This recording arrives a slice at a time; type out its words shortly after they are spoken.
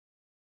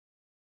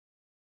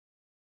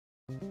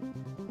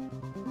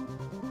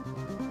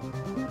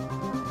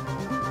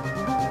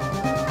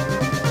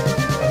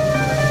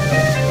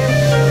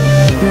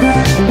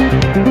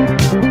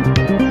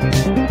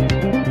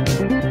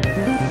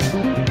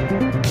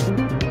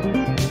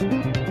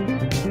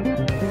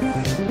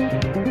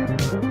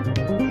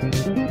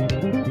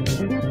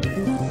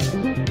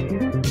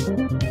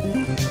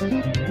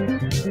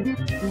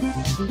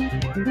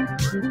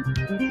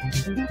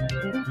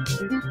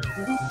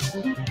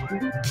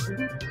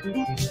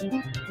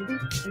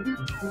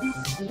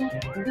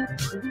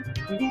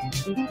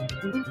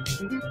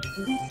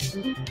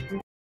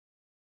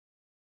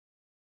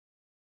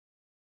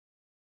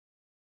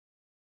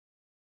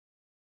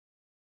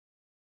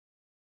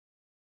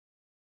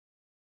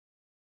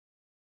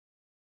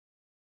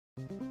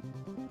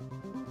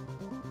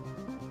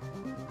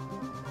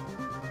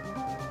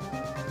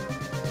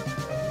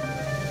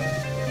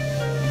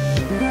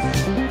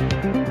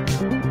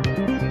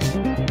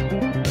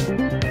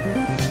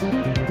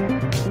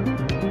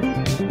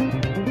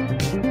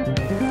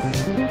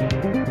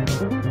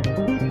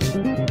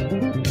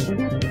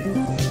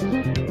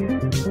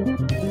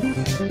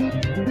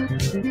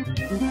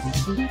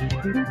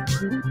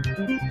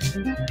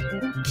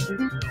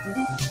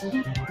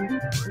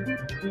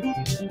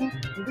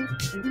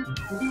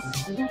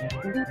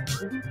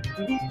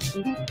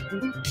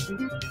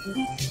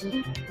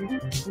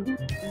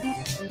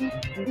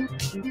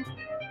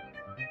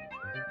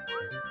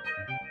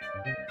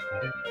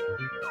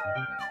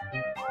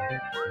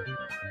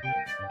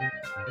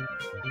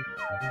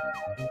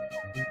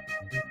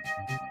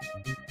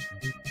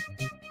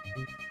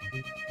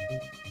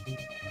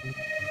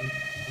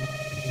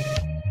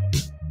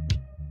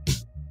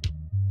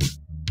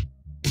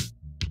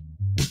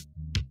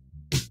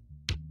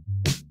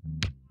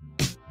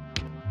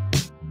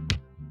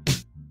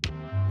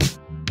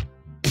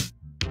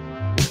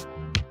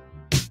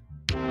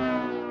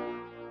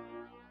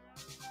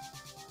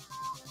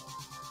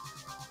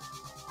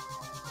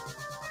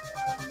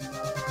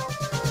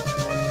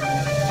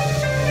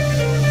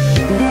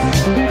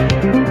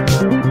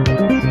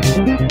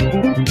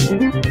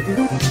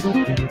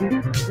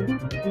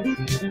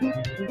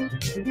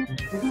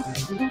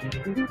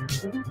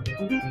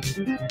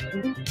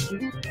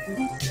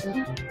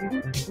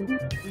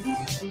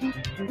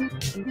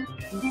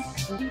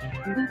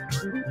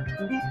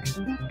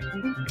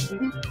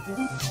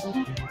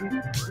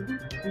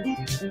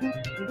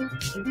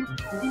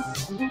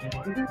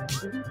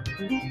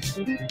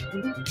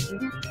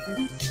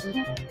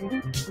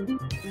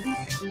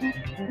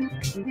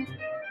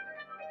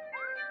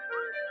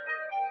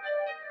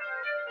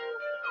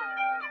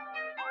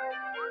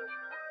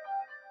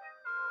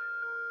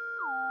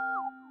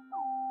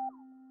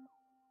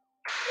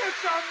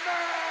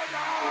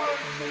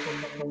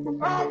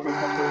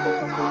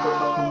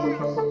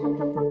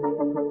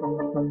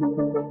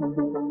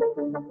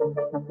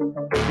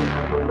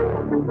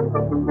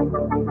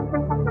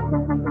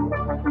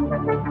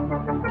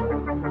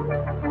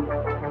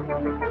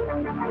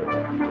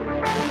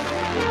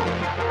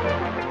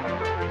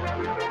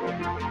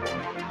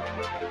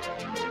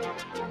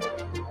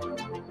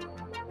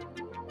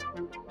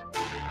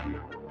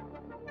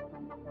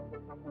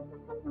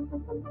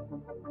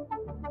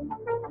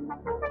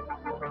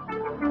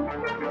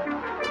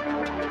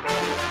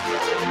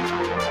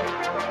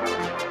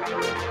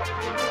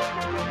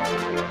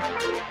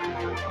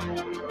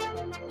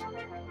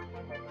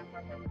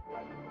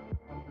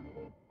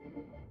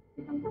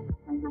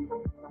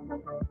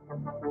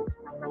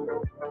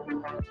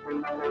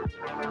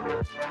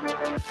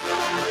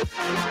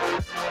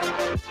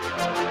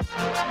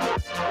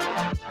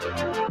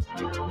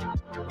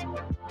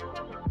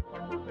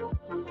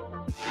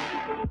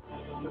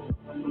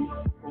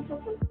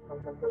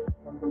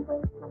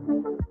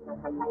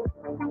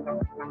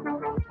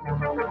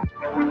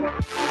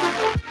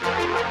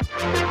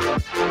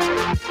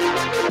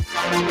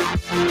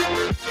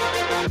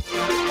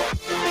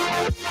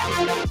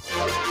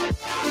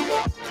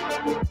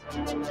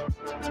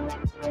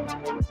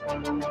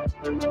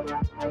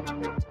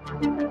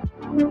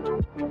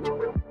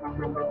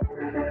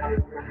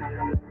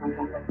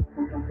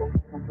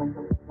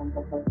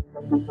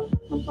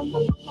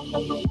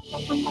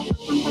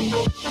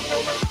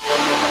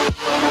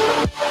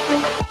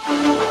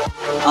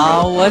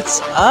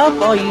What's up,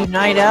 all you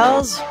night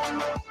owls?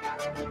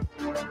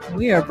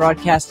 We are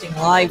broadcasting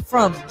live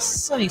from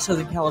sunny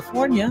Southern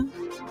California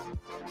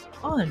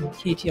on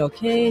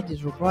KTLK,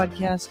 Digital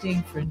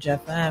Broadcasting, Fringe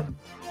FM.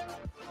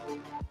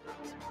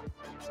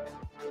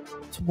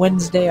 It's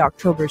Wednesday,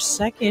 October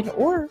 2nd,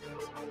 or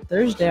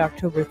Thursday,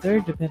 October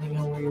 3rd, depending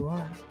on where you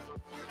are.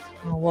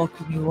 I'll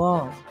welcome you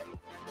all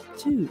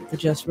to the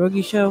Jess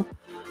Rogie Show.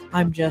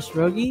 I'm Jess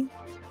Rogie.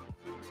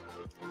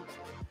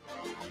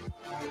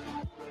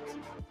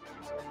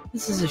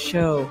 This is a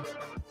show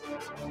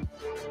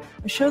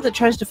that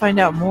tries to find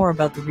out more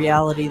about the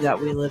reality that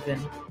we live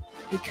in.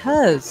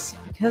 Because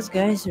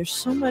guys, there's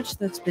so much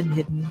that's been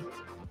hidden,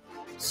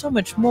 so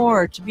much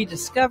more to be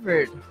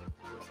discovered.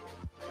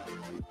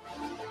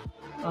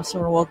 I also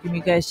want to welcome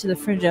you guys to the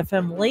Fringe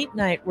FM late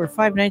night, where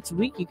 5 nights a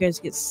week you guys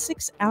get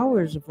 6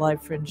 hours of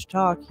live Fringe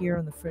talk here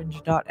on the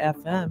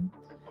Fringe.fm.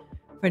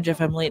 Fringe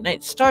FM late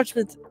night starts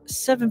with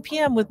 7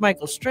 p.m. with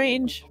Michael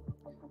Strange,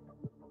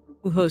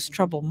 who hosts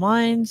Troubled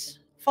Minds,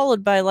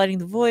 followed by Lighting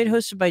the Void,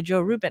 hosted by Joe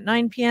Roop at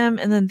 9 p.m.,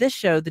 and then this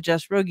show, The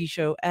Jess Rogie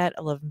Show, at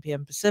 11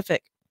 p.m.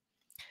 Pacific.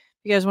 If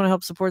you guys want to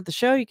help support the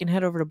show, you can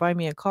head over to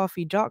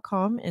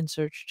buymeacoffee.com and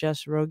search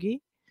Jess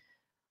Rogie.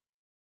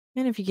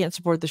 And if you can't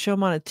support the show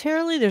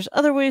monetarily, there's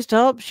other ways to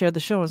help. Share the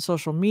show on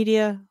social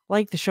media,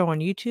 like the show on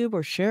YouTube,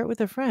 or share it with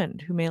a friend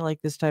who may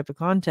like this type of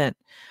content.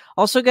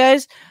 Also,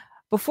 guys,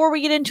 before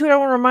we get into it, I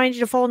want to remind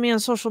you to follow me on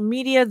social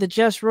media, The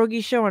Jess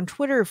Rogie Show on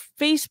Twitter,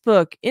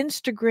 Facebook,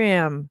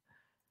 Instagram.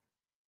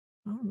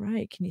 All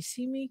right. Can you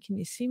see me? Can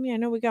you see me? I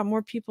know we got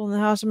more people in the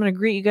house. I'm going to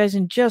greet you guys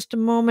in just a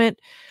moment.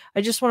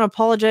 I just want to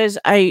apologize.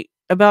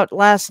 About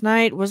last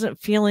night, wasn't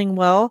feeling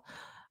well.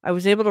 I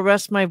was able to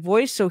rest my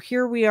voice, so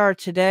here we are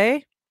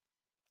today.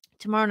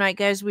 Tomorrow night,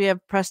 guys, we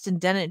have Preston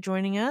Dennett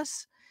joining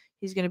us.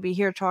 He's going to be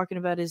here talking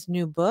about his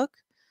new book.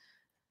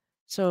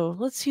 So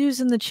let's see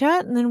who's in the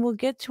chat, and then we'll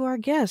get to our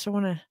guests. I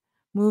want to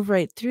move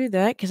right through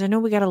that because I know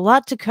we got a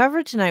lot to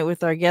cover tonight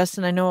with our guests,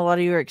 and I know a lot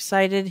of you are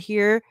excited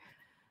here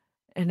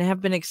and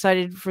have been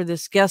excited for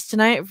this guest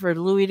tonight, for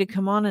Louie to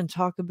come on and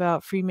talk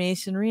about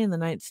Freemasonry and the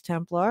Knights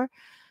Templar.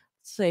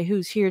 Let's say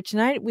who's here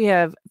tonight. We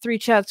have 3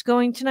 chats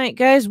going tonight,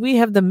 guys. We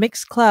have the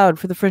Mixcloud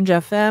for the Fringe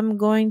FM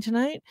going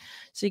tonight,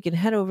 so you can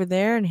head over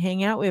there and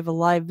hang out. We have a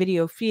live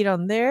video feed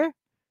on there.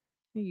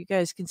 You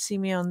guys can see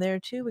me on there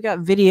too. We got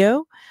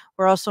video.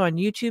 We're also on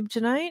YouTube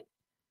tonight,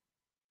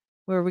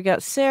 where we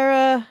got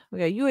Sarah. We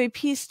got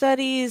UAP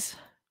Studies.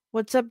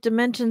 What's up,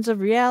 Dimensions of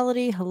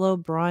Reality? Hello,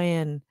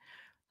 Brian.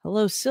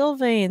 Hello,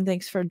 Sylvain.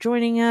 Thanks for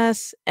joining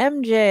us.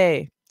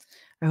 MJ.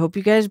 I hope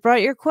you guys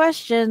brought your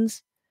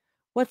questions.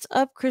 What's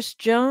up, Chris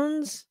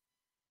Jones?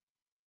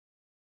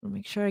 I'll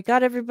make sure I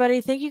got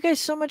everybody. Thank you guys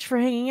so much for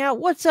hanging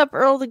out. What's up,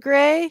 Earl the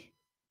Grey?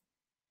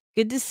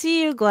 Good to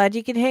see you. Glad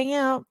you could hang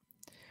out.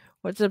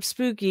 What's up,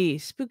 Spooky?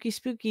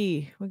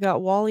 Spooky. We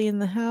got Wally in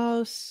the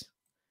house.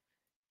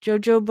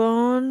 Jojo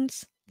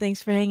Bones.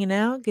 Thanks for hanging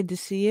out. Good to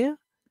see you.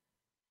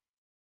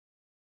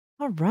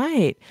 All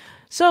right.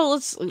 So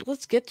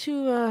let's get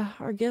to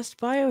our guest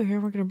bio here.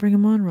 We're going to bring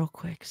him on real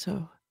quick.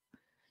 So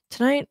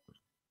tonight,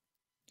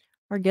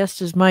 our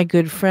guest is my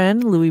good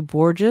friend, Louis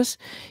Borges.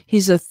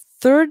 He's a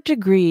 3rd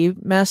degree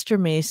Master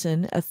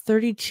Mason, a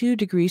 32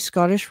 degree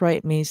Scottish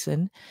Rite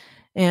Mason,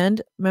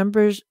 and a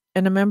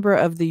member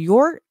of the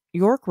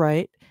York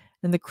Rite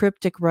and the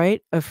Cryptic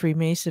Rite of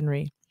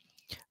Freemasonry.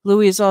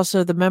 Louis is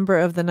also the member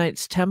of the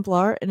Knights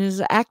Templar and is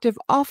an active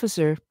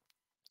officer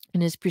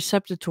in his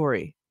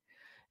preceptory.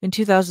 In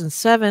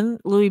 2007,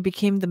 Louis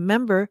became the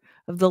member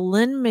of the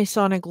Lynn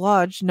Masonic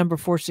Lodge No.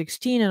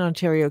 416 in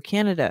Ontario,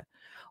 Canada,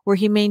 where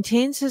he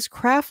maintains his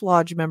craft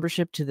lodge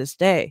membership to this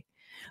day.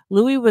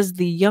 Louis was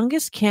the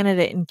youngest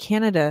candidate in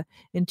Canada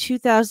in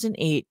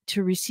 2008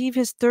 to receive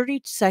his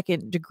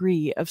 32nd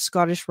degree of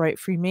Scottish Rite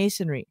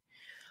Freemasonry.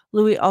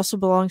 Louis also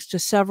belongs to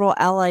several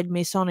allied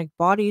Masonic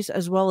bodies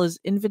as well as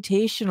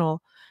invitational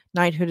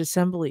Knighthood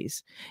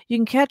Assemblies. You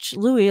can catch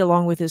Louis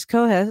along with his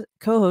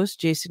co-host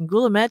Jason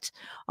Guillemette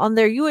on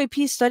their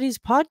UAP Studies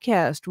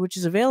Podcast, which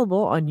is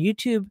available on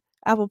YouTube,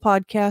 Apple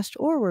Podcast,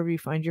 or wherever you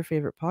find your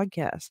favorite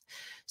podcast.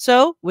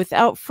 So,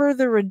 without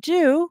further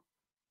ado,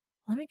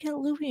 let me get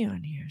Louis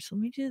on here. So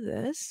let me do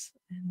this,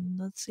 and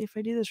let's see if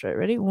I do this right.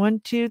 Ready? 1,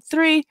 2,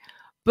 3.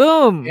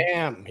 Boom.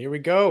 Bam. Here we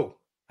go.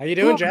 How you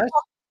doing, Jess?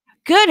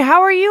 Good.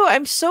 How are you?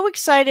 I'm so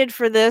excited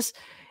for this.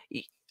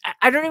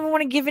 I don't even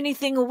want to give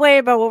anything away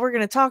about what we're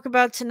going to talk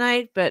about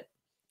tonight, but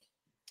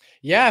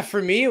yeah,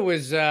 for me, it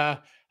was, I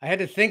had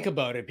to think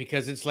about it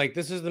because it's like,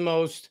 this is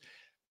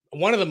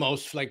one of the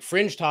most like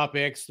fringe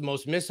topics, the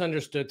most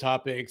misunderstood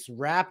topics,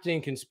 wrapped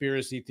in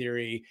conspiracy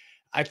theory.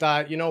 I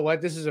thought, you know what,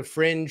 this is a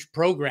fringe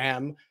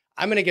program.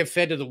 I'm going to get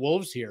fed to the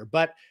wolves here,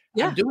 but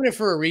I'm doing it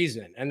for a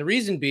reason. And the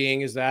reason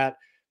being is that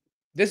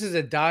this is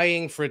a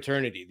dying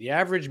fraternity. The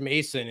average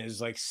Mason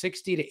is like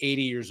 60 to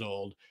 80 years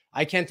old.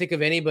 I can't think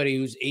of anybody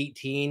who's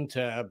 18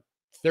 to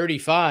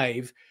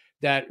 35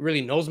 that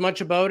really knows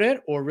much about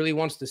it or really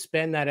wants to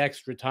spend that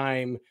extra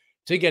time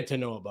to get to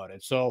know about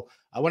it. So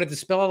I wanted to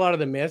dispel a lot of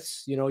the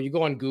myths. You know, you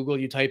go on Google,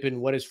 you type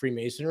in what is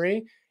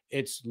Freemasonry,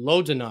 it's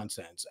loads of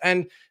nonsense.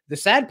 And the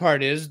sad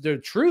part is the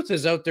truth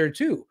is out there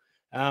too.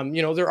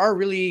 You know, there are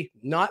really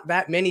not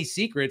that many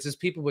secrets as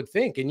people would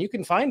think. And you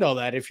can find all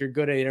that if you're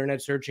good at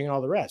internet searching and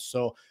all the rest.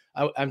 So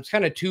I'm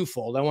kind of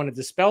twofold. I want to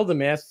dispel the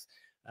myth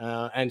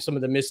and some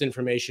of the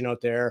misinformation out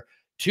there.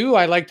 2,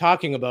 I like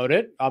talking about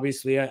it.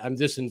 Obviously, I'm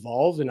this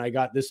involved and I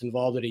got this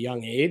involved at a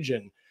young age.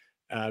 And,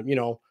 you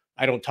know,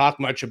 I don't talk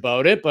much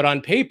about it, but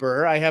on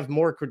paper, I have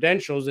more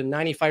credentials than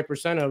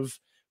 95% of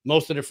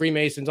most of the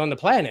Freemasons on the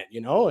planet, you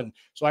know? And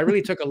so I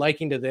really took a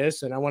liking to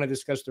this, and I want to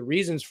discuss the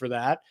reasons for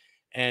that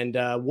and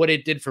what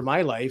it did for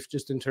my life,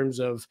 just in terms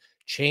of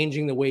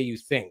changing the way you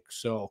think.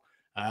 So,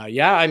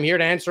 yeah, I'm here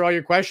to answer all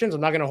your questions.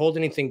 I'm not going to hold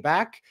anything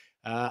back.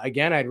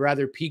 Again, I'd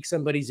rather pique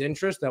somebody's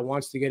interest that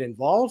wants to get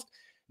involved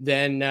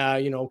than,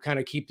 you know, kind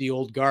of keep the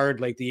old guard,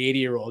 like the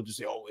 80-year-old, just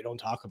say, oh, we don't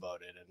talk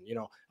about it. And, you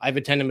know, I've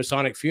attended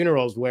Masonic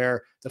funerals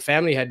where the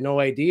family had no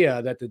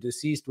idea that the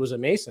deceased was a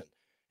Mason.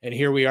 And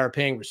here we are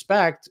paying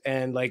respect.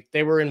 And like,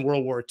 they were in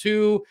World War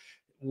II.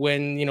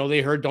 When, you know,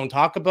 they heard don't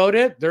talk about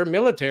it, they're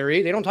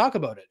military, they don't talk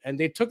about it, and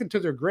they took it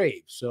to their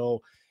grave.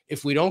 So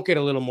if we don't get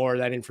a little more of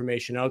that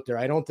information out there,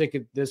 I don't think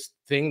this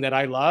thing that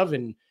I love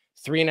and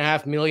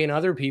 3.5 million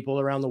other people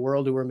around the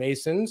world who are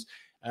Masons,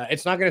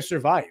 it's not going to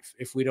survive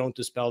if we don't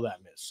dispel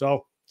that myth.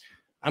 So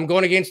I'm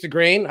going against the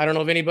grain. I don't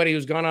know if anybody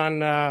who's gone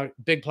on a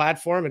big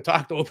platform and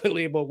talked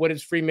openly about what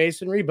is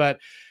Freemasonry, but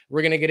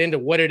we're going to get into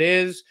what it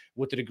is,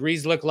 what the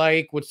degrees look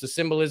like, what's the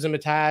symbolism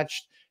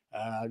attached.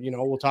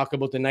 We'll talk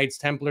about the Knights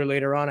Templar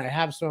later on. I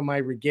have some of my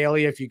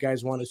regalia if you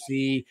guys want to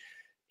see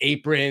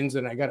aprons,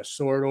 and I got a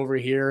sword over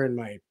here and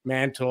my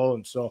mantle.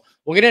 And so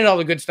we'll get into all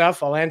the good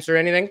stuff. I'll answer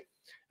anything.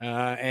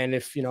 And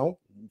if,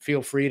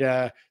 feel free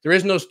to, there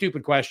is no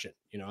stupid question.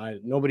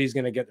 Nobody's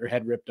going to get their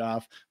head ripped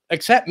off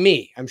except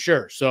me, I'm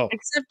sure. So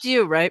except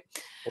you, right?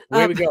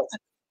 Away we go.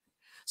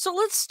 So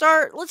let's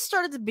start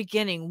at the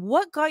beginning.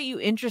 What got you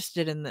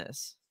interested in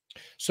this?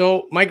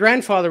 So my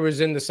grandfather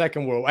was in the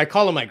Second World. I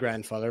call him my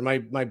grandfather. My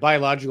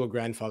biological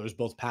grandfathers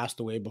both passed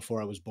away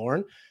before I was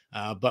born.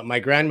 But my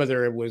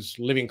grandmother was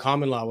living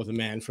common law with a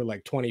man for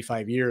like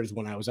 25 years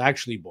when I was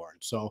actually born.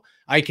 So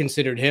I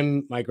considered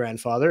him my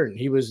grandfather, and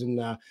he was in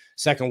the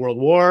Second World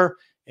War.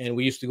 And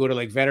we used to go to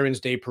like Veterans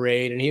Day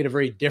parade, and he had a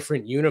very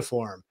different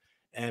uniform.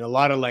 And a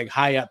lot of like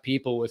high up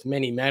people with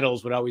many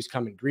medals would always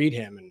come and greet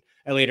him. And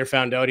I later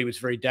found out he was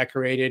very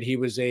decorated. He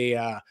was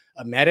a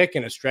medic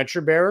and a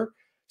stretcher bearer.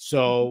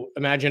 So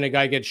imagine a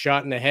guy gets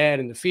shot in the head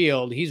in the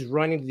field. He's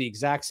running to the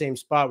exact same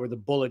spot where the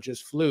bullet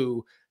just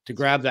flew to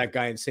grab that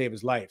guy and save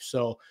his life.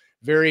 So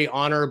very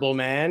honorable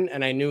man.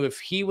 And I knew if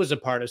he was a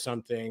part of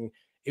something,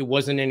 it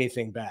wasn't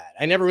anything bad.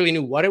 I never really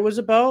knew what it was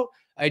about.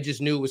 I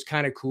just knew it was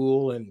kind of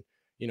cool. And,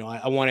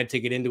 I wanted to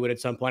get into it at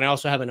some point. I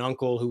also have an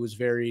uncle who was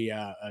very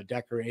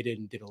decorated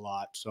and did a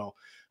lot. So,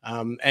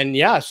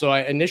 so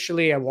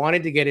I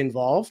wanted to get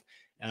involved.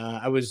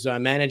 I was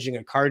managing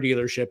a car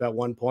dealership at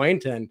one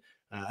point, and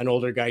an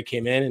older guy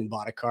came in and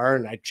bought a car,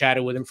 and I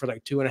chatted with him for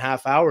like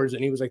 2.5 hours,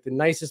 and he was like the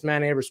nicest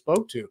man I ever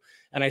spoke to.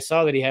 And I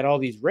saw that he had all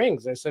these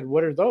rings. I said,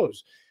 "What are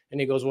those?" And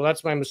he goes, "Well,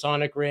 that's my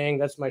Masonic ring.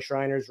 That's my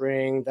Shriner's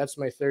ring. That's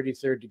my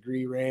 33rd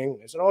degree ring."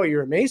 I said, "Oh,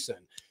 you're a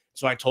Mason."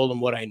 So I told him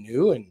what I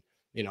knew, and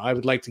I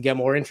would like to get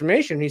more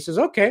information. And he says,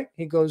 "Okay."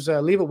 He goes,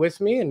 "Leave it with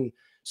me, and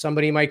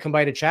somebody might come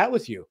by to chat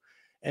with you."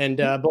 And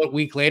about a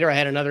week later, I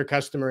had another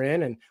customer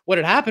in, and what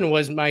had happened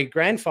was my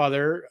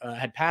grandfather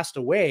had passed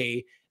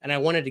away, and I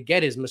wanted to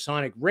get his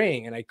Masonic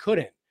ring, and I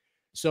couldn't.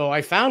 So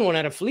I found one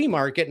at a flea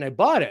market, and I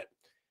bought it.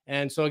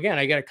 And so again,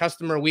 I get a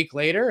customer a week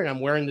later, and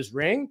I'm wearing this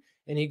ring,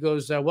 and he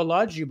goes, "What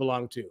lodge do you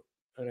belong to?"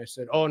 And I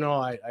said, "Oh, no,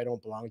 I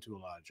don't belong to a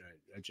lodge.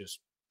 I just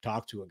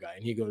talked to a guy."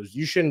 And he goes,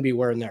 "You shouldn't be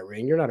wearing that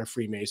ring. You're not a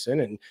Freemason,"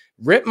 and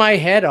ripped my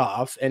head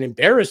off and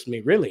embarrassed me,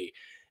 really.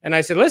 And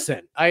I said,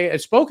 "Listen, I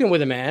had spoken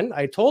with a man.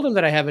 I told him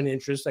that I have an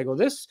interest. I go,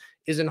 this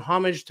is in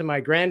homage to my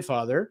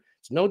grandfather.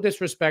 It's no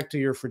disrespect to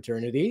your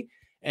fraternity."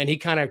 And he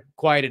kind of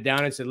quieted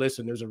down and said,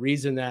 "Listen, there's a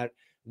reason that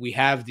we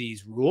have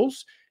these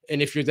rules.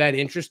 And if you're that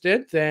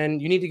interested, then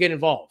you need to get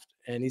involved."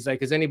 And he's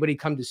like, "Has anybody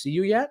come to see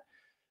you yet?"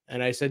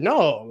 And I said,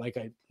 "No." Like,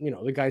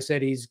 the guy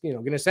said he's,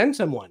 going to send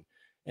someone.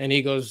 And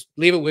he goes,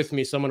 "Leave it with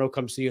me. Someone will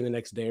come see you in the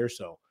next day or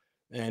so."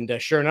 And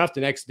sure enough,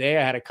 the next day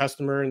I had a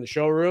customer in the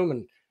showroom,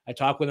 and I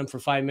talked with him for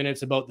 5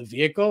 minutes about the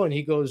vehicle. And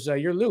he goes,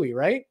 "You're Louie,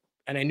 right?"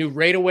 And I knew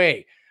right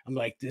away. I'm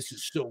like, this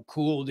is so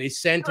cool. They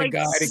sent a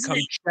guy to come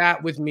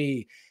chat with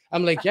me.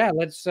 I'm like, "Yeah,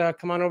 let's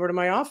come on over to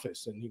my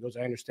office." And he goes,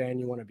 "I understand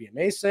you want to be a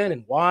Mason,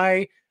 and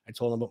why?" I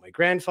told him about my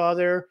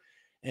grandfather.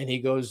 And he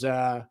goes,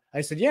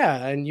 I said,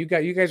 "Yeah, and you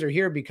guys are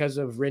here because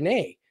of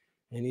Renee."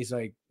 And he's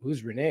like,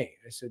 "Who's Renee?"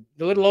 I said,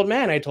 "The little old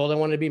man I told I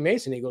wanted to be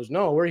Mason." He goes,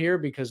 "No, we're here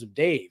because of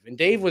Dave." And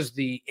Dave was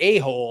the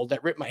a-hole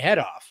that ripped my head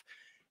off.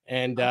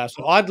 And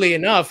so oddly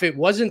enough, it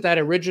wasn't that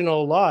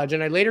original lodge.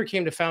 And I later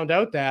came to find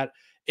out that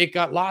it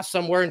got lost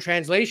somewhere in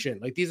translation.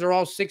 Like, these are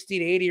all 60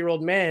 to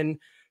 80-year-old men,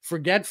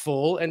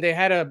 forgetful. And they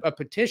had a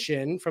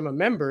petition from a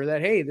member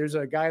that, hey, there's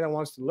a guy that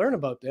wants to learn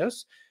about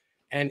this.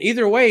 And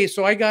either way,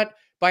 so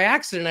by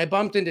accident, I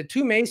bumped into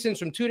two Masons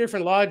from two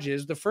different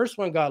lodges. The first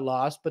one got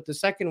lost, but the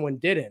second one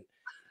didn't.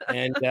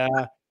 And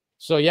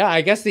so, yeah,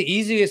 I guess the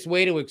easiest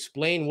way to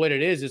explain what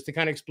it is to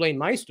kind of explain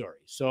my story.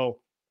 So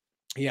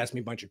he asked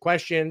me a bunch of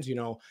questions,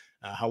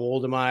 how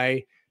old am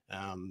I?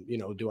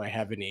 Do I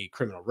have any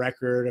criminal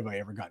record? Have I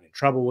ever gotten in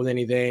trouble with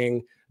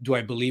anything? Do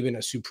I believe in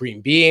a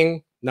supreme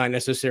being? Not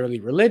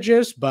necessarily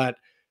religious, but,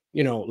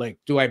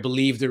 do I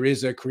believe there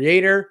is a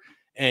creator?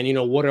 And,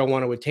 what do I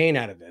want to attain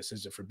out of this?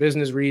 Is it for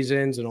business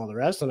reasons and all the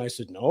rest? And I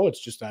said, no,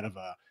 it's just out of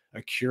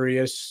a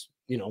curious,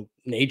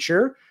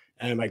 nature.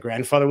 And my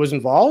grandfather was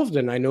involved,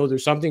 and I know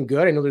there's something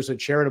good. I know there's a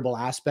charitable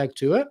aspect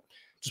to it.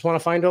 Just want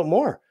to find out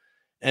more.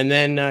 And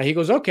then he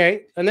goes,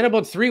 "Okay." And then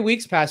about 3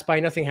 weeks passed by,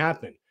 nothing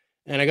happened.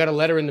 And I got a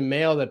letter in the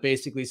mail that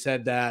basically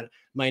said that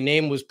my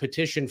name was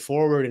petitioned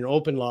forward in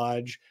open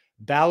lodge,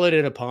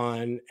 balloted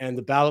upon, and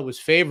the ballot was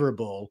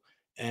favorable.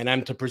 And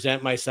I'm to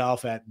present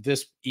myself at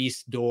this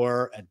east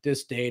door at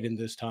this date and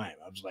this time.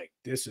 I was like,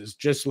 this is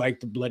just like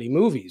the bloody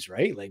movies,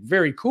 right? Like,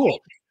 very cool.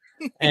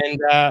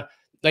 And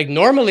like,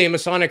 normally a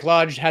Masonic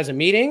lodge has a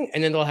meeting,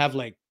 and then they'll have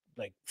like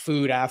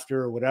food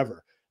after or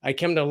whatever. I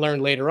came to learn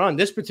later on,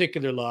 this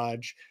particular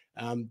lodge,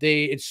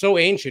 it's so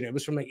ancient. It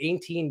was from like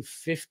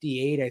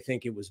 1858, I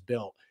think it was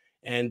built.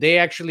 And they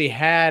actually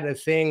had a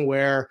thing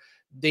where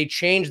they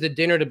changed the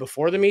dinner to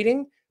before the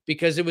meeting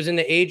because it was in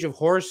the age of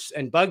horse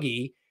and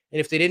buggy. And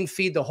if they didn't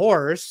feed the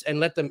horse and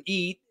let them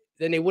eat,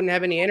 then they wouldn't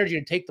have any energy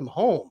to take them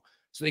home.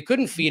 So they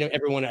couldn't feed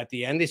everyone at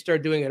the end. They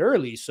started doing it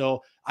early.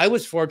 So I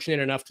was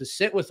fortunate enough to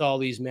sit with all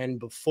these men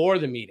before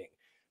the meeting.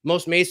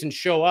 Most Masons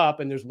show up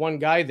and there's one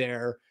guy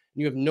there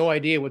and you have no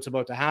idea what's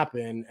about to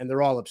happen. And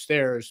they're all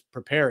upstairs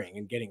preparing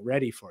and getting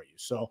ready for you.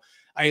 So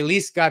I at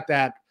least got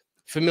that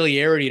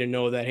familiarity to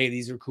know that, hey,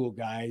 these are cool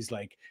guys.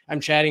 Like I'm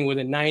chatting with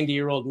a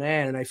 90-year-old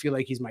man and I feel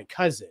like he's my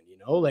cousin, you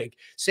know, like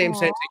same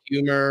sense of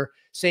humor,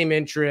 same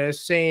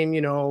interests, same,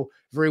 you know,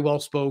 very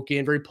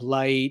well-spoken, very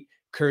polite,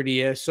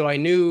 courteous. So I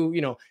knew,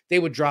 you know, they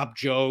would drop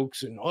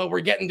jokes and, oh,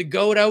 we're getting the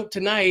goat out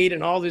tonight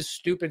and all this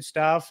stupid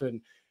stuff.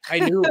 And I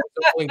knew it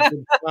was going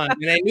good fun.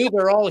 And I knew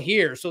they're all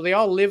here. So they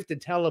all lived to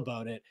tell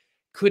about it.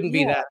 Couldn't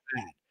be that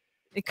bad.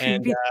 It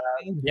couldn't be.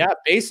 Yeah,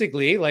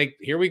 basically, like,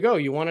 here we go.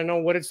 You want to know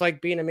what it's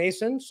like being a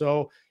Mason?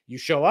 So you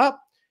show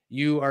up,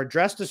 you are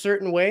dressed a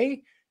certain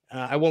way.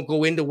 I won't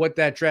go into what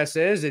that dress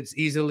is. It's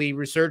easily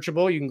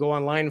researchable. You can go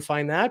online and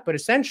find that. But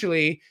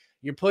essentially,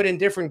 you're put in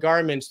different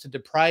garments to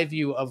deprive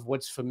you of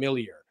what's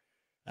familiar.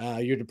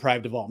 You're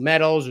deprived of all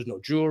metals. There's no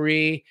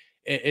jewelry.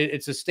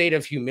 It's a state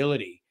of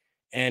humility.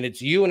 And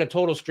it's you and a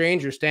total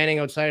stranger standing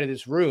outside of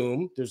this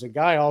room. There's a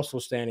guy also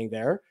standing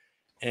there.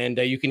 And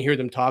you can hear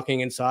them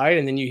talking inside.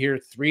 And then you hear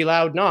 3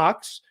 loud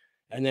knocks.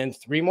 And then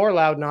 3 more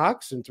loud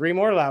knocks. And 3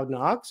 more loud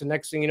knocks. And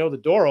next thing you know, the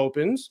door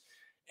opens.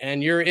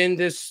 And you're in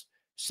this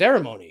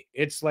ceremony.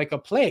 It's like a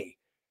play.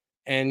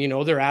 And, you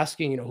know, they're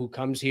asking, you know, who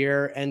comes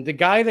here. And the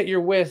guy that you're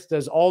with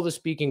does all the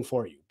speaking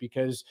for you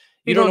because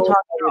you don't know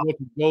what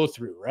to go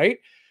through, right?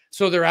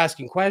 So they're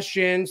asking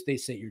questions. They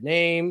say your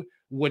name.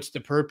 What's the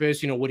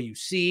purpose? You know, what do you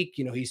seek?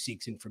 You know, he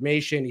seeks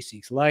information. He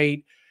seeks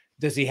light.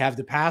 Does he have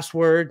the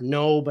password?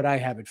 No, but I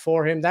have it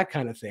for him. That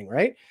kind of thing,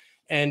 right?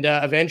 And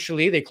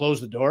eventually they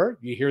close the door.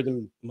 You hear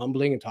them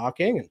mumbling and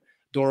talking, and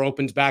door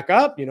opens back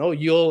up. You know,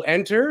 you'll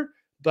enter,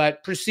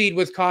 but proceed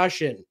with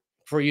caution,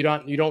 for you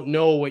don't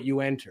know what you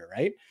enter,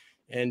 right?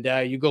 And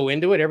you go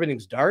into it,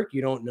 everything's dark.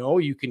 You don't know.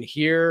 You can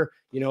hear,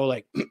 you know,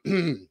 like,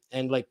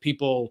 and like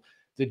people,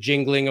 the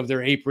jingling of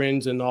their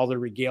aprons and all the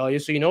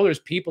regalia. So, you know, there's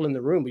people in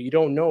the room, but you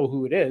don't know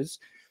who it is.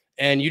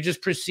 And you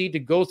just proceed to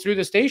go through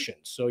the stations.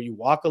 So you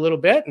walk a little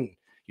bit and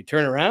you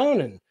turn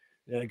around and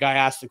the guy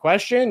asks the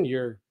question.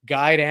 Your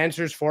guide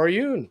answers for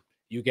you and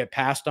you get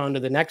passed on to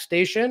the next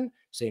station.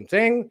 Same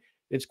thing.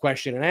 It's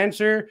question and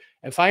answer.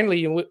 And finally,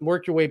 you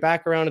work your way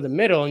back around to the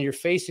middle and you're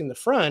facing the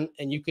front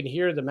and you can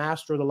hear the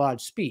master of the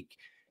lodge speak.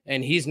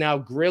 And he's now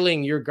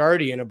grilling your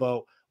guardian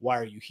about, why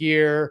are you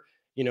here?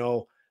 You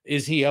know,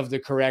 is he of the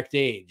correct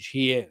age?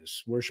 He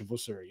is, worshipful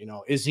sir. You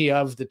know, is he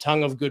of the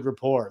tongue of good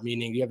rapport?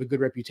 Meaning you have a good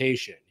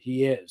reputation.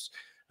 He is.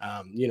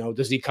 You know,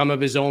 does he come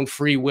of his own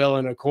free will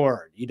and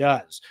accord? He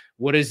does.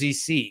 What does he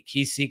seek?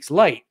 He seeks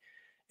light.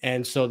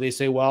 And so they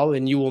say, well,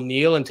 then you will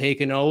kneel and take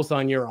an oath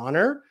on your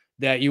honor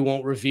that you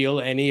won't reveal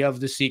any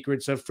of the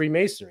secrets of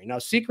Freemasonry. Now,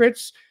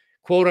 secrets,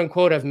 quote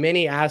unquote, have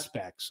many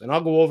aspects, and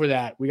I'll go over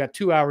that. We got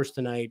 2 hours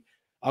tonight.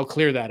 I'll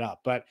clear that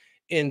up. But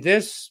in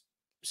this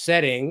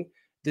setting,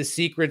 the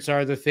secrets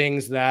are the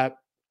things that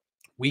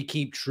we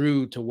keep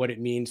true to what it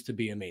means to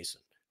be a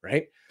Mason,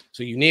 right?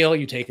 So you kneel,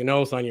 you take an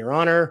oath on your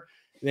honor,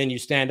 then you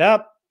stand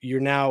up. You're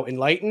now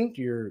enlightened.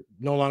 You're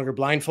no longer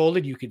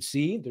blindfolded. You could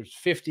see there's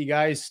 50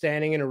 guys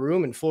standing in a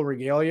room in full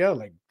regalia,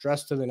 like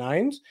dressed to the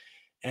nines.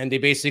 And they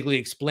basically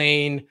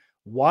explain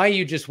why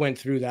you just went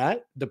through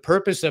that, the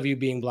purpose of you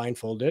being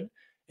blindfolded.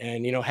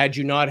 And, you know, had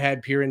you not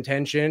had pure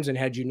intentions and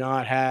had you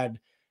not had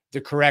the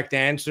correct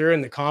answer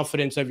and the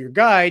confidence of your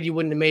guide, you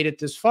wouldn't have made it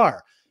this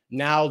far.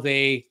 Now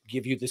they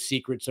give you the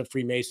secrets of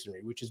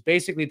Freemasonry, which is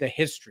basically the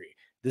history,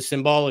 the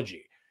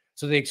symbology.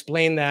 So they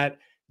explain that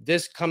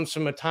this comes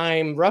from a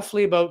time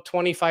roughly about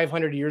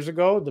 2,500 years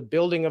ago, the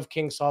building of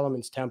King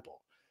Solomon's temple.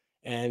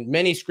 And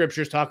many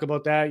scriptures talk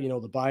about that, you know,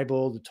 the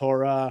Bible, the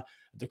Torah,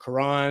 the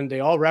Quran, they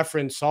all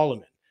reference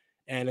Solomon.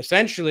 And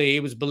essentially,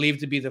 it was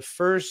believed to be the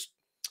first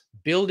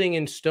building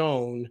in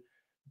stone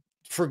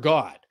for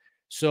God.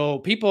 So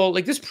people,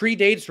 like, this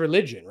predates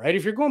religion, right?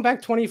 If you're going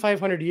back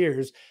 2,500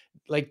 years,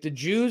 like, the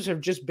Jews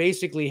have just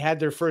basically had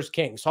their first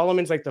king.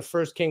 Solomon's like the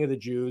first king of the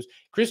Jews.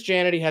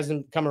 Christianity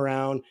hasn't come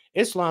around.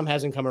 Islam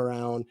hasn't come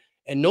around.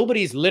 And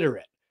nobody's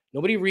literate.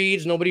 Nobody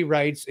reads, nobody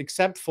writes,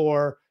 except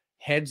for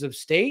heads of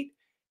state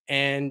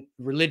and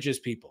religious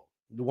people,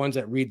 the ones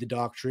that read the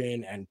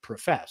doctrine and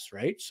profess,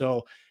 right?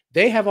 So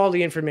they have all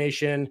the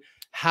information.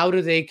 How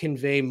do they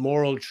convey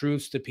moral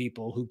truths to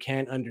people who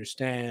can't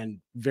understand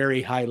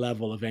very high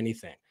level of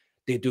anything?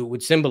 They do it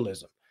with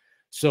symbolism.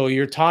 So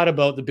you're taught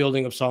about the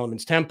building of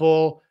Solomon's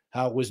temple,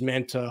 how it was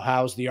meant to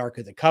house the Ark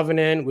of the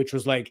Covenant, which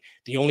was like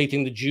the only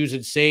thing the Jews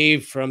had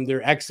saved from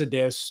their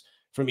exodus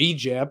from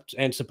Egypt.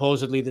 And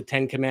supposedly the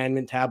 10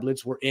 Commandment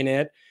tablets were in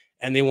it.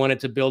 And they wanted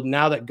to build,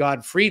 now that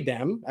God freed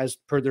them, as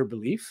per their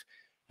belief.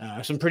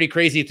 Some pretty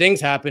crazy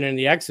things happen in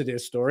the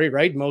Exodus story,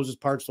 right? Moses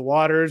parts the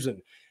waters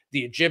and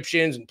the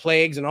Egyptians and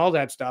plagues and all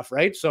that stuff,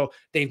 right? So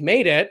they've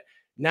made it.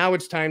 Now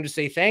it's time to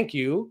say thank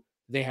you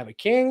they have a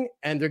king,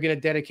 and they're going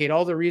to dedicate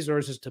all the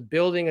resources to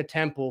building a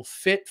temple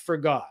fit for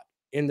God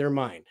in their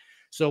mind.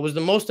 So it was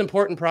the most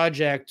important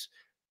project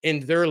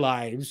in their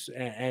lives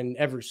and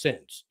ever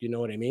since. You know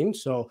what I mean?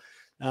 So,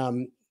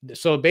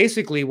 so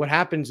basically what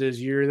happens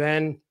is you're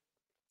then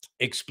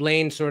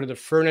explain sort of the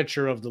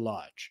furniture of the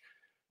lodge.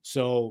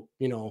 So,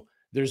 you know,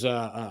 there's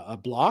a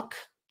block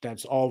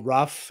that's all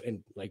rough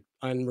and like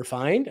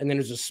unrefined, and then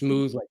there's a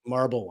smooth like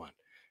marble one.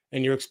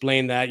 And you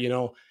explain that, you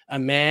know, a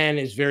man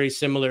is very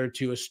similar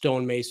to a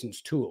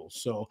stonemason's tool.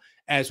 So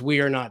as we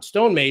are not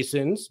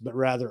stonemasons, but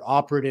rather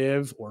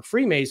operative or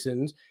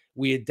Freemasons,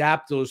 we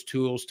adapt those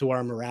tools to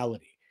our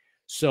morality.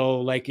 So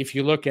like if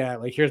you look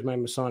at, like, here's my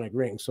Masonic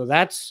ring. So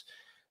that's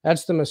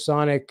the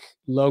Masonic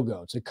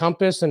logo. It's a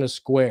compass and a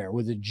square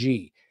with a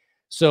G.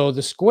 So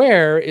the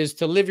square is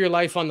to live your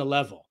life on the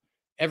level,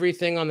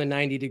 everything on the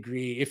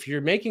 90-degree. If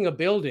you're making a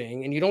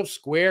building and you don't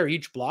square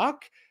each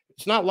block,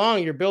 it's not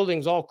long, your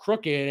building's all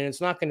crooked and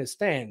it's not going to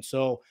stand.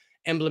 So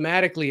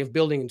emblematically of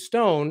building in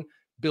stone,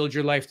 build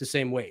your life the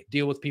same way.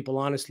 Deal with people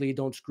honestly,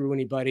 don't screw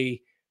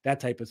anybody, that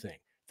type of thing.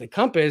 The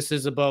compass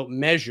is about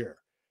measure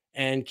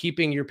and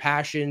keeping your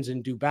passions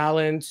in due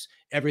balance,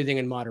 everything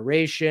in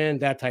moderation,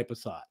 that type of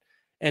thought.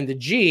 And the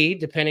G,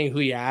 depending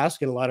who you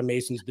ask, and a lot of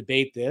Masons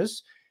debate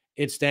this,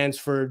 it stands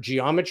for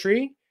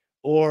geometry,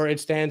 or it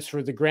stands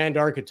for the grand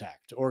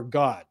architect or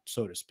God,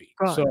 so to speak.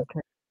 So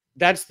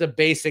that's the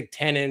basic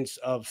tenets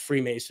of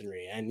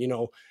Freemasonry. And, you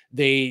know,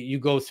 you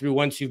go through,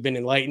 once you've been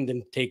enlightened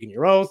and taken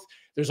your oath,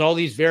 there's all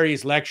these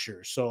various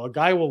lectures. So a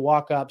guy will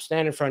walk up,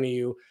 stand in front of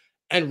you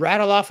and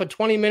rattle off a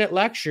 20-minute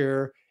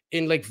lecture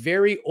in like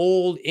very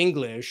old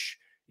English.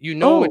 You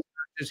know, it's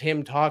not just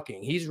him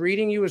talking. He's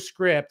reading you a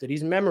script that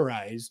he's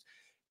memorized,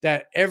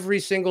 that every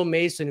single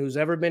Mason who's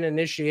ever been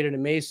initiated a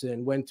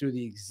Mason went through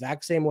the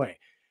exact same way.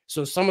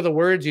 So some of the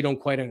words you don't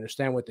quite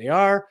understand what they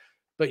are,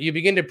 but you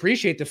begin to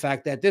appreciate the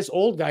fact that this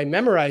old guy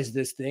memorized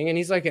this thing and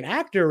he's like an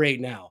actor right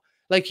now.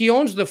 Like he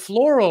owns the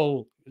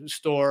floral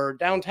store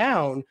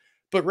downtown,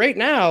 but right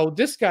now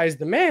this guy's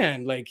the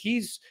man. Like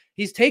he's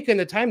taken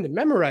the time to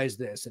memorize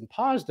this and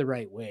pause the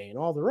right way and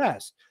all the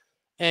rest.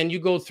 And you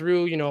go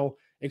through, you know,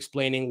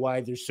 explaining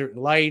why there's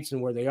certain lights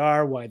and where they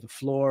are, why the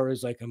floor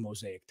is like a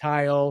mosaic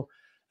tile.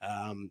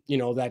 You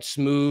know, that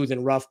smooth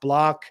and rough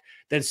block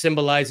that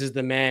symbolizes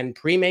the man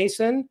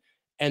pre-Mason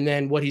and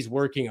then what he's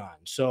working on.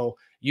 So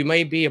you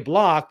may be a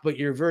block, but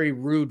you're very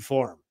rude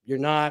form. You're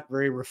not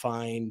very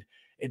refined.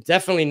 It's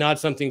definitely not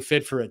something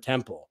fit for a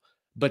temple.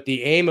 But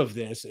the aim of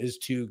this is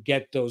to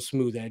get those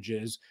smooth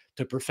edges,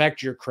 to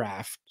perfect your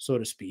craft, so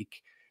to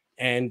speak,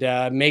 and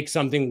make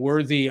something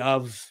worthy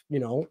of, you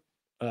know,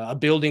 a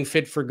building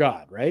fit for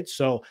God, right?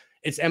 So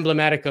it's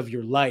emblematic of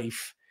your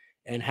life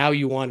and how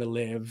you want to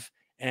live.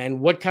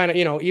 And what kind of,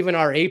 you know, even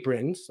our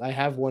aprons, I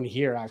have one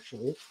here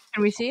actually.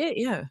 Can we see it?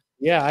 Yeah.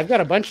 Yeah, I've got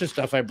a bunch of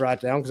stuff I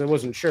brought down because I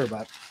wasn't sure,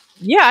 but.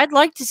 Yeah, I'd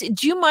like to see.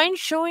 Do you mind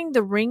showing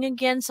the ring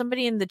again?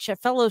 Somebody in the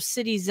chat, fellow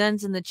City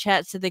Zens in the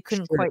chat, said they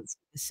couldn't quite see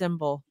the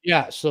symbol.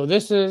 Yeah, so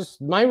this is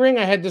my ring.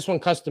 I had this one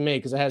custom made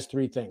because it has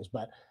 3 things,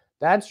 but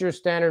that's your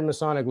standard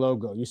Masonic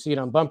logo. You see it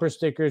on bumper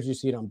stickers, you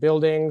see it on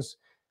buildings.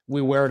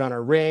 We wear it on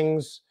our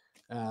rings,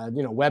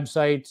 you know,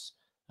 websites.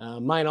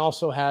 Mine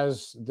also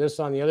has this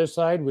on the other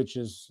side, which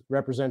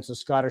represents the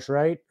Scottish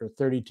Rite or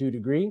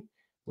 32-degree,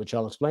 which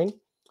I'll explain.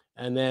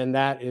 And then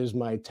that is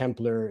my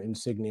Templar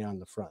insignia on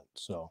the front.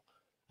 So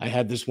I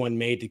had this one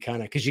made to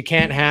kind of, because you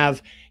can't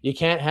have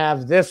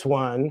this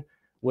one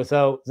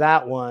without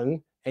that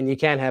one, and you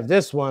can't have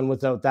this one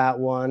without that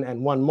one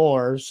and one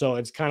more. So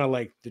it's kind of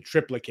like the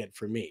triplicate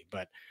for me.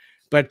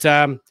 But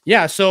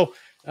yeah. So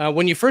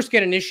when you first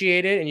get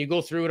initiated and you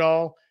go through it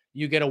all,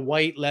 you get a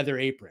white leather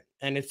apron.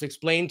 And it's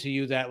explained to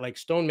you that like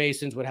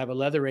stonemasons would have a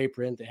leather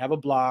apron, they have a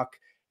block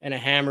and a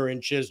hammer and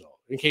chisel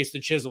in case the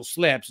chisel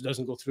slips, it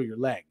doesn't go through your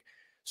leg.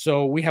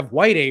 So we have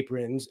white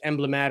aprons,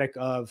 emblematic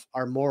of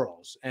our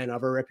morals and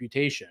of our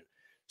reputation.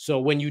 So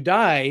when you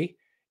die,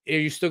 are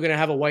you still going to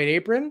have a white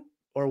apron,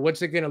 or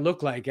what's it going to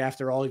look like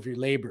after all of your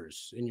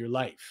labors in your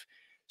life?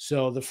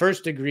 So the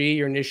first degree,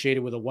 you're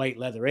initiated with a white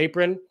leather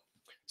apron.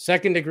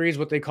 Second degree is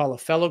what they call a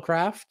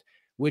fellowcraft,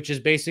 which is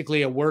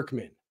basically a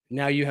workman.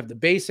 Now you have the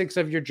basics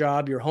of your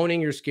job, you're honing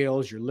your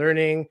skills, you're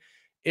learning.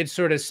 It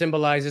sort of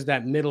symbolizes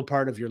that middle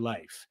part of your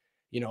life,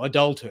 you know,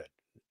 adulthood.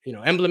 You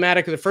know,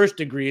 emblematic of the first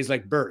degree is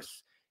like birth.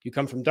 You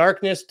come from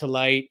darkness to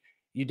light.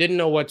 You didn't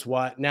know what's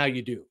what. Now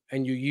you do.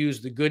 And you use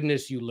the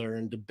goodness you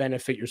learned to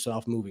benefit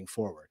yourself moving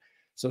forward.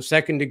 So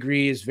second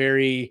degree is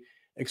very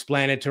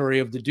explanatory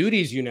of the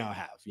duties you now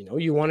have. You know,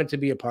 you wanted to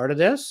be a part of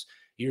this.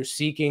 You're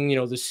seeking, you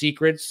know, the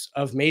secrets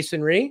of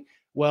Masonry.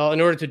 Well,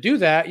 in order to do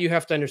that, you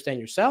have to understand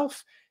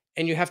yourself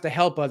and you have to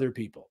help other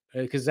people,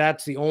 because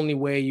that's the only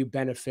way you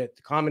benefit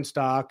the common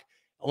stock,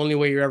 only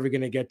way you're ever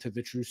going to get to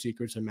the true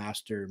secrets of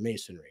Master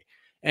Masonry.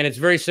 And it's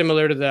very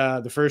similar to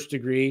the first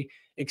degree,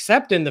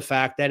 except in the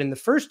fact that in the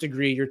first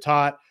degree, you're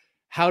taught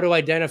how to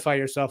identify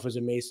yourself as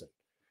a Mason.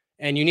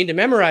 And you need to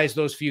memorize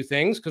those few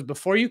things, because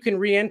before you can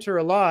re-enter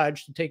a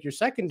lodge to take your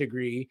second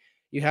degree,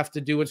 you have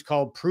to do what's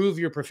called prove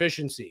your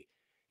proficiency.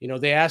 You know,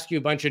 they ask you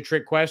a bunch of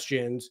trick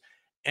questions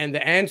and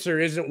the answer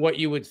isn't what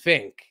you would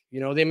think. You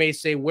know, they may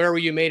say, where were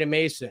you made a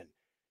Mason?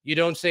 You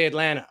don't say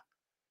Atlanta.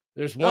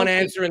 There's one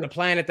answer in the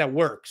planet that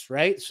works,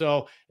 right?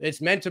 So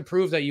it's meant to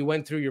prove that you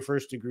went through your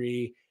first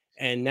degree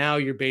and now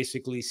you're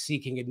basically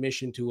seeking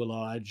admission to a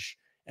lodge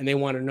and they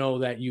want to know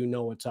that you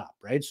know what's up,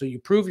 right? So you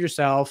prove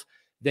yourself,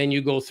 then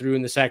you go through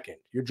in the second.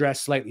 You're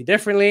dressed slightly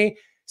differently.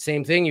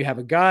 Same thing, you have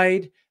a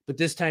guide, but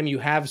this time you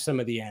have some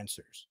of the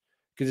answers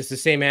because it's the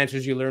same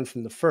answers you learned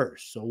from the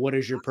first. So what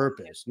is your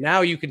purpose?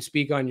 Now you can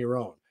speak on your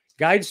own.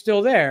 Guide's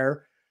still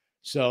there.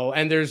 So,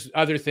 and there's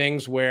other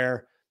things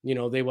where, you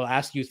know, they will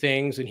ask you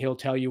things and he'll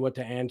tell you what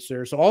to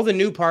answer. So all the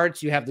new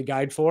parts you have the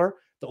guide for,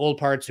 the old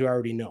parts you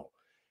already know.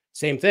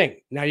 Same thing.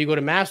 Now you go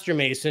to Master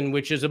Mason,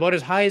 which is about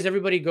as high as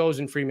everybody goes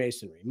in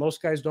Freemasonry.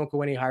 Most guys don't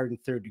go any higher than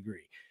third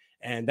degree.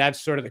 And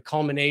that's sort of the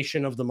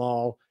culmination of them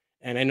all.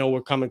 And I know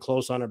we're coming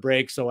close on a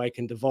break, so I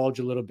can divulge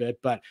a little bit,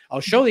 but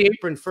I'll show the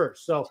apron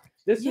first. So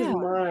this is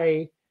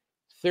my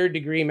third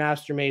degree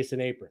Master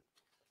Mason apron.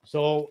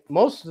 So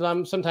most of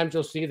them, sometimes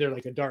you'll see they're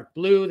like a dark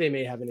blue. They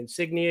may have an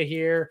insignia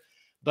here,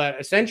 but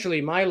essentially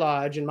my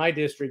lodge in my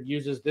district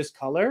uses this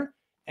color.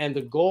 And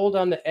the gold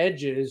on the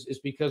edges is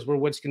because we're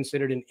what's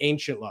considered an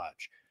ancient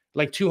lodge,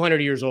 like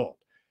 200 years old.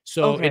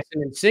 So it's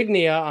an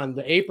insignia on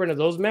the apron of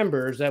those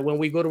members that when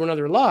we go to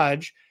another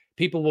lodge,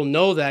 people will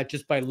know that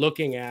just by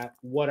looking at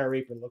what our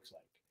apron looks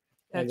like.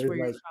 That's where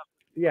you're from.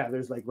 Yeah,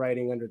 there's like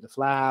writing under the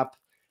flap.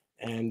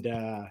 And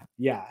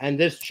and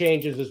this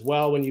changes as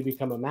well when you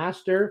become a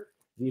master.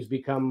 These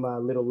become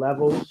little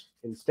levels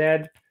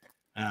instead.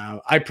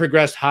 I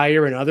progressed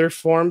higher in other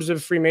forms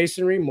of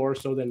Freemasonry, more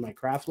so than my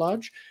craft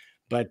lodge.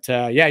 But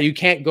you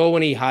can't go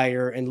any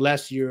higher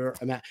unless you're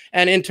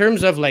and in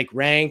terms of like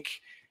rank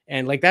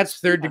and like that's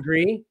third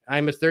degree.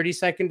 I'm a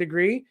 32nd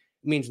degree.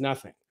 It means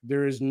nothing.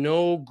 There is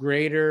no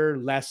greater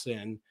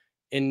lesson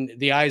in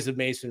the eyes of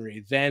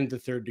Masonry than the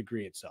third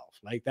degree itself.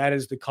 Like that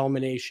is the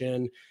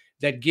culmination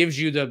that gives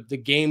you the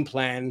game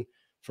plan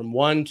from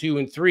 1, 2,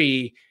 and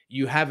 3.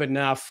 You have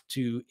enough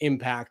to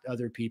impact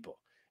other people.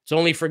 It's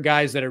only for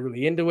guys that are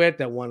really into it,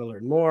 that want to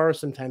learn more.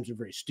 Sometimes they're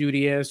very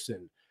studious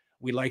and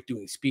we like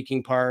doing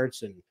speaking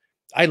parts. And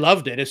I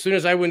loved it. As soon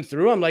as I went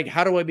through, I'm like,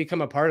 how do I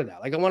become a part of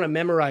that? Like, I want to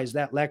memorize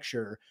that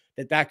lecture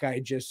that guy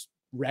just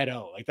read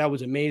out. Like, that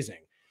was amazing.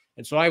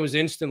 And so I was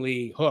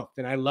instantly hooked.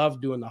 And I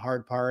loved doing the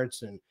hard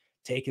parts and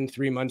taking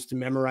 3 months to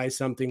memorize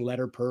something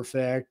letter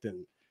perfect.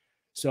 And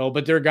so,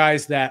 but there are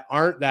guys that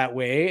aren't that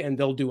way and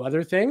they'll do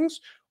other things,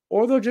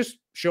 or they'll just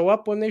show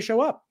up when they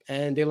show up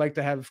and they like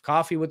to have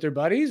coffee with their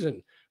buddies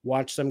and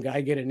watch some guy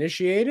get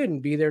initiated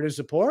and be there to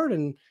support.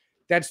 And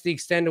that's the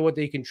extent of what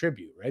they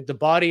contribute, right? The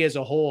body as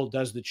a whole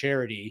does the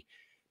charity.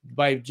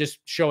 By just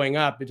showing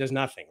up, it does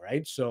nothing,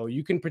 right? So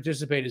you can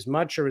participate as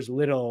much or as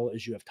little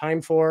as you have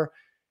time for.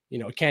 You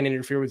know, it can't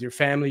interfere with your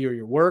family or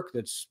your work.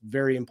 That's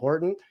very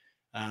important.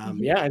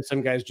 And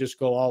some guys just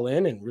go all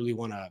in and really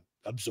want to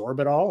absorb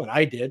it all. And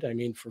I did. I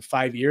mean, for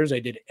 5 years, I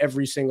did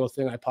every single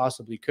thing I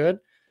possibly could.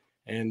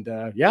 And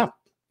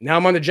now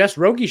I'm on the Jess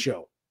Rogie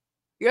Show.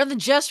 You're on the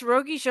Jess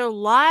Rogie Show,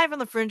 live on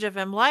the Fringe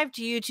FM, live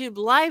to YouTube,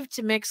 live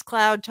to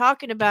Mixcloud,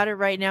 talking about it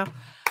right now.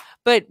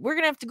 But we're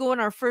going to have to go on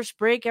our first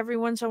break,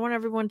 everyone. So I want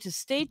everyone to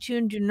stay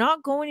tuned. Do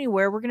not go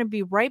anywhere. We're going to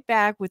be right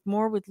back with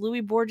more with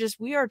Louis Borges.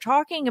 We are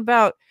talking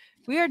about,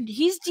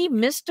 he's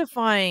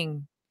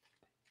demystifying.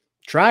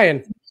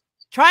 Trying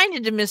to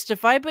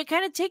demystify, but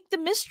kind of take the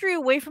mystery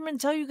away from it and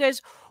tell you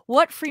guys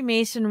what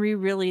Freemasonry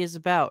really is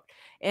about.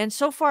 And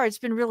so far, it's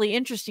been really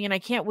interesting, and I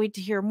can't wait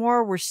to hear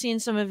more. We're seeing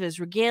some of his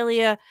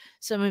regalia,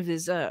 some of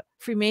his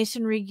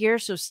Freemasonry gear.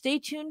 So stay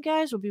tuned,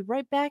 guys. We'll be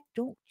right back.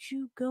 Don't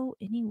you go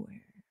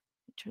anywhere.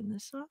 Turn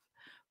this off.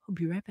 We'll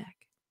be right back.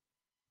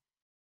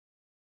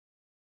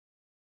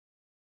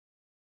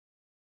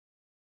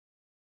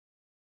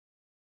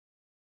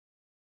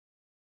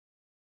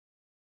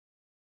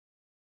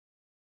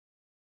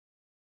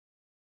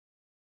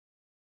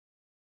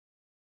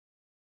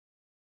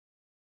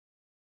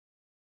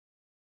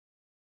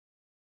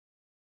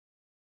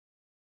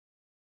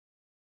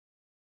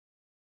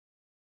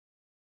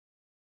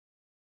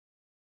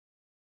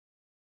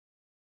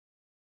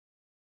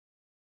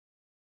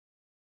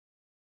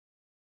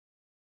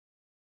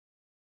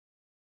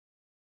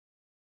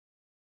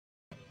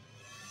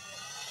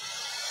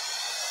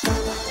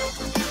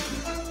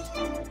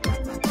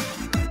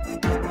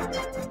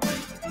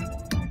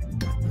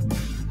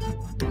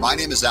 My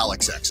name is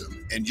Alex Exum,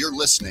 and you're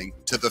listening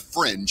to The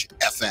Fringe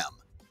FM.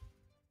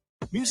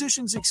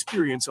 Musicians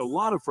experience a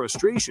lot of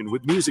frustration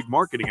with music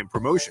marketing and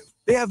promotion.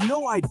 They have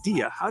no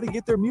idea how to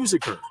get their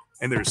music heard,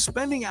 and they're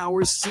spending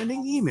hours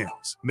sending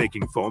emails,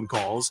 making phone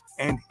calls,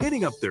 and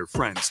hitting up their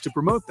friends to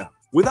promote them.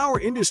 With our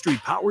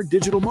industry-powered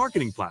digital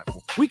marketing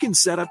platform, we can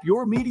set up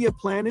your media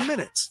plan in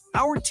minutes.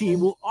 Our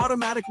team will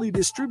automatically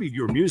distribute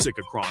your music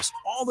across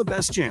all the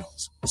best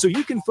channels, so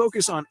you can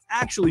focus on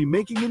actually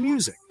making the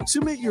music.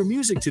 Submit your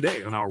music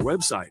today on our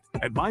website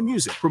at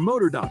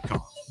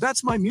mymusicpromoter.com.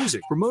 That's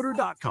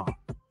mymusicpromoter.com.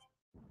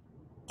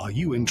 Are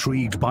you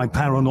intrigued by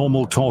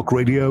paranormal talk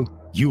radio?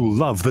 You'll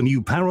love the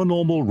new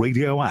paranormal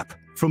radio app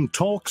from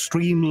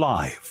TalkStream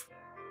Live.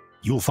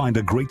 You'll find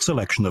a great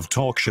selection of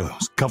talk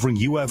shows covering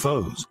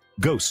UFOs,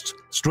 ghosts,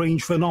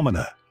 strange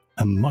phenomena,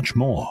 and much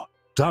more.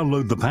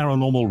 Download the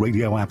Paranormal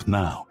Radio app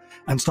now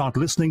and start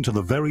listening to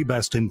the very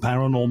best in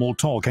paranormal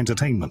talk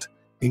entertainment,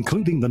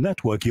 including the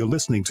network you're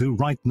listening to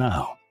right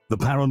now. The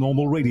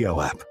Paranormal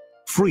Radio app,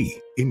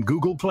 free in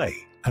Google Play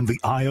and the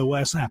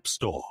iOS App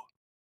Store.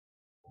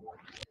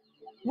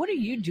 What are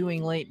you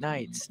doing late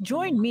nights?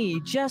 Join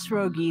me, Jess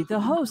Rogie, the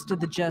host of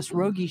The Jess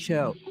Rogie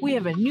Show. We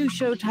have a new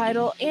show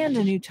title and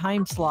a new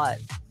time slot.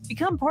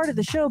 Become part of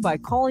the show by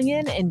calling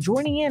in and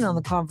joining in on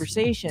the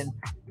conversation.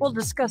 We'll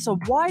discuss a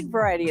wide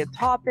variety of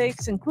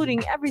topics,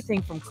 including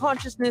everything from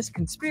consciousness,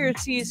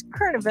 conspiracies,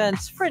 current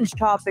events, fringe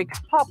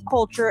topics, pop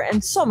culture,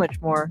 and so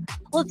much more.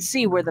 Let's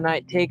see where the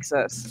night takes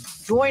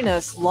us. Join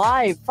us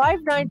live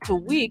 5 nights a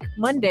week,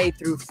 Monday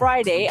through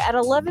Friday at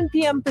 11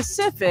 p.m.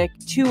 Pacific,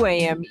 2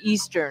 a.m.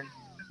 Eastern.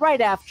 Right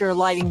after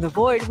Lighting the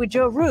Void with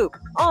Joe Roop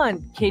on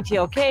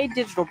KTLK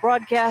Digital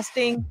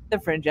Broadcasting, the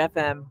Fringe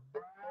FM.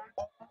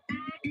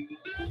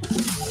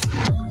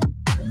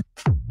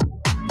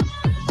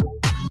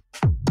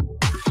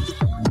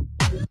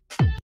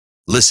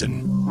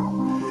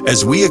 Listen,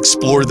 as we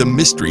explore the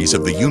mysteries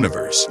of the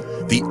universe,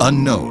 the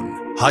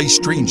unknown, high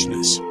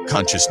strangeness,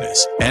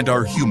 consciousness, and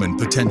our human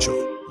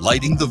potential.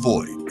 Lighting the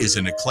Void is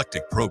an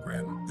eclectic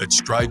program that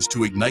strives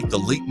to ignite the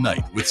late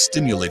night with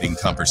stimulating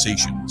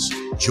conversations.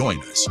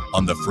 Join us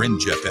on the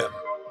Fringe FM.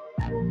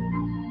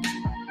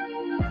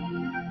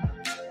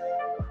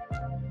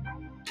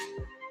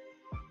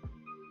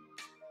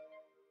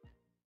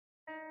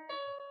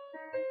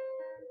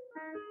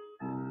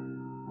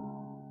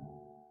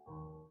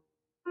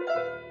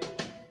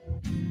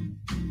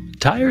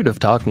 Tired of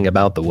talking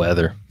about the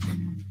weather?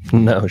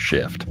 No,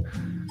 Shift.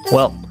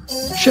 Well,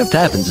 Shift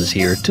Happens is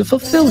here to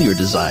fulfill your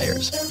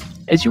desires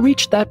as you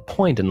reach that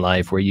point in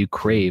life where you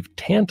crave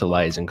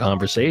tantalizing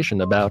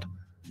conversation about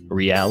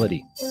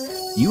reality,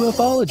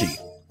 ufology,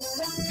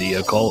 the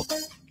occult,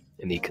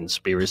 and the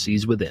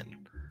conspiracies within,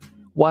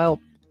 while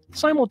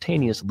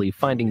simultaneously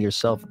finding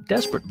yourself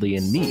desperately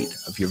in need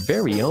of your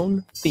very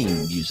own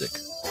theme music,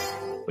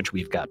 which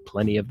we've got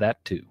plenty of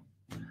that too.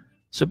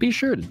 So be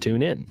sure to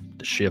tune in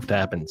to Shift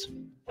Happens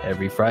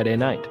every Friday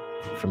night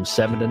from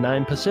 7 to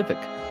 9 Pacific,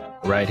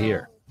 right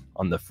here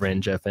on the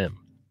Fringe FM.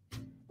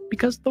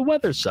 Because the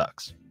weather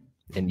sucks,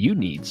 and you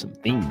need some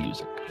theme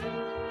music.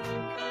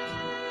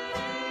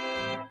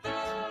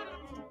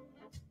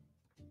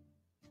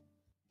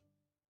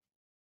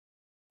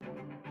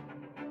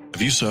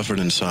 Have you suffered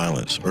in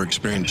silence or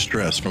experienced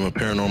stress from a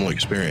paranormal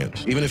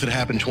experience? Even if it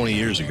happened 20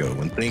 years ago,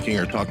 when thinking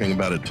or talking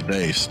about it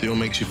today still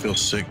makes you feel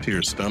sick to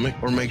your stomach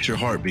or makes your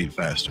heart beat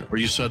faster, or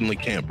you suddenly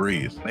can't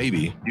breathe.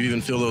 Maybe you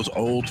even feel those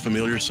old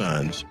familiar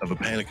signs of a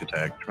panic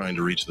attack trying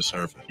to reach the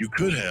surface. You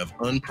could have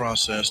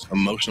unprocessed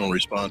emotional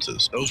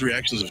responses. Those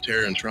reactions of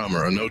terror and trauma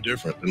are no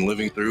different than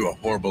living through a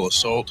horrible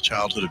assault,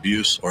 childhood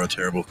abuse, or a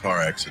terrible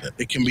car accident.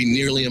 It can be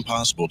nearly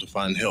impossible to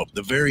find help.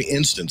 The very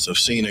instance of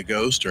seeing a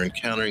ghost or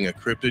encountering a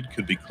cryptid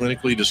could be clinically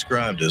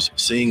described as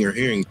seeing or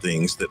hearing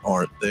things that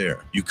aren't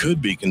there. You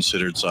could be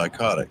considered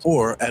psychotic,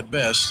 or at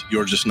best,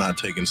 you're just not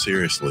taken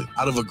seriously.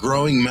 Out of a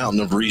growing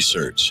mountain of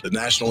research, the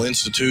National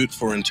Institute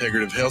for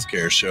Integrative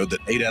Healthcare showed that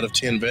 8 out of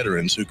 10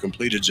 veterans who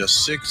completed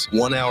just 6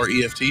 one-hour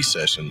EFT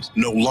sessions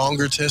no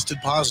longer tested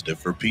positive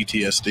for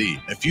PTSD.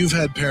 If you've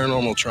had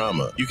paranormal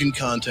trauma, you can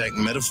contact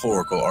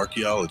Metaphorical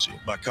Archaeology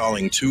by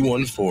calling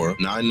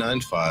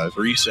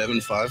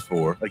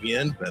 214-995-3754.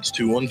 Again, that's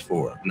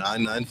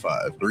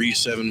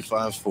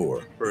 214-995-3754.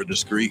 For a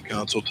discreet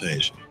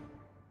consultation.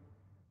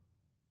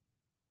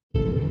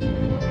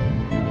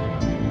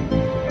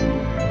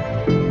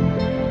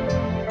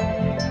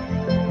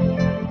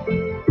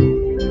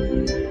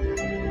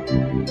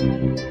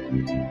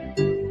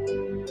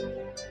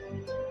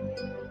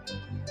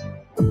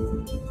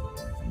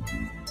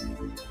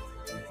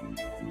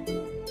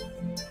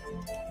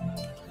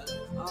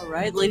 All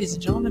right, ladies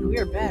and gentlemen, we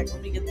are back.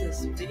 Let me get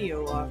this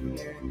video off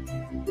here.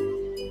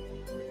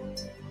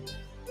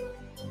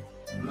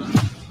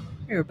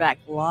 We're back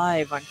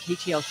live on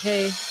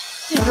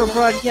KTLK, Digital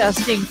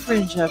Broadcasting,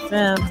 Fringe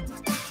FM.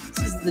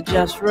 This is the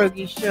Jess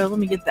Rogie Show. Let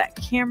me get that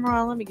camera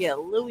on. Let me get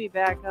Louie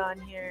back on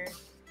here.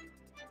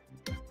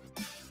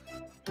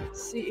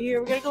 Let's see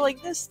here. We gotta go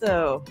like this,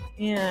 though.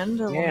 And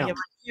let me get my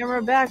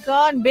camera back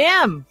on.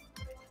 Bam!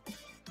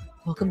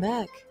 Welcome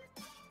back.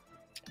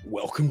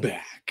 Welcome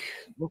back.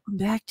 Welcome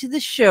back to the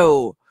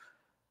show.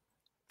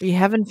 Are you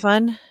having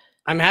fun?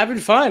 I'm having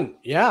fun.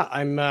 Yeah,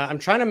 I'm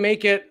trying to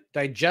make it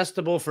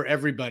digestible for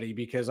everybody,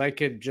 because I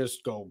could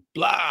just go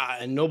blah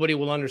and nobody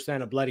will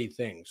understand a bloody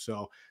thing.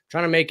 So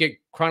trying to make it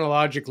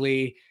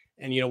chronologically.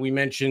 And, we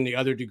mentioned the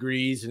other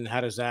degrees and how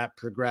does that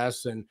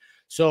progress. And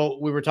so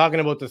we were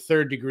talking about the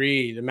 3rd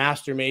degree, the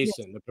Master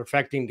Mason, the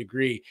perfecting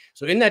degree.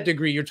 So in that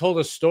degree, you're told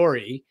a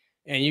story,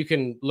 and you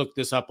can look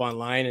this up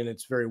online and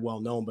it's very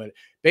well known, but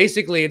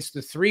basically it's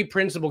the 3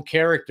 principal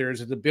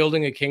characters of the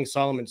building of King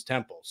Solomon's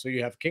temple. So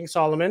you have King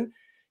Solomon,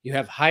 You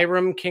have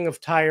Hiram, king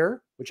of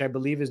Tyre, which I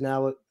believe is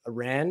now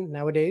Iran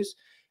nowadays.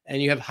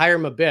 And you have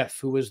Hiram Abiff,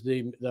 who was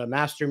the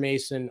master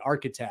mason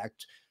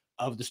architect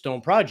of the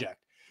stone project.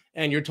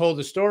 And you're told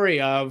the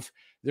story of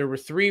there were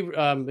three,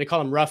 they call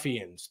them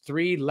ruffians,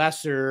 three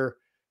lesser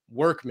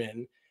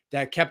workmen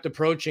that kept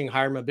approaching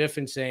Hiram Abiff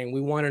and saying,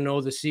 we want to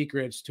know the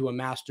secrets to a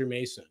master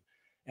mason.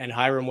 And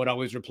Hiram would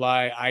always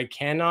reply, I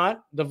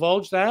cannot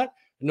divulge that,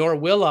 nor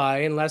will I,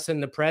 unless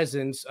in the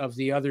presence of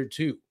the other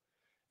two.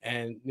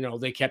 And, you know,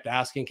 they kept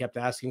asking.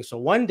 So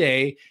one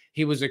day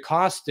he was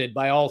accosted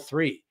by all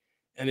three.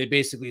 And they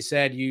basically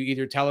said, you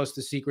either tell us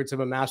the secrets of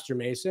a master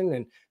mason,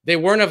 and they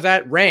weren't of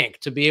that rank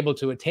to be able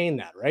to attain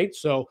that, right?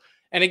 So,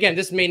 and again,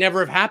 this may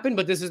never have happened,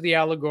 but this is the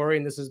allegory,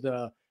 and this is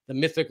the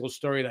mythical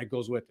story that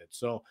goes with it.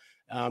 So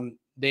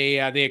they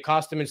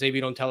accost him and say, if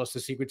you don't tell us the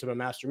secrets of a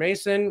master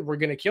mason, we're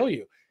going to kill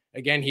you.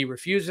 Again, he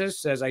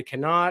refuses, says, I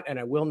cannot and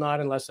I will not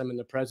unless I'm in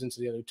the presence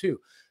of the other two.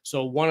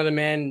 So one of the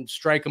men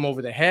strike him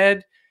over the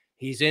head.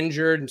 He's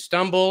injured and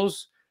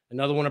stumbles.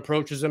 Another one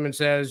approaches him and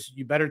says,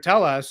 you better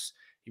tell us.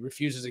 He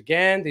refuses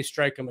again. They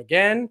strike him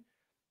again.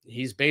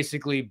 He's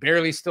basically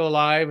barely still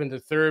alive. And the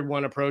third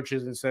one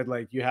approaches and said,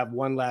 like, you have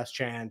one last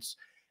chance.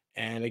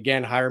 And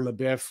again, Hiram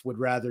Abiff would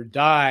rather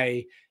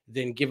die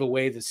than give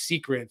away the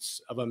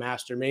secrets of a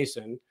master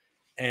mason.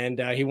 And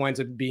he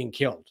winds up being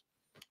killed.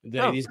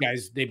 These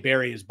guys, they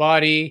bury his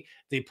body.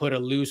 They put a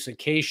loose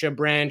acacia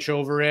branch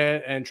over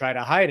it and try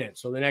to hide it.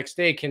 So the next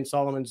day, King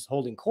Solomon's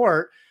holding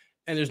court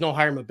and there's no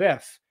Hiram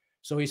Abiff.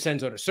 So he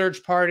sends out a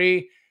search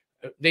party.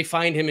 They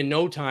find him in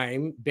no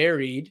time,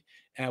 buried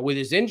with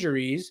his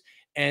injuries.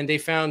 And they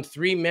found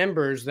three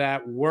members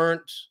that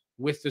weren't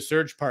with the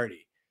search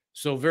party.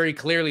 So very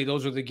clearly,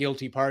 those are the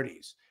guilty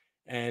parties.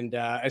 And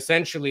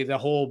essentially, the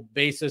whole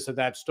basis of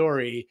that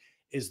story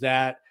is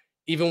that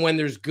even when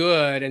there's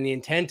good and the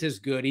intent is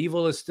good,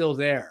 evil is still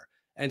there.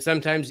 And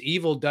sometimes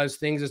evil does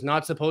things it's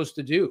not supposed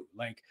to do.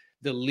 Like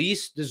the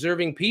least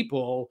deserving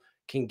people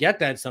can get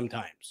that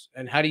sometimes.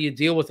 And how do you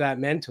deal with that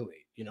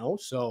mentally? You know,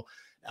 so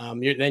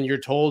then you're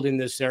told in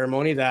this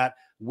ceremony that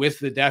with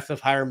the death of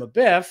Hiram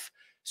Abiff,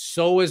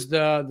 so is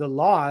the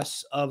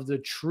loss of the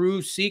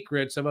true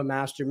secrets of a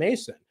master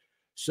mason.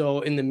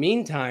 So in the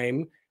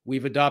meantime,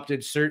 we've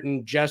adopted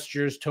certain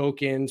gestures,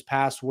 tokens,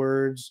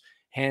 passwords,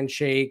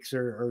 handshakes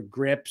or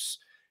grips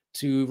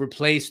to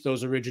replace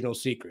those original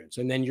secrets.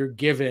 And then you're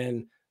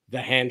given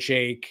the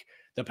handshake,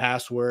 the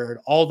password,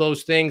 all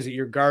those things that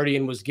your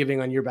guardian was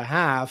giving on your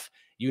behalf,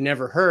 you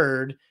never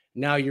heard.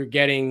 Now you're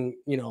getting,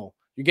 you're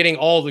getting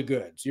all the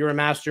goods. You're a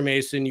master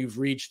mason. You've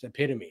reached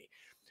epitome.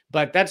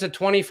 But that's a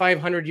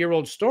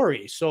 2,500-year-old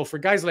story. So for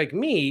guys like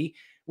me,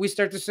 we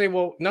start to say,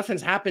 well,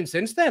 nothing's happened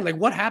since then. Like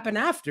what happened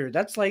after?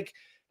 That's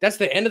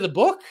the end of the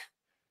book.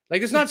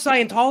 Like it's not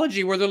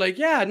Scientology where they're like,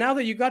 yeah, now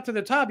that you got to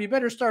the top, you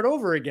better start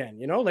over again.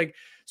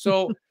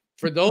 So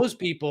for those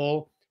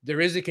people,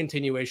 there is a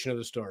continuation of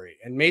the story.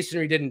 And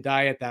Masonry didn't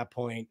die at that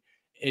point.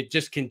 It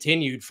just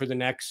continued for the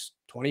next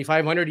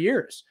 2,500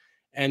 years.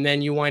 And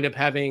then you wind up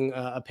having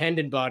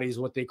appendant bodies,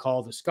 what they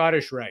call the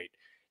Scottish Rite.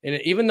 And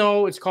even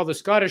though it's called the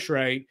Scottish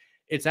Rite,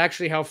 it's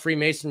actually how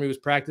Freemasonry was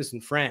practiced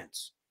in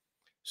France.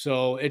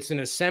 So it's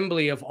an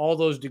assembly of all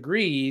those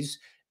degrees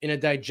in a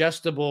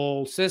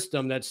digestible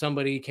system that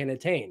somebody can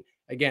attain.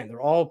 Again, they're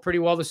all pretty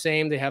well the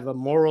same. They have a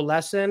moral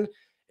lesson.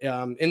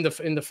 In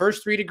the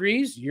first 3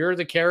 degrees, you're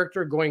the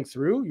character going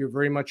through. You're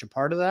very much a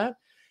part of that.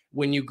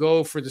 When you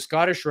go for the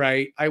Scottish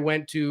Rite, I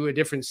went to a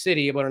different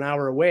city about an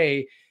hour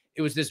away.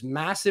 It was this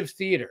massive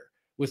theater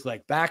with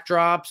like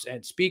backdrops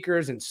and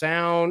speakers and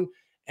sound.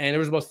 And there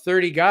was about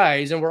 30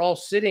 guys, and we're all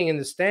sitting in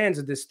the stands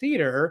of this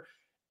theater.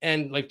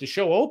 And like the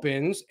show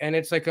opens, and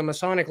it's like a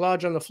Masonic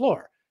lodge on the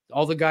floor.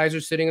 All the guys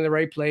are sitting in the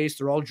right place.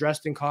 They're all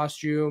dressed in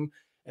costume,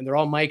 and they're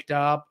all mic'd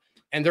up,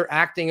 and they're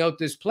acting out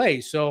this play.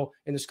 So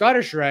in the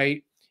Scottish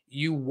Rite,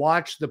 you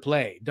watch the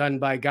play done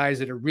by guys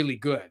that are really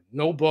good.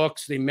 No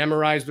books. They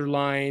memorize their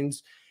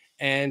lines.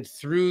 And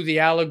through the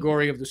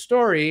allegory of the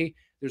story,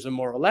 there's a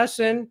moral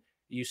lesson.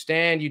 You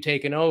stand, you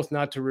take an oath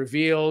not to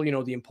reveal,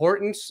 the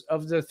importance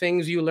of the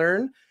things you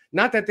learn.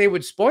 Not that they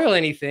would spoil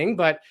anything,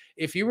 but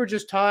if you were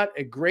just taught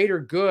a greater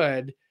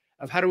good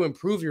of how to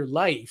improve your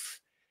life,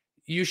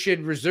 you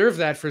should reserve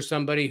that for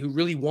somebody who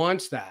really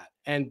wants that.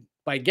 And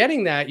by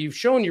getting that, you've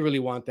shown you really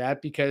want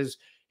that, because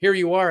here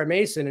you are a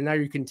Mason and now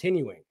you're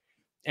continuing.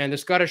 And the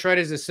Scottish Rite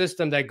is a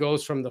system that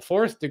goes from the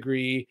 4th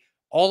degree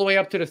all the way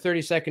up to the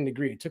 32nd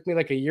degree. It took me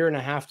like a year and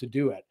a half to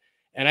do it.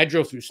 And I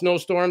drove through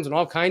snowstorms and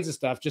all kinds of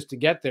stuff just to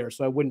get there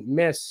so I wouldn't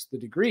miss the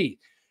degree.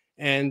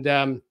 And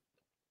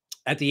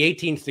at the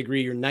 18th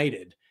degree, you're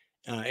knighted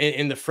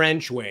in the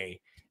French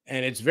way.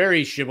 And it's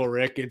very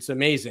chivalric. It's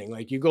amazing.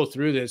 Like you go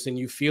through this and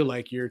you feel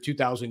like you're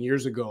 2,000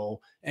 years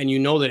ago. And you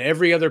know that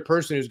every other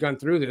person who's gone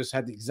through this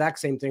had the exact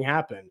same thing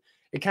happen.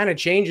 It kind of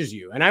changes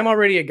you. And I'm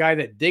already a guy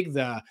that dig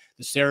the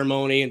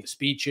ceremony and the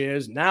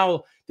speeches.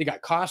 Now they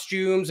got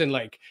costumes and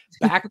like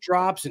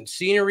backdrops and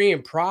scenery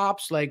and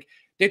props. Like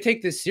they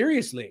take this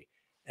seriously.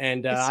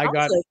 And I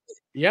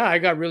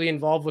got really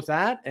involved with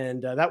that.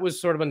 And that was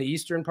sort of on the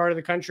eastern part of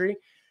the country.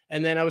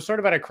 And then I was sort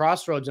of at a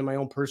crossroads in my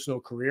own personal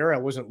career. I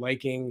wasn't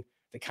liking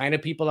the kind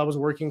of people I was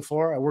working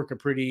for. I work a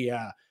pretty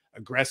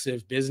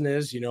aggressive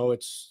business.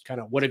 It's kind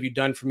of, what have you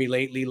done for me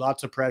lately?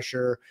 Lots of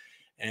pressure.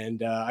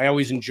 And I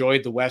always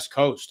enjoyed the West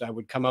Coast. I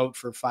would come out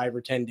for 5 or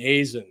 10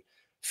 days and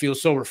feel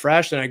so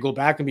refreshed, and I go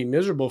back and be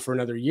miserable for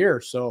another year.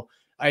 So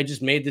I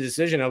just made the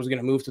decision I was going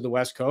to move to the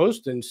West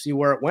Coast and see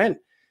where it went.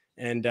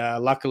 And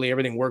luckily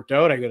everything worked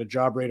out. I got a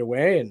job right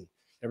away and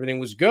everything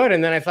was good.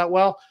 And then I thought,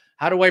 well,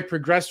 how do I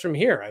progress from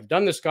here? I've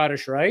done the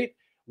Scottish Rite.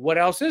 What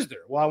else is there?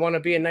 Well, I want to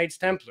be a Knights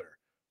Templar.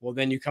 Well,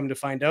 then you come to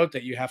find out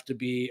that you have to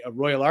be a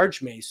Royal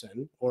Arch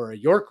Mason or a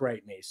York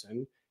Rite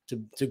Mason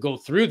to go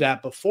through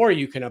that before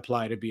you can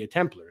apply to be a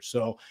Templar.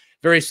 So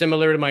very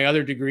similar to my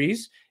other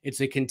degrees.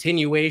 It's a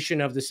continuation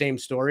of the same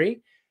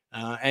story.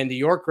 And the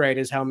York Rite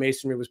is how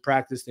Masonry was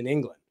practiced in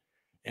England.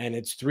 And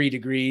it's 3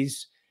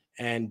 degrees.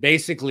 And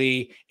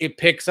basically it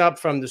picks up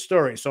from the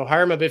story. So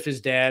Hiram Abiff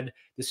is dead.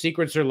 The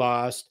secrets are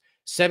lost.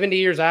 70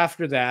 years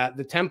after that,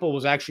 the temple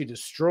was actually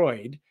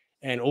destroyed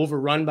and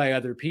overrun by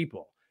other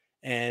people.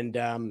 And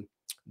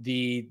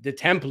the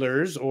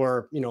Templars,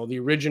 or the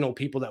original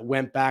people that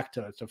went back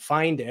to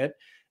find it,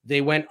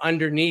 they went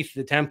underneath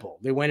the temple.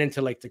 They went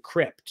into like the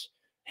crypt,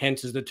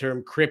 hence is the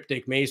term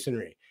cryptic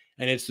masonry.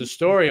 And it's the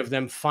story of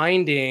them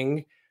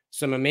finding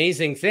some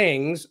amazing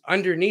things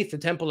underneath the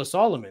Temple of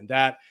Solomon.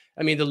 That,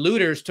 I mean, the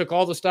looters took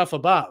all the stuff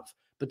above,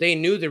 but they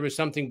knew there was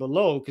something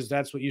below, because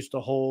that's what used to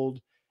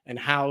hold and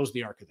house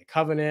the Ark of the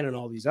Covenant and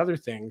all these other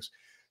things.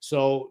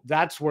 So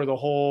that's where the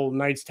whole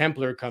Knights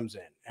Templar comes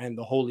in, and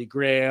the Holy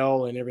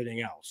Grail and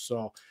everything else.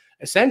 So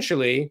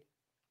essentially,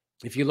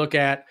 if you look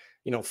at,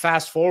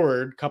 fast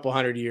forward a couple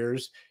hundred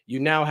years, you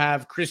now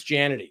have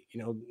Christianity,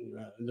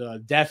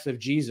 the death of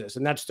Jesus,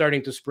 and that's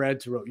starting to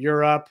spread throughout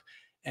Europe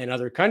and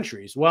other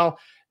countries. Well,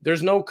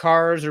 there's no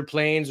cars or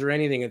planes or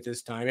anything at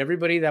this time.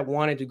 Everybody that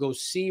wanted to go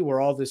see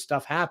where all this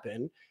stuff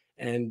happened,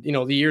 and,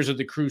 the years of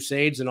the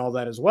Crusades and all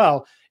that as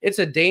well, it's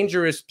a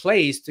dangerous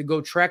place to go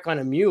trek on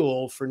a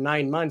mule for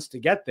 9 months to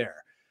get there.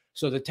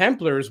 So the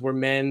Templars were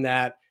men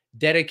that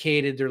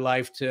dedicated their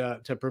life to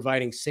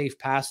providing safe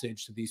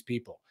passage to these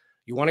people.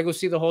 You want to go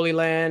see the Holy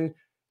Land?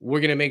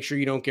 We're going to make sure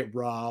you don't get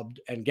robbed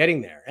and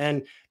getting there.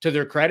 And to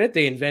their credit,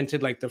 they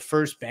invented like the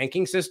first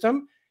banking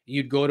system.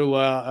 You'd go to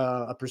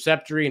a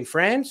preceptory in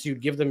France.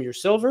 You'd give them your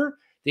silver.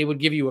 They would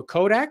give you a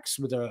codex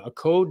with a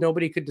code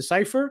nobody could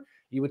decipher.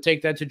 You would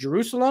take that to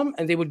Jerusalem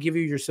and they would give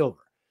you your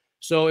silver.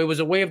 So it was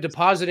a way of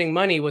depositing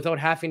money without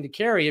having to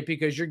carry it,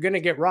 because you're going to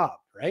get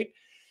robbed, right?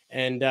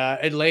 And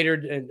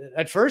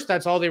at first,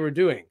 that's all they were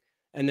doing.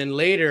 And then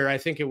later, I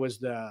think it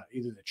was either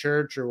the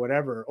church or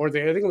whatever, I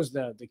think it was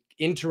the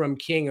interim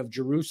king of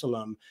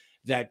Jerusalem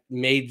that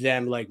made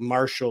them like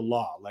martial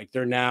law. Like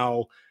they're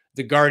now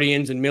the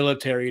guardians and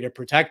military to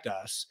protect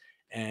us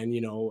and,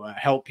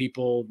 help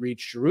people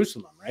reach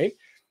Jerusalem, right?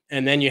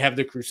 And then you have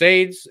the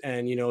Crusades,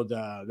 and,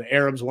 the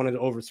Arabs wanted to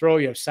overthrow.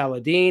 You have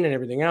Saladin and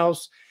everything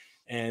else.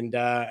 And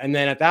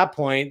then at that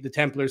point, the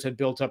Templars had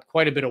built up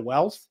quite a bit of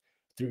wealth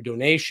through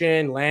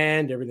donation,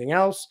 land, everything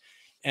else.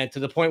 And to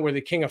the point where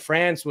the King of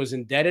France was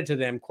indebted to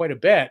them quite a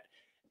bit,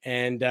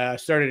 and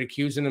started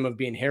accusing them of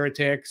being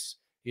heretics,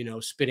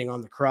 spitting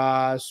on the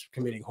cross,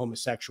 committing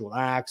homosexual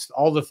acts,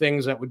 all the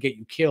things that would get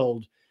you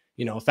killed,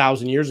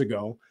 1,000 years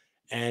ago.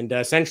 And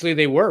essentially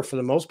they were, for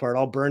the most part,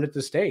 all burned at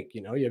the stake.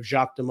 You have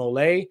Jacques de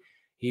Molay.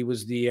 He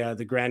was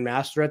the Grand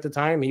Master at the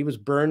time. He was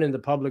burned in the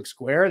public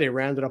square. They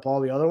rounded up all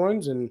the other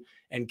ones and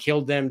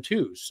killed them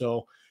too.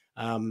 So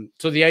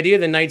the idea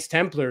of the Knights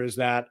Templar is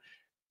that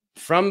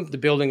from the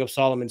building of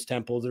Solomon's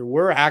Temple, there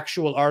were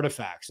actual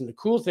artifacts. And the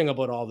cool thing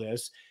about all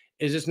this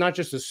is it's not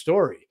just a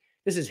story.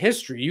 This is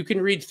history. You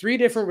can read 3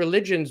 different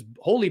religions'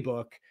 holy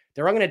book.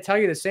 They're all going to tell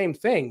you the same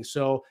thing.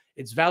 So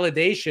it's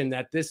validation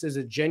that this is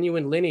a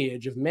genuine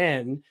lineage of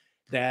men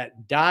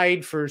that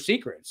died for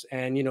secrets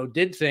and,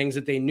 did things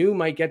that they knew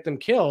might get them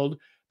killed,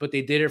 but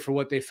they did it for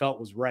what they felt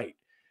was right.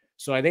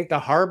 So I think the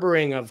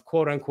harboring of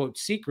quote unquote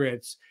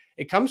secrets,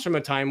 it comes from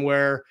a time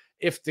where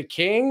if the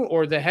king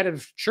or the head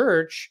of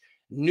church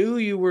knew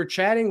you were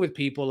chatting with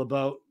people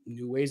about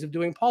new ways of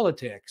doing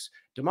politics,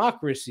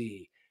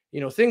 democracy,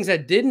 things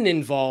that didn't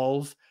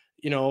involve,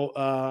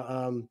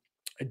 a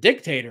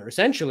dictator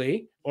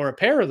essentially, or a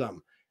pair of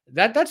them,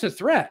 that's a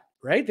threat,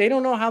 right? They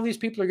don't know how these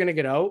people are going to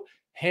get out,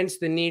 hence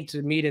the need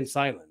to meet in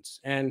silence.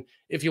 And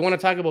if you want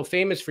to talk about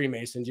famous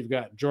Freemasons, you've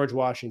got George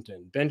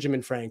Washington,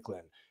 Benjamin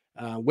Franklin,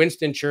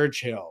 Winston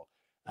Churchill,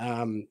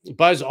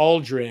 Buzz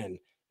Aldrin,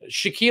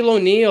 Shaquille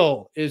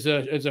O'Neal is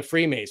a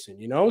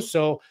Freemason,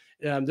 So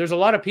there's a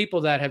lot of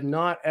people that have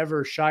not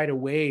ever shied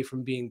away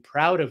from being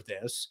proud of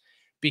this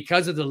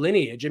because of the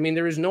lineage. I mean,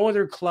 there is no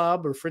other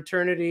club or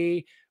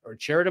fraternity or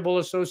charitable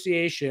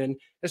association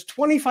that's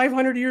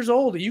 2,500 years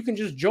old that you can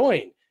just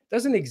join. It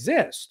doesn't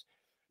exist.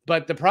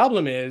 But the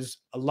problem is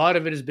a lot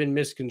of it has been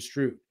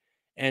misconstrued.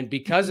 And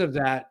because of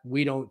that,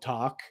 we don't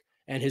talk.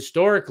 And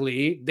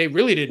historically, they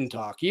really didn't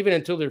talk, even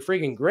until their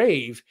frigging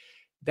grave.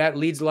 That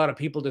leads a lot of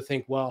people to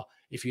think, well,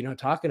 if you're not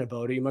talking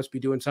about it, you must be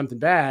doing something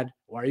bad.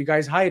 Why are you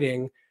guys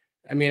hiding?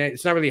 I mean,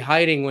 it's not really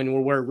hiding when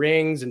we wear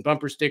rings and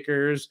bumper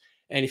stickers.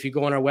 And if you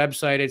go on our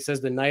website, it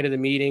says the night of the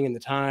meeting and the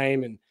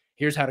time, and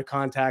here's how to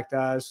contact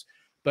us.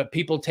 But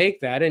people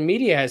take that, and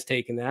media has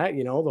taken that,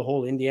 the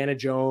whole Indiana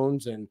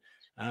Jones and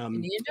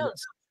Indiana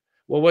Jones.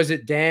 What was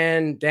it?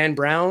 Dan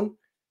Brown?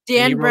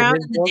 Dan Brown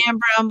and the Dan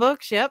Brown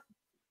books. Yep.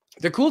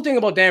 The cool thing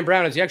about Dan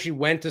Brown is he actually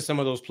went to some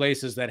of those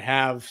places that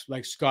have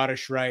like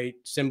Scottish Rite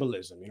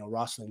symbolism,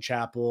 Rosslyn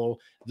Chapel,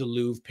 the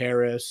Louvre,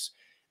 Paris.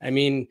 I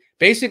mean,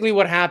 basically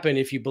what happened,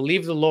 if you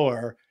believe the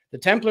lore, the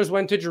Templars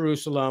went to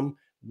Jerusalem,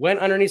 went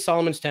underneath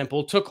Solomon's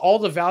temple, took all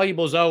the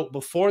valuables out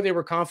before they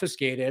were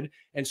confiscated,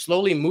 and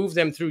slowly moved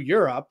them through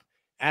Europe.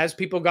 As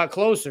people got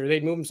closer,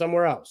 they'd move them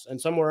somewhere else and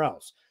somewhere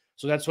else.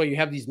 So that's why you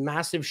have these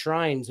massive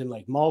shrines in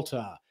like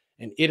Malta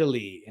and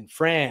Italy and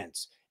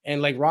France,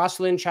 and like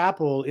Rosslyn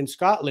Chapel in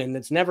Scotland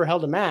that's never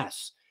held a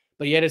mass,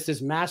 but yet it's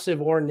this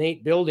massive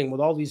ornate building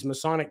with all these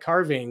Masonic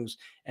carvings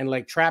and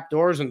like trap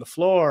doors in the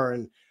floor.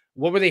 And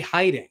what were they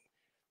hiding?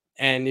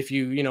 And if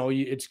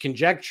it's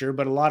conjecture,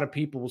 but a lot of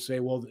people will say,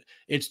 well,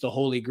 it's the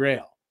Holy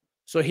Grail.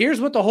 So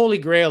here's what the Holy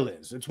Grail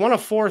is. It's one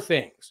of four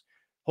things.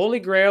 Holy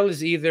Grail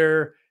is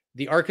either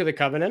the Ark of the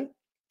Covenant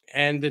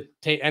and the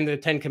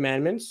 10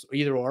 Commandments,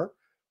 either or.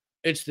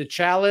 It's the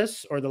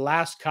chalice or the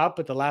last cup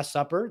at the Last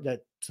Supper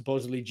that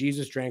supposedly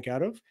Jesus drank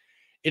out of.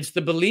 It's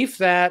the belief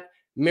that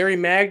Mary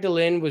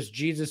Magdalene was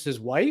Jesus's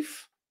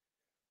wife,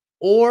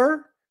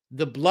 or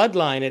the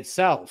bloodline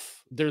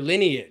itself, their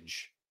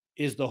lineage,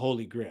 is the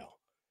Holy Grail.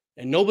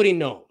 And nobody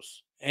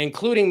knows,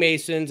 including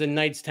Masons and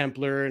Knights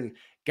Templar and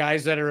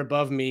guys that are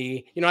above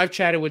me. I've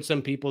chatted with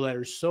some people that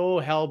are so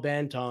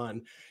hell-bent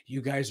on,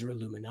 you guys are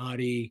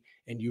Illuminati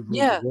and you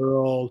rule the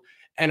world.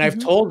 And I've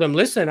told them,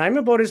 listen, I'm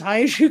about as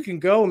high as you can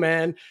go,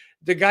 man.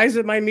 The guys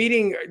at my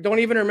meeting don't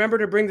even remember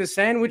to bring the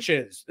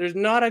sandwiches. There's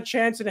not a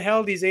chance in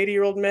hell these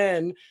 80-year-old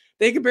men,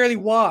 they could barely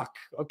walk,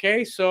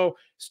 okay? So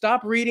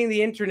stop reading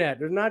the internet.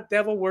 They're not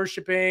devil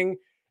worshiping.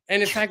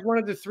 And in fact, one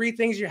of the three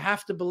things you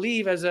have to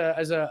believe as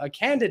a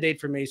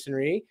candidate for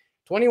Masonry,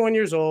 21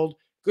 years old,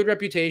 good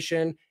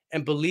reputation,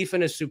 and belief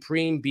in a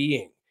supreme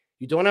being.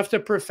 You don't have to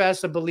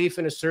profess a belief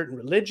in a certain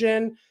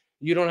religion.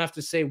 You don't have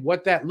to say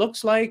what that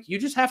looks like. You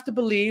just have to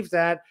believe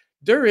that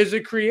there is a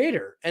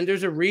creator and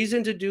there's a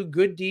reason to do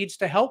good deeds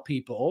to help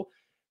people,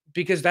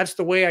 because that's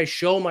the way I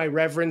show my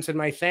reverence and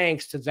my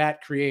thanks to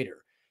that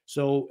creator.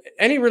 So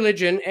any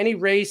religion, any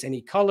race,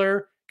 any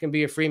color can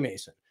be a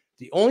Freemason.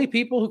 The only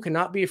people who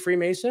cannot be a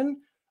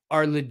Freemason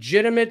are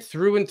legitimate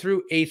through and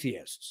through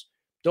atheists.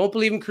 Don't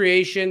believe in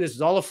creation. This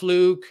is all a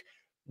fluke.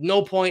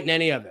 No point in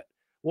any of it.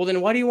 Well,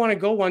 then why do you want to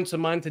go once a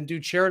month and do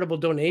charitable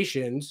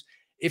donations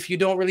if you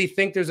don't really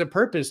think there's a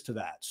purpose to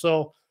that?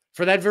 So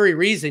for that very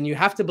reason, you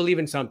have to believe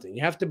in something.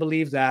 You have to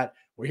believe that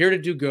we're here to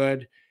do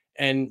good.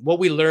 And what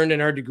we learned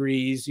in our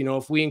degrees,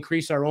 if we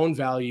increase our own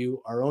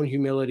value, our own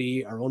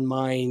humility, our own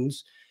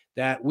minds,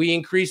 that we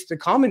increase the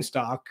common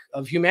stock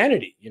of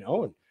humanity,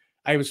 And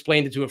I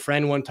explained it to a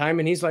friend one time,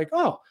 and he's like,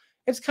 oh,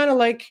 it's kind of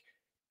like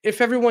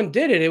if everyone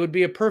did it, it would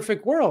be a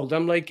perfect world.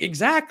 I'm like,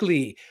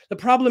 exactly. The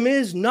problem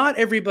is not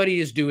everybody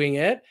is doing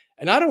it.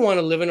 And I don't want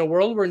to live in a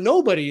world where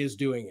nobody is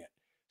doing it.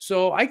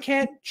 So I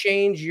can't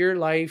change your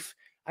life.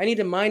 I need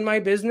to mind my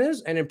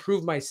business and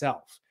improve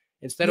myself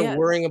instead of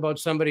worrying about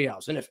somebody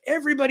else. And if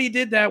everybody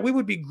did that, we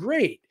would be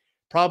great.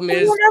 Problem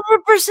is,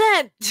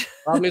 100%.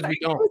 Problem is we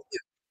don't.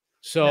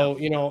 So,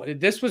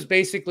 this was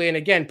basically, and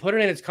again, put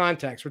it in its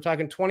context. We're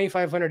talking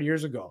 2,500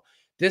 years ago.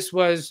 This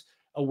was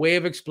a way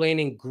of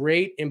explaining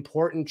great,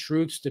 important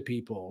truths to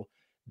people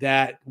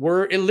that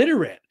were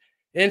illiterate.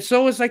 And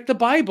so it's like the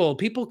Bible.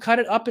 People cut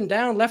it up and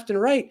down, left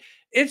and right.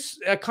 It's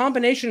a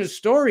combination of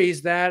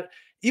stories that,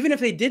 even if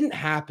they didn't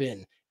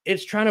happen,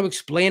 it's trying to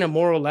explain a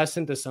moral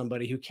lesson to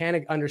somebody who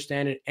can't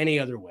understand it any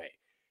other way,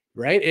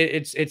 right?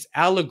 It's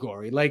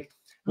allegory. Like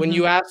when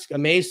you ask a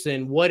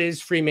Mason, what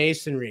is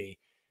Freemasonry?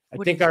 I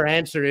think our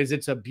answer is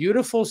it's a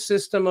beautiful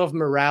system of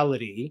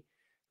morality,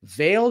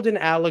 veiled in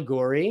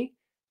allegory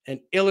and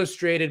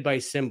illustrated by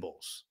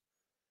symbols.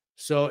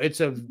 So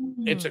it's a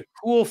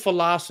cool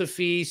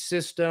philosophy,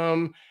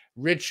 system,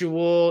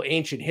 ritual,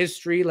 ancient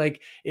history.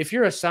 Like if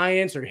you're a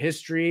science or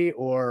history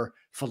or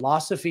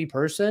philosophy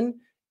person,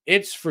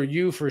 it's for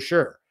you for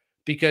sure,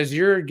 because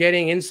you're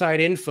getting inside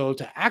info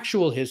to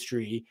actual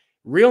history,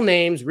 real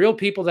names, real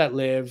people that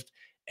lived,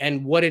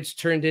 and what it's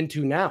turned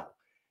into now.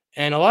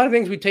 And a lot of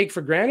things we take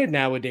for granted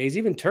nowadays,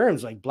 even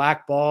terms like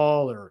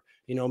blackball or,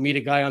 meet a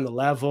guy on the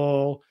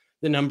level,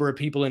 the number of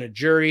people in a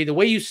jury, the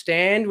way you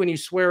stand when you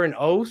swear an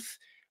oath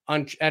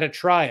at a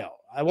trial.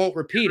 I won't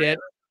repeat it,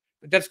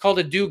 but that's called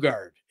a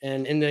do-guard.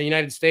 And in the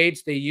United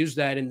States, they use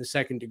that in the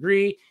second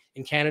degree.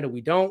 In Canada,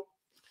 we don't.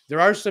 There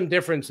are some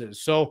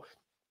differences. So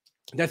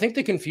I think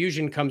the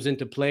confusion comes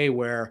into play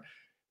where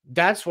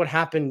that's what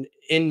happened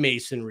in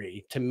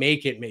Masonry to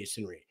make it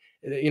Masonry.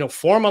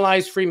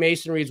 Formalized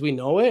Freemasonry as we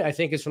know it, I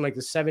think is from like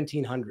the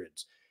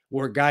 1700s,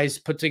 where guys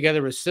put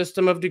together a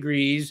system of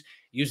degrees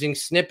using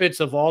snippets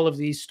of all of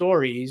these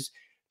stories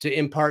to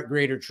impart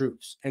greater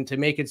truths and to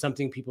make it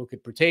something people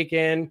could partake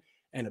in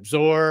and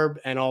absorb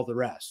and all the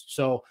rest.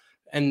 So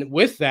And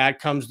with that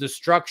comes the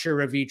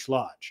structure of each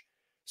lodge.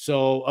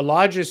 So a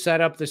lodge is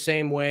set up the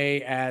same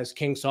way as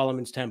King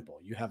Solomon's temple.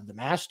 You have the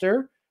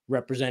master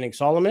representing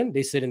Solomon.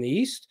 They sit in the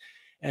east.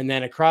 And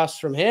then across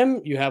from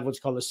him, you have what's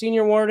called a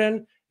senior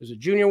warden. There's a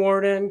junior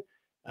warden.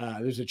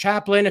 There's a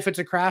chaplain if it's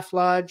a craft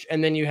lodge.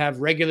 And then you have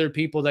regular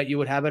people that you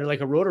would have at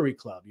like a Rotary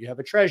Club. You have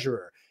a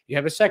treasurer. You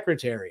have a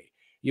secretary.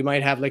 You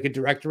might have like a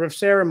director of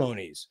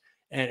ceremonies.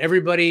 And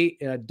everybody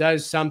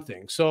does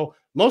something. So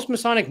most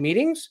Masonic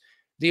meetings,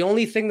 the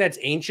only thing that's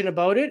ancient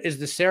about it is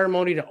the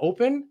ceremony to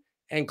open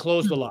and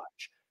close the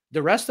lodge.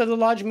 The rest of the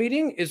lodge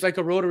meeting is like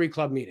a Rotary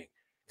Club meeting.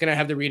 Can I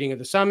have the reading of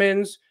the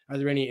summons? Are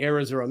there any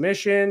errors or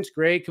omissions?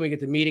 Great. Can we get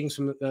the meetings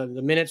from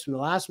the minutes from the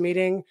last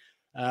meeting?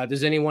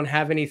 Does anyone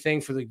have anything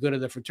for the good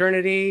of the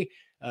fraternity?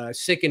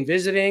 Sick and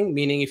visiting,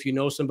 meaning if you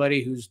know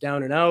somebody who's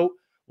down and out,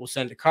 we'll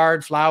send a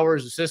card,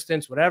 flowers,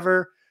 assistance,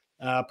 whatever.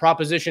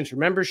 Propositions for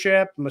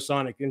membership,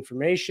 Masonic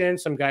information.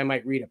 Some guy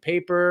might read a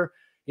paper.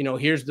 You know,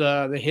 here's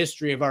the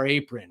history of our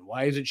apron.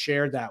 Why is it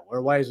shared that way?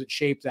 Or why is it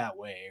shaped that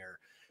way? Or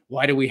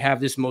why do we have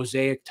this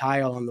mosaic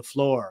tile on the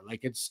floor?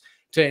 Like it's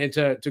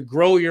to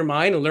grow your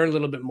mind and learn a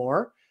little bit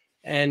more.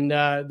 And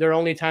the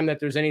only time that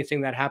there's anything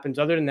that happens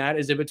other than that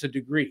is if it's a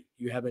degree.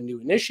 You have a new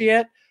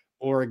initiate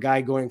or a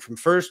guy going from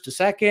first to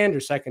second or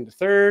second to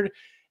third,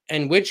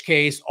 in which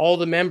case all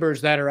the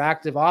members that are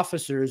active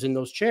officers in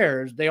those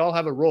chairs, they all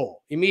have a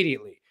role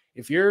immediately.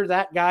 If you're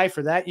that guy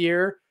for that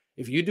year,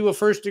 if you do a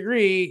first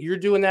degree, you're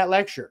doing that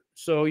lecture.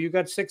 So you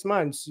got 6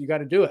 months, you got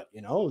to do it,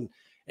 you know,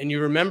 and you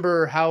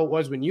remember how it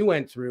was when you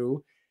went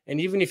through. And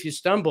even if you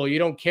stumble, you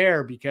don't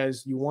care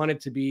because you want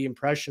it to be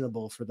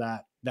impressionable for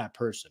that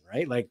person,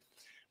 right? Like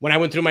when I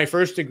went through my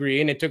first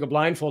degree and it took a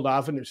blindfold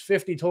off and there's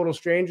 50 total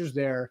strangers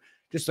there,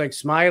 just like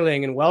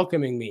smiling and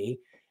welcoming me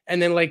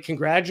and then like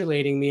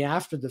congratulating me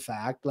after the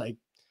fact. Like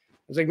I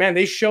was like, man,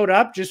 they showed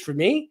up just for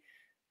me.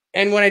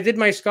 And when I did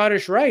my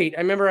Scottish Rite,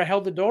 I remember I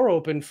held the door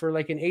open for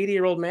like an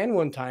 80-year-old man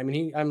one time.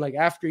 And I'm like,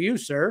 after you,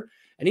 sir.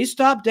 And he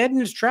stopped dead in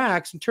his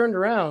tracks and turned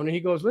around and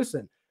he goes,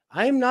 listen,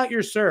 I am not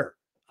your sir.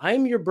 I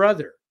am your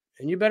brother.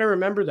 And you better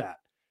remember that.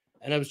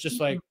 And I was just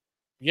like,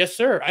 yes,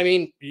 sir. I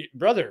mean,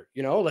 brother,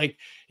 you know, like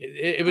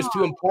it was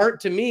to impart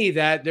to me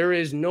that there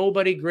is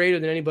nobody greater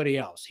than anybody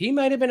else. He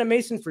might have been a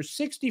Mason for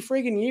 60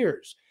 friggin'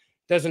 years.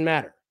 Doesn't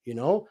matter. You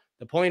know,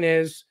 the point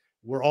is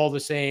we're all the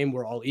same.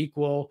 We're all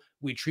equal.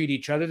 We treat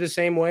each other the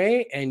same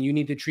way. And you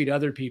need to treat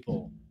other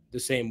people the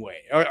same way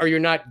or you're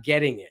not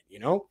getting it, you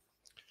know?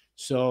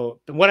 So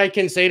what I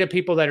can say to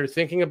people that are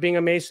thinking of being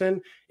a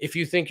Mason, if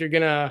you think you're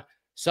going to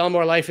sell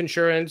more life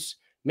insurance,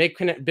 make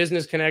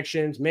business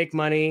connections, make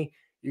money,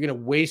 you're going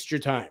to waste your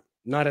time.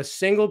 Not a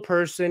single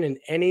person in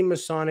any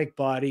Masonic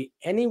body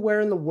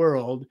anywhere in the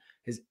world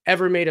has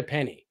ever made a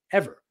penny,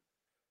 ever.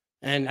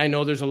 And I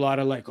know there's a lot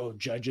of like, oh,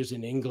 judges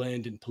in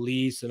England and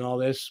police and all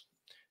this.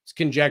 It's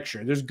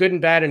conjecture. There's good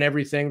and bad in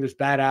everything. There's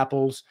bad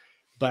apples,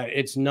 but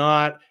it's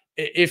not.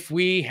 If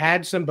we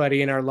had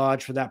somebody in our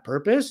lodge for that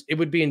purpose, it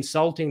would be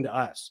insulting to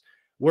us.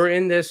 We're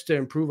in this to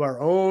improve our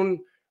own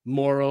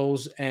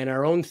morals and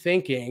our own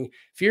thinking.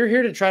 If you're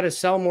here to try to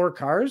sell more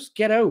cars,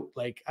 get out.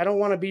 Like, I don't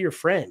want to be your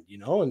friend, you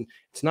know, and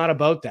it's not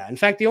about that. In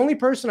fact, the only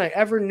person I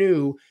ever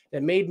knew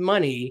that made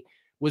money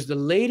was the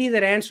lady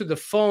that answered the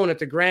phone at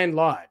the Grand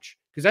Lodge,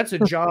 because that's a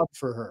job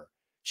for her.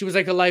 She was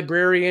like a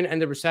librarian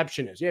and the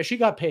receptionist. Yeah, she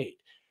got paid,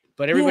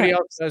 but everybody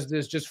else does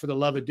this just for the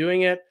love of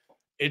doing it.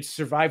 It's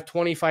survived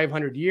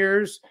 2,500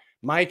 years.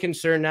 My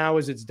concern now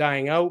is it's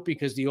dying out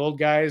because the old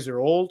guys are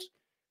old.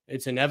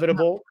 It's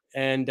inevitable.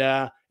 And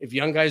if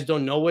young guys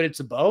don't know what it's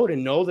about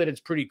and know that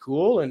it's pretty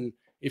cool, and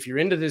if you're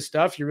into this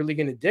stuff, you're really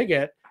going to dig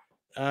it,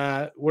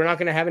 we're not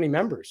going to have any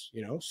members,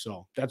 you know?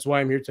 So that's why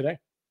I'm here today.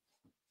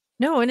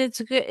 No, and it's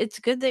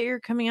good that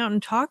you're coming out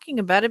and talking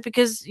about it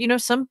because, you know,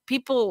 some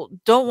people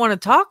don't want to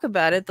talk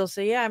about it. They'll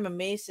say, yeah, I'm a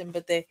Mason,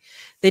 but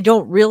they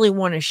don't really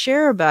want to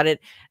share about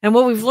it. And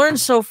what we've learned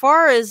so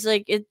far is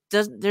like,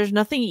 there's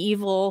nothing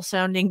evil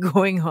sounding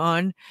going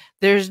on.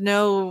 There's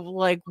no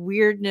like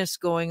weirdness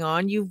going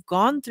on. You've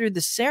gone through the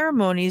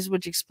ceremonies,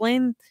 which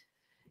explains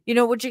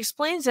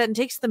that and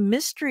takes the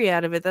mystery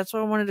out of it. That's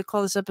why I wanted to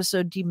call this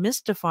episode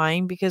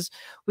Demystifying, because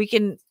we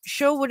can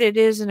show what it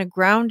is in a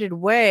grounded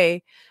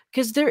way.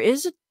 Because there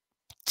is a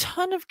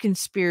ton of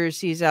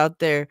conspiracies out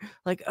there.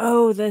 Like,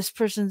 oh, this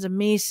person's a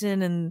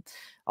Mason and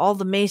all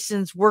the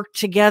Masons work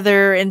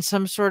together in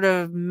some sort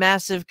of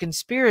massive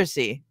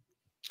conspiracy.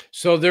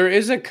 So there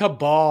is a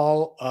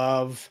cabal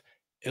of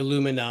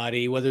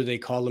Illuminati, whether they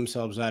call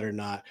themselves that or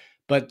not.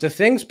 But the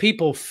things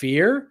people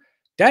fear,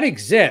 that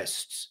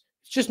exists.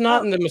 It's just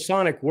not in the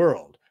Masonic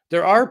world.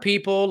 There are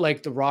people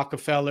like the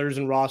Rockefellers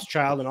and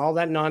Rothschild and all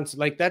that nonsense.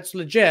 Like, that's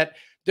legit.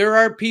 There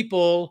are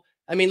people.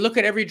 I mean, look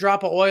at every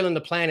drop of oil in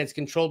the planet is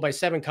controlled by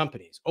 7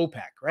 companies,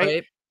 OPEC,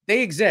 right?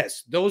 They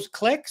exist. Those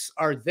cliques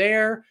are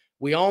there.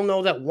 We all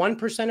know that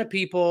 1% of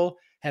people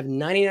have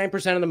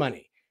 99% of the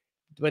money,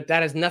 but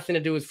that has nothing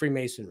to do with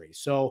Freemasonry.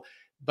 So,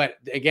 but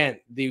again,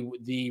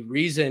 the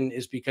reason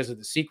is because of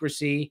the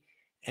secrecy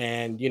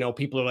And,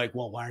 people are like,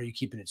 well, why are you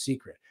keeping it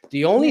secret?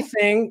 The only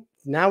thing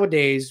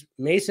nowadays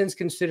Masons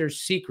consider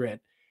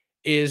secret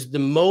is the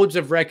modes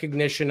of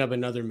recognition of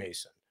another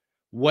Mason.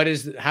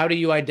 How do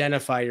you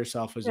identify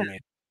yourself as a Mason?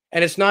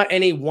 And it's not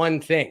any one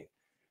thing.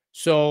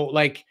 So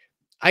like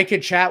I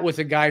could chat with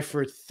a guy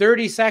for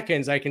 30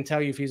 seconds. I can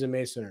tell you if he's a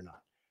Mason or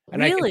not.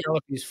 And I can tell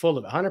if he's full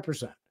of it,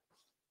 100%.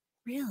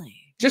 Really?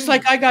 Just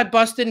like I got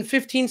busted in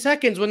 15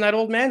 seconds when that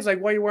old man's like,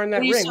 why are you wearing that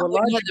ring? You had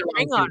the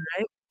ring on,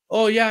 right?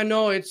 Oh yeah,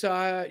 no, it's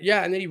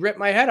yeah. And then he ripped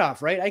my head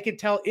off, right? I could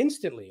tell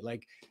instantly.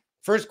 Like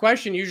first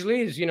question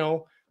usually is,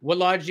 what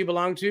lodge do you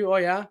belong to? Oh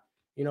yeah.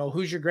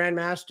 Who's your Grand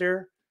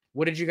Master?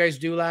 What did you guys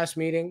do last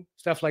meeting?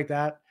 Stuff like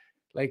that.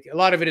 Like a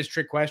lot of it is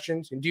trick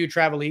questions. And do you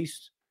travel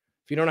east?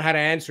 If you don't know how to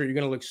answer, you're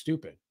going to look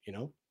stupid,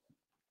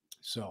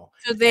 So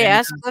they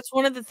ask, that's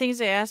one of the things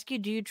they ask you.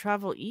 Do you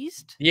travel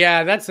east?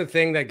 Yeah, that's the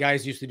thing that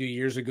guys used to do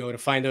years ago to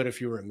find out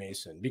if you were a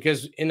Mason,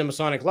 because in the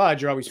Masonic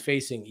Lodge, you're always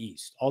facing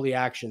east, all the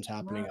actions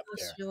happening up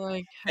there.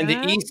 Like, and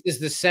the east is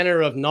the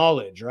center of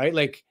knowledge, right?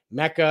 Like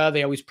Mecca,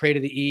 they always pray to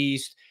the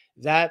east.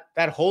 That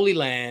Holy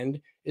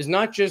Land is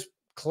not just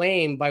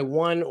claimed by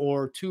one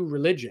or two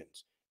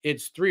religions.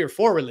 It's 3 or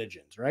 4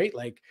 religions, right?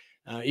 Like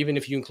even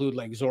if you include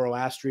like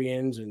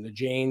Zoroastrians and the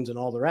Jains and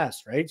all the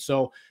rest, right?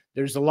 So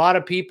there's a lot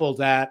of people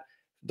that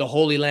the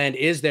Holy Land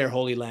is their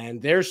Holy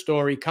Land. Their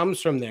story comes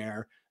from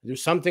there.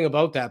 There's something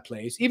about that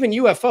place. Even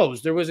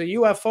UFOs. There was a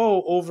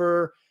UFO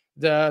over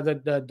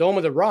the Dome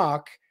of the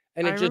Rock,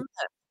 and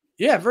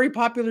very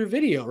popular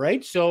video,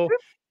 right? So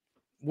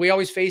we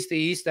always face the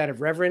east out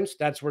of reverence.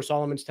 That's where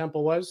Solomon's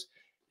Temple was.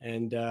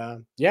 And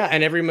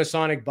and every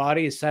Masonic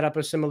body is set up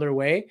a similar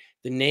way.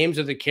 The names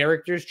of the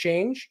characters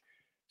change.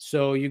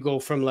 So you go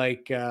from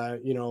like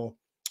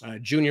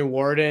junior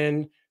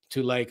warden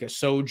to like a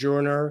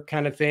sojourner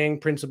kind of thing,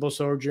 principal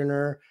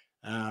sojourner.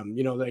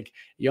 Like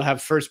you'll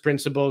have first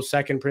principal,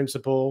 second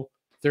principal,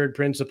 third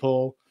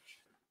principal.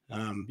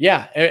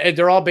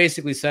 They're all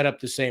basically set up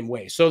the same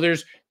way. So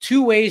there's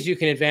 2 ways you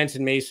can advance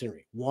in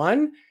Masonry.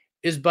 One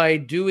is by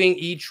doing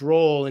each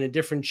role in a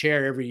different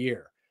chair every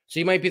year. So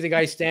you might be the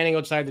guy standing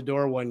outside the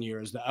door one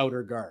year as the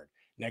outer guard.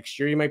 Next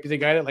year, you might be the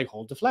guy that like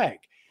holds the flag.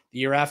 The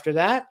year after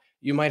that,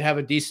 you might have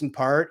a decent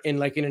part in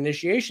like an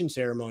initiation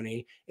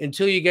ceremony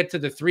until you get to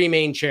the 3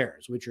 main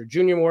chairs, which are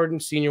junior warden,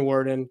 senior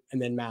warden, and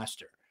then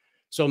master.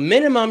 So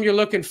minimum, you're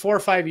looking 4 or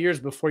 5 years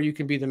before you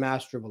can be the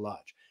master of a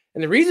lodge.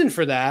 And the reason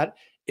for that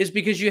is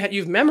because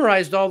you've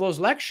memorized all those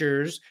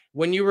lectures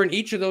when you were in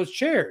each of those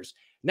chairs.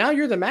 Now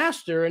you're the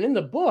master, and in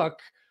the book,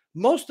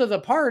 most of the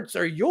parts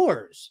are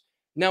yours.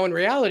 Now, in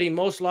reality,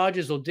 most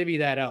lodges will divvy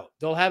that out.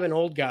 They'll have an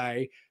old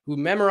guy who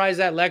memorized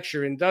that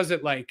lecture and does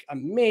it like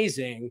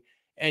amazing.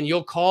 And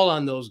you'll call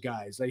on those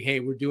guys like, hey,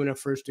 we're doing a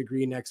first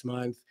degree next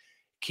month.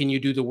 Can you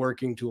do the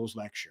working tools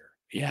lecture?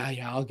 Yeah,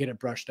 I'll get it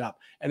brushed up.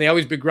 And they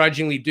always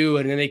begrudgingly do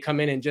it. And then they come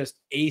in and just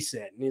ace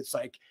it. And it's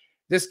like,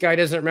 this guy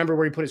doesn't remember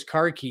where he put his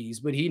car keys,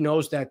 but he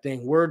knows that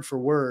thing word for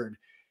word.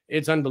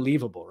 It's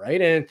unbelievable,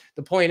 right? And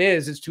the point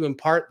is to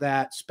impart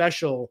that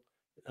special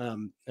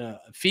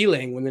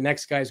feeling when the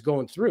next guy's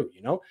going through.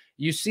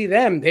 You see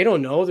them, they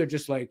don't know. They're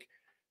just like,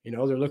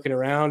 they're looking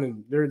around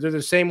and they're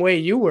the same way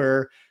you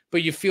were.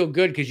 But you feel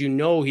good because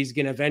he's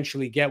going to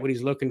eventually get what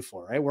he's looking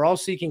for, right? We're all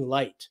seeking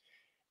light,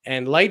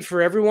 and light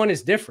for everyone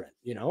is different,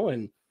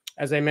 And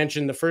as I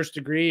mentioned, the first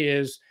degree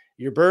is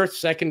your birth,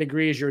 second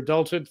degree is your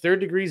adulthood, third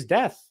degree is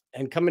death,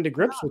 and coming to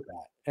grips with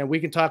that. And we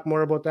can talk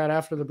more about that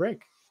after the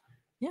break.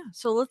 Yeah.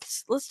 So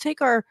let's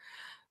take our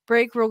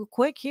break real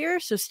quick here.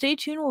 So stay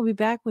tuned. We'll be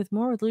back with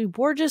more with Louis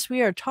Borges.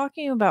 We are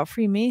talking about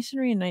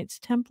Freemasonry and Knights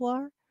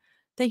Templar.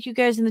 Thank you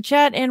guys in the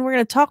chat. And we're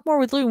going to talk more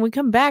with Louie. When we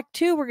come back,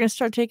 too, we're going to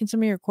start taking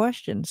some of your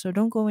questions. So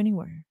don't go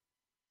anywhere.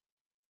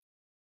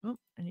 Oh,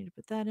 I need to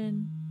put that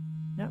in.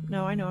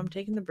 No, I know. I'm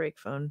taking the break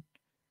phone.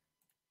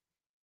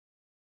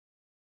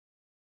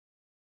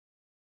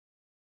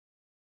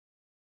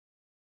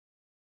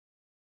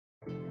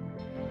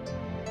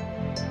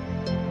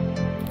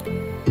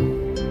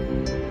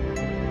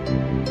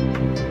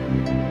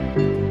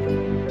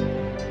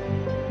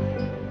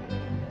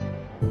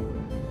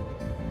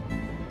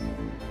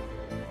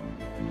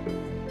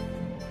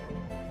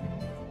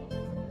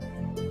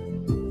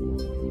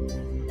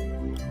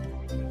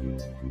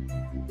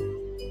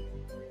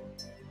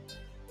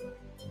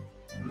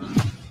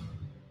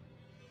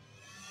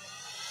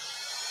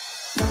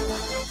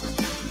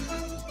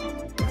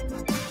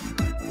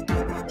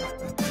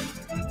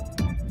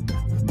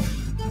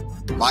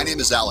 My name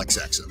is Alex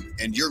Exum,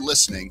 and you're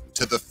listening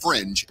to The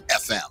Fringe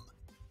FM.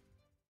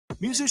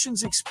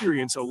 Musicians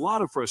experience a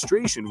lot of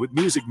frustration with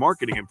music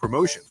marketing and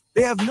promotion.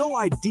 They have no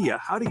idea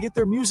how to get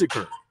their music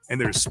heard, and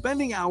they're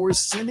spending hours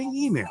sending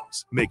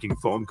emails, making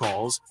phone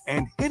calls,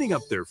 and hitting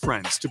up their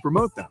friends to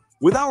promote them.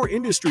 With our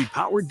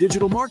industry-powered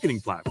digital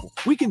marketing platform,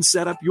 we can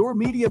set up your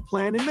media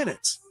plan in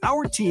minutes.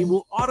 Our team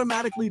will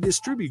automatically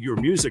distribute your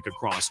music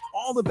across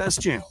all the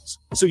best channels,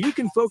 so you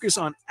can focus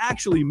on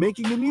actually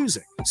making the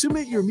music.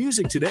 Submit your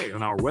music today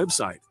on our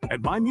website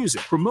at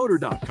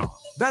mymusicpromoter.com.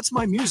 That's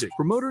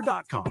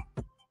mymusicpromoter.com.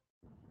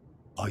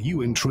 Are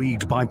you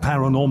intrigued by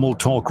paranormal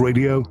talk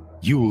radio?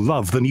 You'll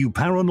love the new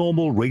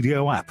paranormal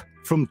radio app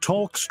from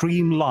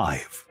TalkStream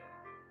Live.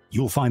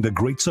 You'll find a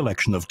great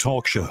selection of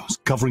talk shows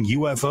covering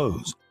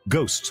UFOs,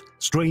 ghosts,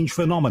 strange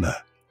phenomena,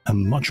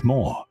 and much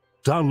more.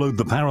 Download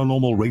the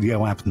paranormal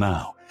radio app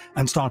now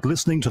and start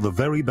listening to the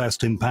very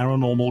best in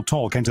paranormal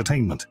talk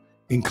entertainment,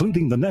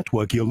 including the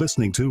network you're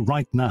listening to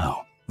right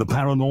now, the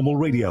Paranormal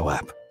Radio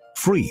app,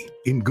 free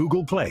in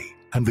Google Play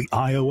and the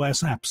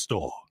iOS App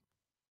Store.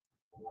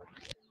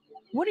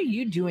 What are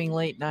you doing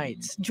late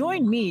nights?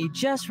 Join me,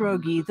 Jess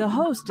Rogie, the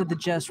host of The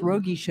Jess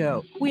Rogie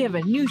Show. We have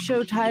a new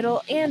show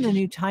title and a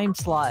new time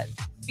slot.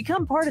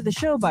 Become part of the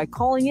show by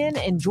calling in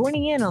and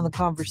joining in on the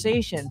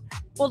conversation.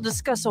 We'll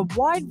discuss a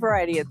wide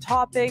variety of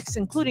topics,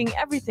 including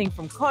everything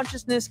from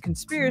consciousness,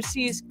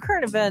 conspiracies,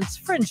 current events,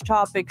 fringe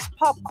topics,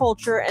 pop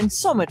culture, and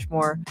so much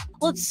more.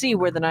 Let's see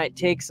where the night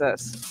takes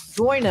us.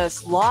 Join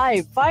us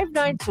live 5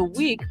 nights a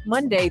week,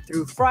 Monday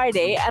through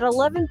Friday at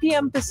 11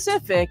 p.m.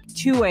 Pacific,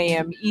 2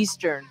 a.m.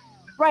 Eastern.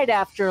 Right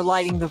after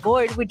Lighting the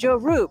Void with Joe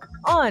Roop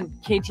on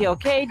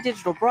KTLK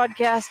Digital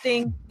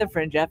Broadcasting, the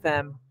Fringe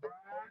FM.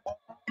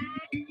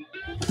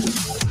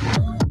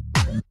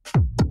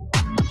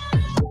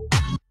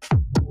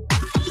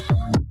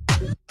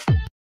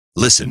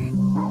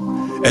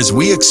 Listen, as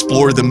we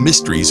explore the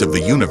mysteries of the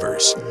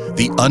universe,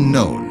 the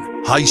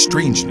unknown, high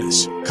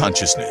strangeness,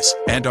 consciousness,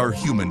 and our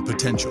human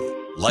potential.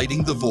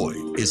 Lighting the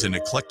Void is an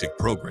eclectic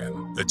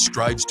program that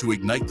strives to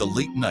ignite the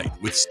late night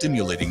with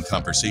stimulating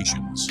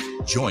conversations.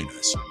 Join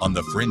us on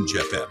the Fringe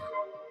FM.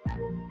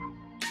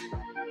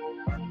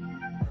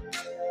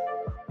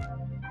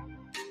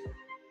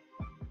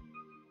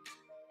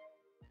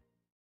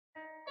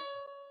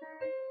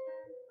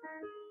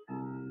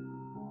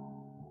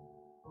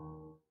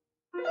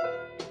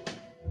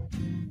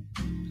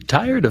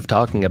 Tired of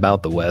talking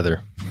about the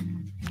weather?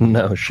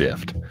 No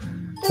shift.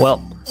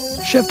 Well,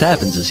 Shift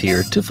Happens is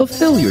here to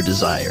fulfill your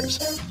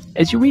desires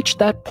as you reach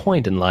that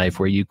point in life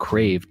where you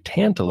crave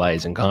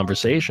tantalizing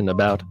conversation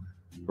about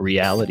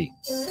reality,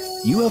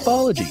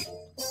 ufology,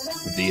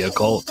 the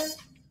occult,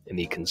 and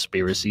the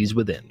conspiracies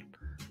within,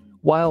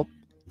 while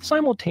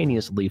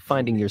simultaneously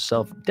finding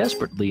yourself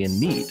desperately in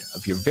need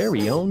of your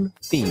very own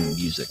theme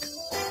music,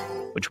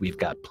 which we've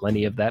got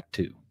plenty of that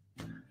too.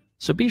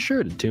 So be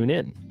sure to tune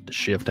in to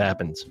Shift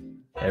Happens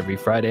every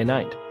Friday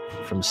night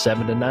from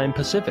 7 to 9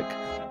 Pacific,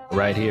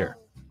 right here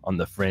on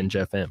the Fringe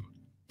FM.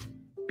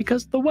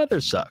 Because the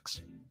weather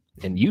sucks,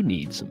 and you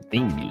need some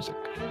theme music.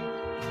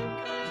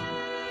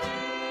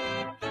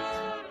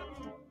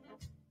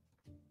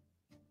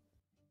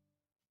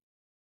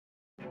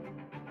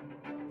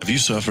 Have you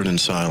suffered in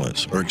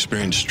silence or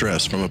experienced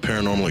stress from a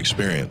paranormal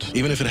experience?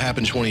 Even if it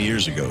happened 20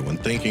 years ago, when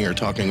thinking or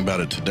talking about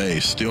it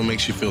today still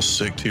makes you feel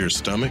sick to your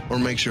stomach or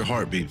makes your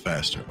heart beat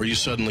faster, or you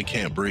suddenly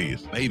can't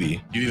breathe.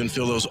 Maybe you even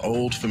feel those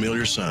old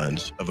familiar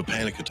signs of a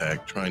panic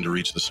attack trying to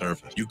reach the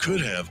surface. You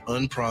could have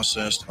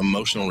unprocessed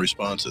emotional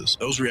responses.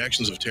 Those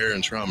reactions of terror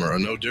and trauma are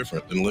no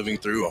different than living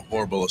through a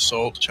horrible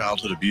assault,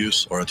 childhood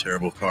abuse, or a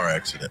terrible car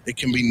accident. It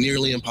can be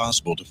nearly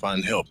impossible to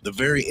find help. The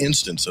very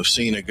instance of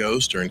seeing a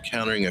ghost or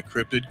encountering a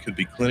cryptid could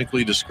be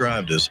clinically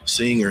described as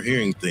seeing or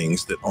hearing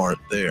things that aren't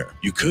there.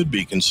 You could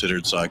be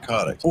considered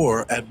psychotic,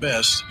 or at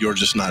best, you're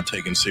just not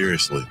taken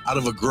seriously. Out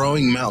of a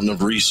growing mountain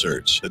of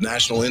research, the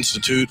National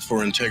Institute for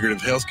Integrative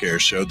Healthcare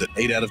showed that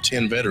 8 out of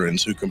 10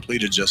 veterans who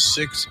completed just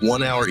 6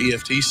 one-hour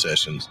EFT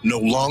sessions no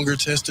longer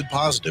tested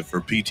positive for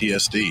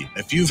PTSD.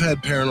 If you've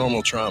had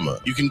paranormal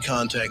trauma, you can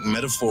contact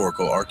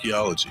Metaphorical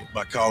Archaeology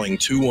by calling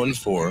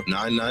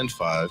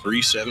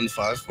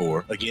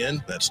 214-995-3754.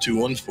 Again, that's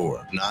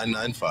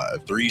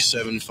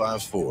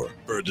 214-995-3754 for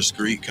a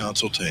discreet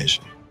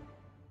consultation.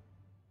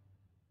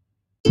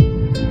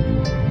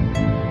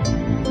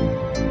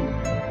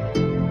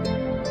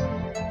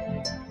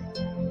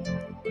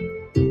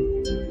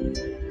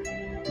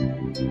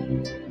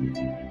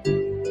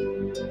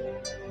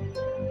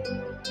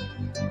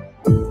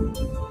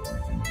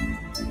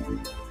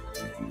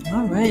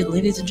 All right,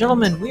 ladies and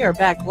gentlemen, we are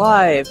back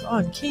live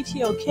on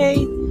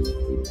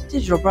KTLK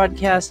Digital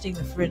Broadcasting,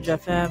 the Fringe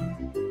FM.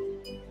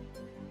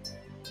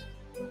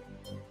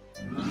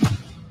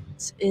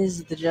 This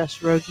is the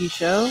Jess Rogie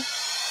Show.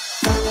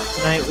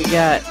 Tonight we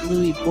got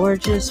Louis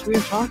Borges. We're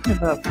talking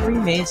about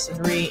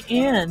Freemasonry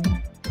and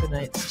the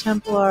Knights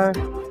Templar.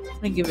 I'm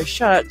going to give a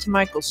shout out to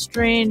Michael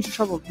Strange,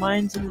 Troubled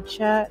Minds in the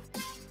chat.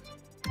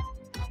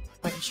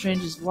 Michael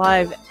Strange is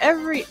live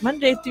every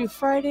Monday through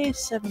Friday,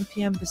 7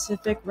 p.m.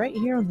 Pacific, right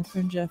here on the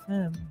Fringe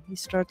FM. He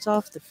starts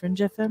off the Fringe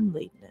FM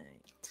late night.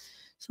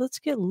 So let's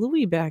get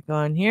Louis back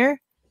on here.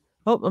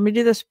 Oh, let me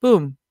do this.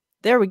 Boom.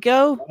 There we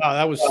go. Wow,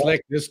 that was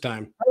slick this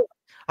time.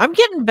 I'm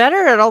getting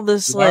better at all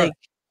this.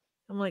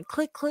 I'm like,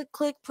 click, click,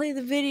 click, play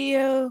the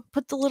video,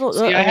 put the little.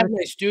 See, I have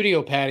my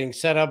studio padding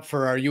set up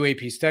for our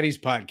UAP Studies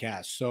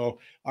podcast. So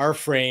our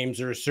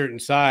frames are a certain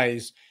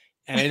size.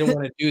 And I didn't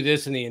want to do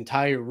this in the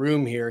entire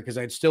room here because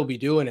I'd still be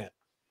doing it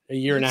a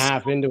year and a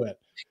half into it.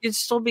 You'd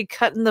still be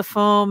cutting the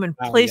foam and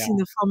Oh, placing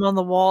yeah. the foam on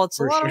the wall. It's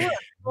a For lot of sure. work.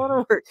 A lot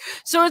of work.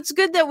 So it's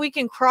good that we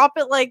can crop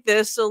it like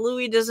this, so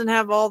Louie doesn't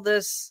have all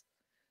this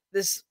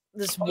There's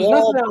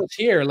wall. nothing else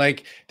here.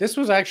 Like, this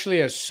was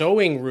actually a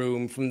sewing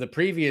room from the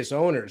previous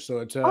owner. So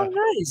it's Oh,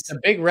 nice. a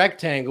big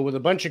rectangle with a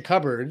bunch of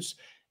cupboards.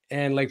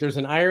 And like, there's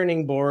an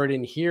ironing board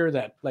in here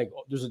that like,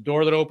 there's a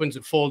door that opens,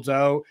 it folds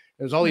out.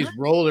 There's all these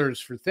rollers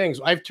for things.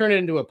 I've turned it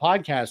into a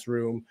podcast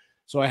room.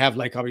 So I have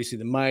like, obviously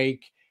the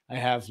mic. I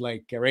have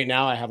like, right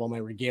now I have all my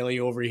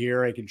regalia over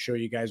here. I can show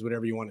you guys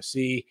whatever you want to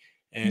see.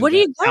 And What do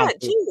you got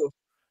too?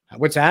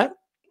 What's that?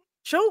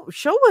 Show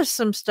us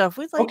some stuff.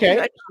 We'd like Okay,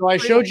 to. so I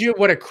showed you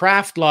what a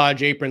craft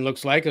lodge apron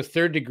looks like, a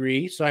 3rd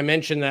degree. So I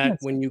mentioned that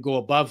when you go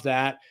above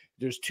that,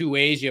 there's 2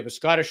 ways. You have a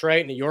Scottish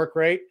Rite and a York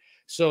Rite.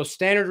 So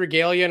standard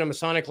regalia in a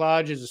Masonic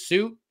lodge is a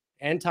suit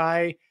and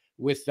tie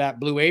with that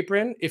blue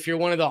apron. If you're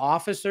one of the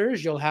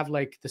officers, you'll have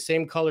like the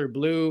same color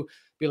blue,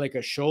 be like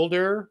a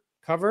shoulder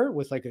cover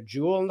with like a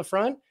jewel in the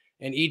front.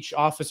 And each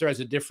officer has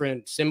a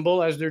different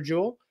symbol as their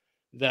jewel.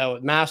 The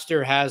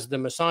master has the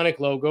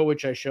Masonic logo,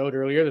 which I showed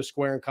earlier, the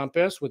square and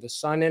compass with a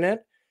sun in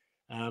it.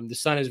 The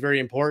sun is very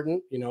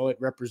important. You know, it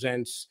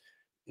represents,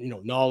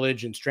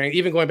 knowledge and strength.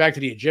 Even going back to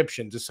the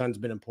Egyptians, the sun's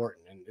been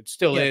important, and it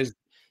still is,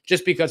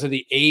 just because of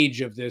the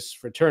age of this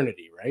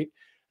fraternity, right?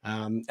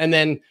 And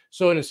then,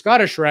 so in a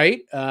Scottish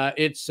Rite,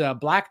 it's a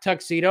black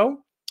tuxedo,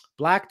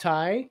 black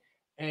tie,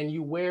 and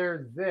you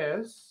wear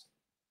this.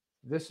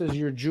 This is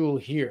your jewel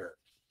here.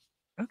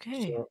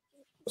 Okay.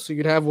 So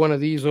you'd have one of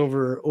these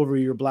over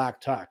your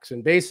black tux,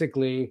 and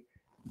basically,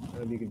 I don't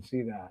know if you can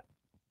see that.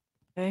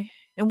 Okay.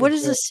 And what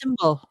is the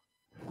symbol?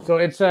 So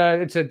it's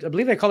a I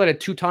believe they call it a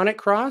Teutonic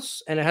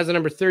cross, and it has a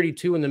number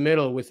 32 in the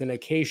middle with an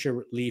acacia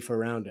leaf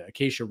around it,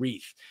 acacia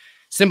wreath,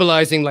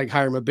 symbolizing like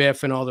Hiram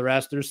Abiff and all the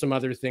rest. There's some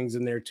other things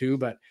in there too,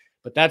 but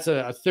that's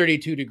a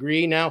 32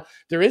 degree. Now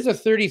there is a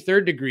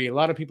 33rd degree. A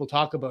lot of people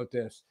talk about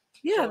this.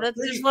 Yeah,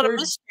 there's a lot of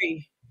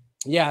mystery.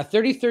 Yeah,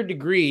 33rd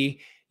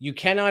degree. You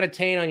cannot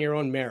attain on your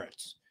own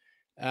merits.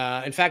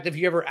 In fact, if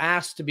you ever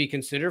asked to be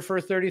considered for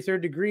a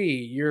 33rd degree,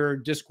 you're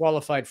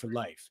disqualified for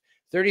life.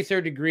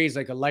 33rd degree is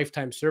like a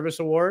lifetime service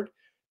award.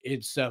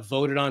 It's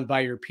voted on by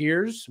your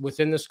peers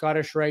within the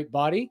Scottish Rite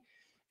body.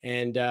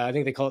 And I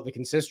think they call it the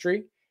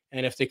consistory.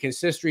 And if the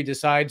consistory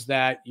decides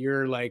that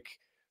you're like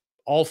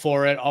all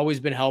for it,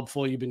 always been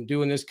helpful, you've been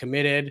doing this,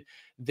 committed,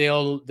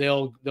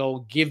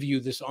 they'll give you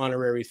this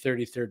honorary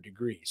 33rd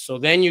degree. So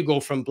then you go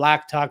from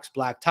black tux,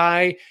 black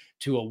tie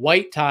to a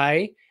white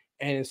tie.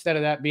 And instead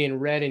of that being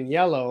red and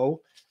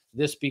yellow,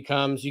 this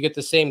becomes, you get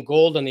the same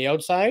gold on the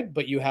outside,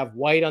 but you have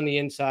white on the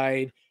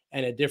inside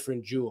and a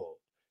different jewel.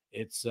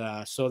 It's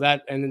so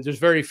that, and then there's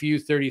very few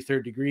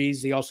 33rd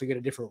degrees. They also get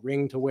a different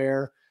ring to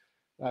wear.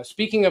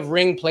 Speaking of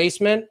ring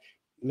placement,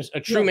 a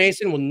true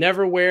Mason will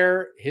never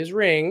wear his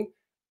ring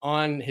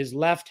on his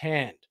left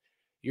hand.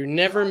 You're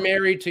never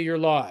married to your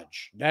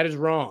lodge. That is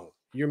wrong.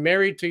 You're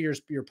married to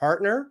your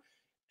partner,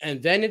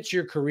 and then it's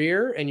your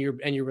career and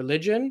your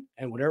religion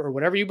and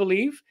whatever you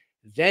believe.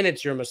 Then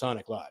it's your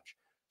Masonic lodge.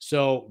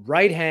 So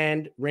right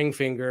hand, ring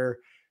finger.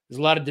 There's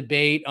a lot of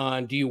debate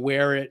on, do you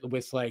wear it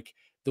with like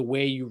the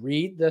way you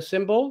read the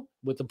symbol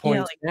with the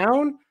points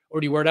down, or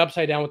do you wear it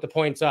upside down with the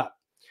points up?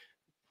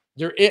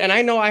 And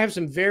I know I have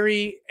some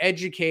very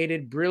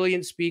educated,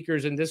 brilliant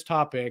speakers in this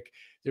topic.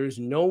 There's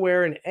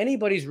nowhere in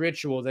anybody's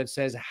ritual that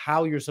says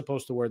how you're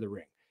supposed to wear the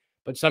ring.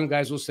 But some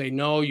guys will say,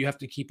 no, you have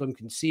to keep them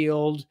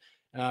concealed,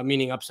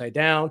 meaning upside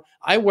down.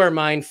 I wear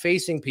mine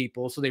facing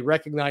people so they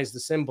recognize the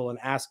symbol and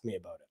ask me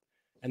about it.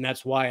 And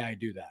that's why I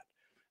do that.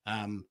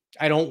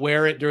 I don't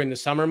wear it during the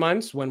summer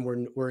months when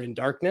we're in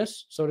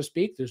darkness, so to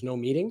speak. There's no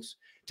meetings,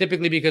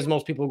 typically because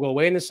most people go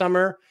away in the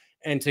summer.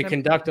 And to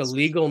conduct a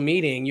legal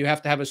meeting, you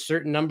have to have a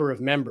certain number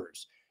of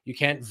members. You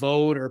can't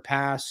vote or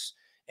pass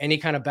any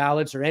kind of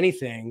ballots or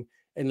anything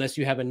unless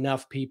you have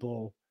enough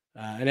people.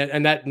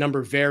 And that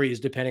number varies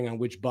depending on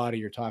which body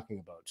you're talking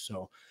about.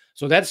 So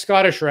that's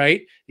Scottish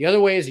Rite. The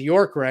other way is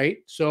York Rite.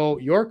 So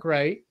York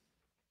Rite,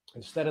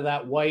 instead of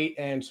that white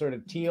and sort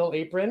of teal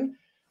apron,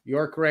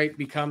 York Rite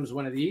becomes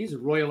one of these, a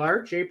Royal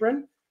Arch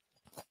apron.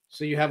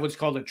 So you have what's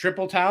called a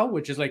triple tau,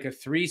 which is like a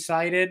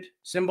 3-sided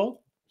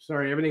symbol.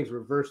 Sorry, everything's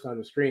reversed on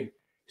the screen. You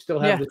still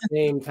have the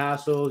same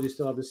tassels. You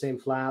still have the same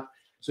flap.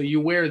 So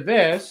you wear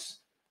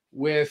this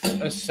with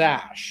a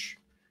sash.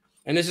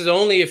 And this is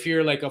only if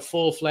you're like a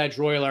full-fledged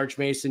Royal Arch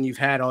Mason, you've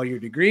had all your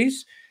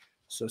degrees.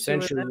 So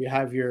essentially you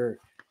have your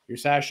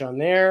sash on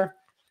there.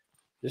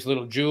 This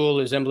little jewel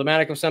is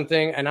emblematic of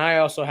something. And I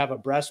also have a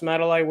breast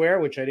medal I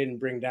wear, which I didn't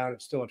bring down.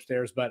 It's still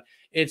upstairs, but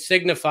it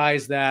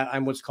signifies that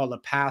I'm what's called a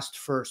past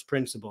first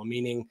principle,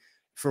 meaning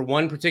for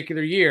one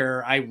particular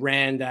year, I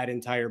ran that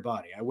entire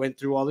body. I went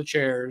through all the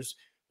chairs,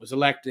 was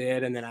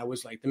elected, and then I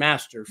was like the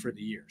master for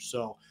the year.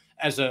 So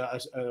as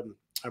a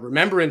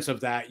remembrance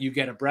of that, you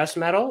get a breast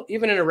medal,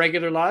 even in a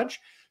regular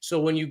lodge. So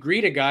when you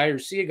greet a guy or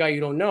see a guy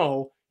you don't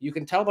know, you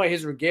can tell by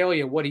his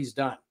regalia what he's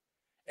done.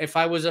 If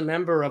I was a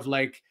member of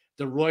like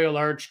the Royal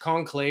Arch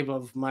Conclave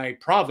of my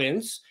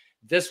province,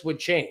 this would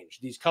change.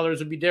 These colors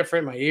would be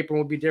different. My apron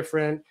would be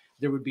different.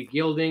 there would be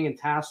gilding and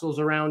tassels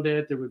around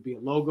it. There would be a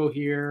logo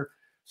here.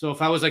 So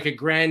if I was like a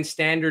grand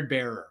standard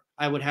bearer,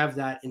 I would have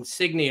that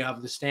insignia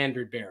of the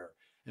standard bearer.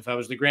 If I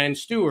was the grand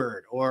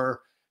steward,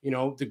 or, you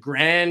know, the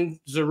grand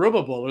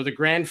Zerubbabel, or the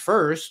grand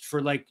first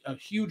for like a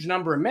huge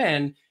number of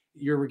men,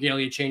 your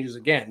regalia changes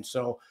again.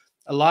 So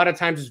a lot of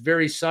times it's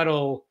very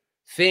subtle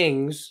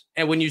things.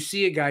 And when you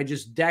see a guy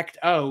just decked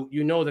out,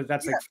 you know that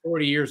that's like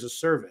 40 years of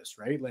service,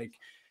 right? Like,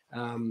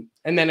 and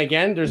then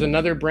again, there's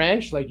another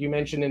branch, like you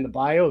mentioned in the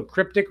bio,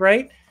 Cryptic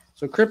Rite.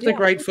 So Cryptic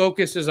Rite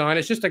focuses on,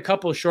 it's just a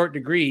couple short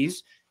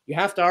degrees. You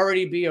have to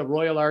already be a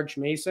Royal Arch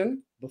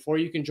Mason before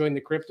you can join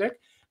the Cryptic,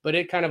 but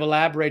it kind of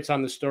elaborates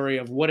on the story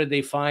of what did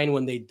they find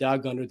when they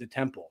dug under the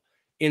temple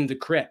in the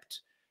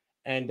crypt.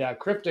 And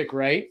Cryptic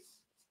Rite,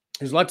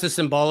 there's lots of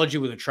symbology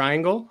with a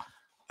triangle.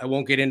 I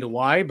won't get into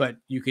why, but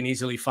you can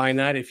easily find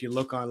that if you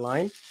look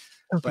online.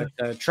 Okay.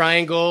 But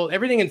triangle,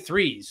 everything in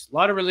threes. A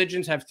lot of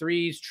religions have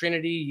threes,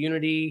 Trinity,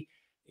 Unity.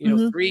 You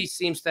know, three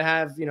seems to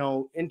have, you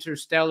know,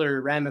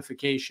 interstellar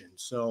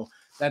ramifications. So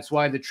that's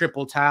why the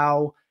triple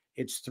tau,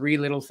 it's three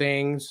little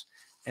things.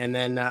 And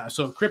then,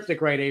 so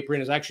Cryptic Rite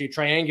apron is actually a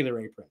triangular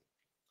apron.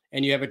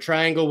 And you have a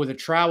triangle with a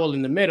trowel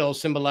in the middle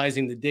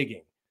symbolizing the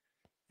digging.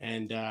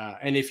 And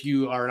if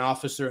you are an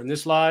officer in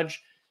this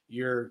lodge,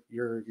 your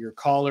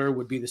collar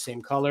would be the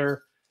same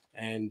color.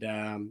 And,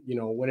 you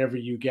know, whenever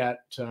you get,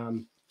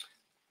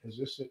 is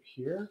this it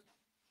here?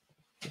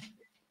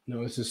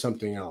 No, this is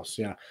something else.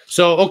 Yeah.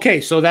 So, okay.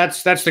 So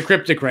that's the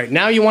Cryptic Rite.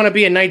 Now you want to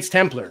be a Knights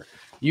Templar.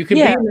 You can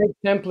be a Knights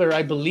Templar,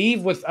 I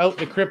believe, without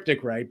the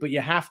Cryptic Rite, but you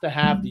have to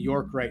have the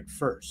York Rite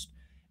first.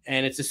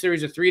 And it's a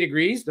series of 3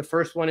 degrees. The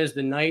first one is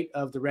the Knight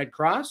of the Red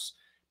Cross.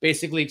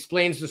 Basically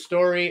explains the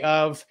story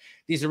of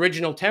these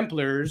original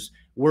Templars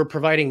were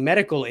providing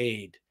medical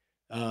aid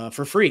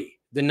for free.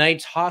 The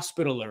Knights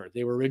Hospitaller,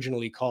 they were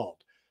originally called.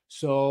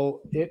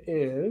 So it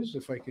is,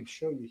 if I could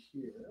show you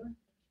here.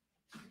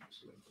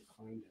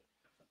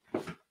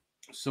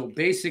 So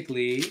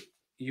basically,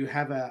 you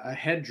have a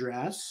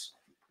headdress,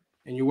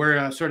 and you wear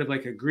a sort of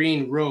like a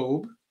green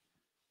robe.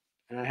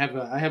 And I have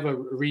a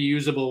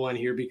reusable one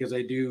here because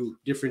I do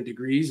different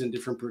degrees and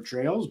different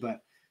portrayals. But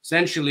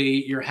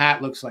essentially, your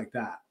hat looks like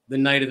that, the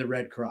Knight of the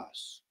Red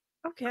Cross.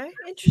 Okay,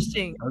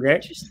 interesting. Okay.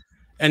 Interesting.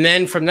 And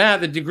then from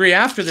that, the degree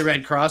after the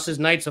Red Cross is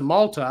Knights of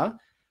Malta.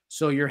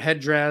 So your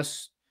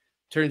headdress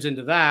turns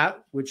into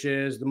that, which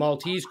is the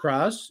Maltese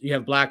cross. You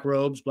have black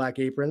robes, black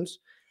aprons.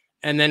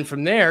 And then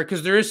from there,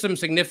 because there is some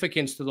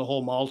significance to the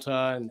whole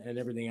Malta and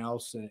everything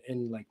else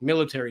in like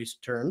military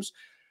terms.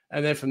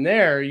 And then from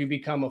there, you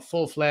become a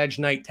full-fledged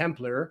Knight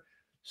Templar.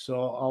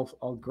 So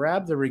I'll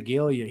grab the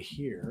regalia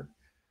here.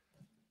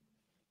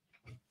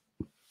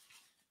 I'm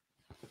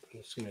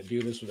just going to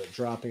do this without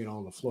dropping it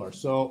on the floor.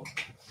 So,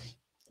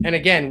 and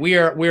again,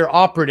 we're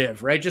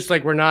operative, right? Just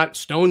like we're not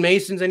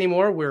stonemasons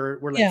anymore. We're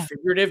like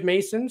figurative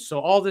masons. So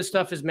all this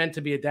stuff is meant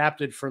to be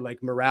adapted for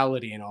like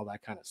morality and all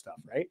that kind of stuff,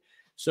 right?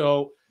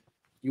 So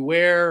you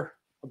wear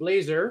a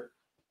blazer.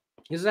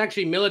 This is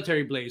actually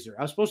military blazer.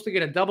 I was supposed to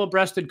get a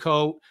double-breasted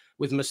coat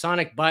with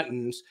Masonic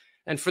buttons.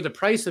 And for the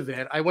price of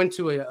it, I went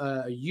to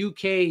a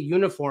UK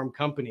uniform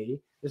company.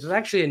 This is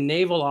actually a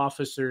naval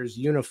officer's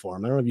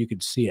uniform. I don't know if you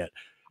could see it.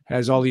 It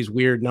has all these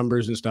weird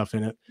numbers and stuff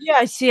in it. Yeah,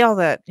 I see all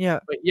that. Yeah.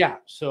 But yeah,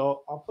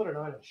 so I'll put it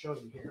on and show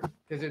you here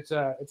because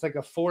it's like a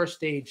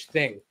 4-stage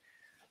thing.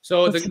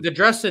 So the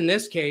dress in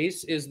this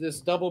case is this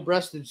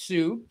double-breasted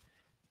suit.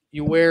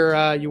 You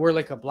wear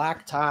like a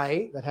black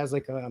tie that has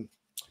like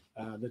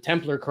the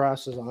Templar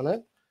crosses on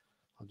it.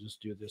 I'll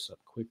just do this up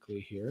quickly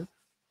here.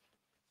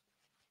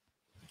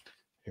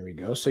 Here we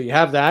go. So you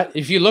have that.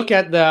 If you look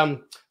at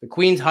the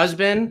Queen's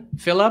husband,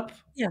 Philip,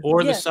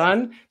 or the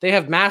son, they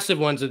have massive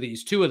ones of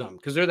these, 2 of them,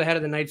 because they're the head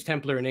of the Knights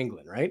Templar in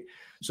England, right?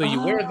 So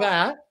you wear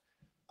that.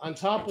 On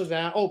top of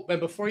that, and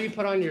before you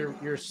put on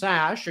your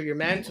sash or your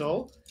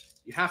mantle,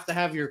 you have to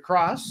have your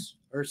cross,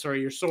 or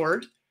sorry, your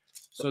sword.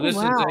 So this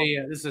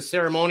is a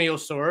ceremonial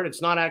sword.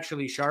 It's not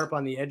actually sharp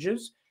on the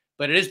edges,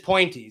 but it is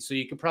pointy. So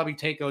you could probably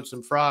take out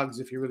some frogs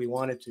if you really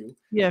wanted to.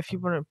 Yeah, if you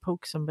want to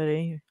poke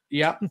somebody.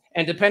 Yeah.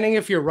 And depending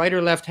if you're right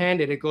or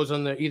left-handed, it goes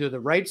on either the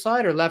right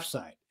side or left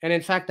side. And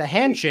in fact, the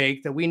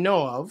handshake that we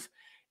know of,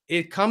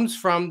 it comes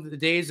from the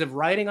days of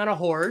riding on a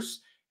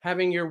horse,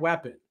 having your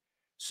weapon.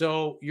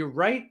 So your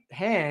right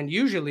hand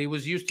usually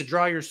was used to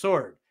draw your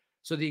sword.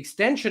 So the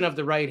extension of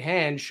the right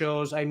hand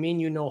shows, I mean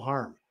you no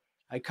harm.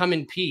 I come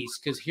in peace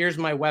because here's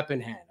my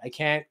weapon hand. I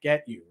can't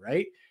get you,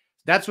 right?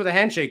 That's where the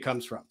handshake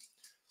comes from.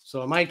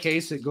 So in my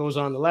case, it goes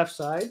on the left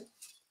side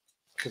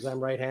because I'm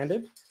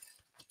right-handed.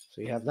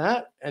 So you have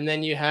that. And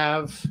then you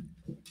have,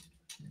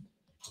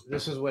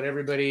 this is what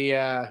everybody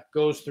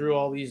goes through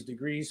all these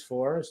degrees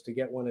for, is to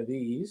get one of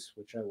these,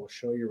 which I will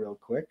show you real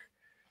quick.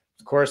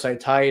 Of course, I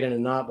tie it in a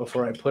knot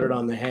before I put it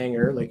on the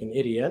hanger like an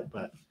idiot.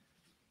 But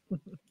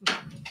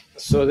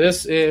so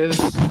this is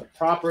a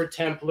proper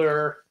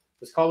Templar.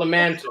 It's called a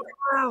mantle.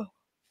 Wow.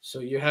 So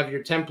you have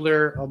your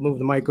Templar. I'll move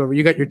the mic over.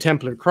 You got your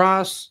Templar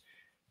cross.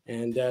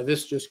 And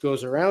this just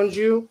goes around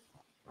you.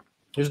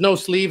 There's no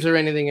sleeves or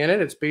anything in it.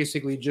 It's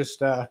basically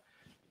just a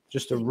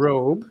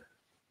robe.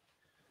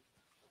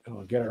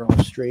 I'll get her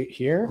all straight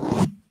here.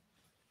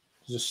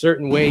 There's a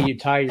certain way you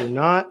tie your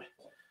knot.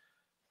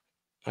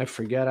 I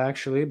forget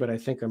actually, but I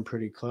think I'm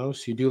pretty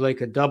close. You do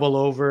like a double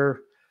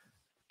over,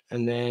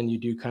 and then you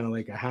do kind of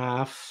like a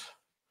half,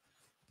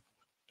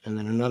 and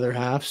then another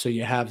half. So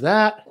you have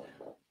that.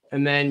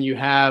 And then you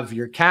have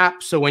your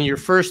cap. So when you're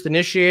first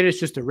initiated, it's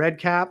just a red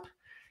cap.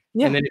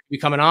 Yeah. And then if you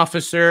become an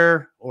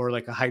officer or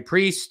like a high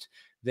priest,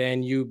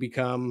 then you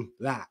become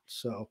that.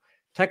 So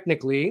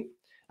technically,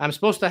 I'm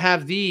supposed to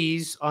have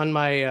these on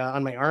my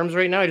arms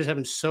right now. I just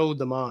haven't sewed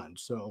them on.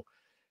 So,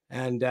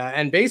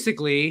 and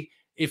basically,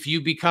 if you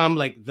become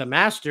like the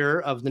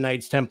master of the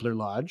Knights Templar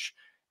Lodge,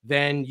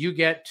 then you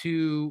get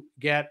to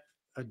get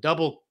a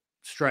double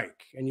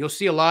strike. And you'll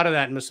see a lot of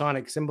that in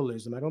Masonic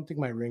symbolism. I don't think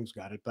my ring's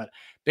got it, but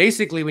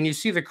basically when you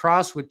see the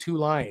cross with two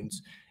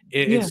lines,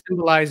 it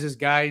symbolizes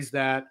guys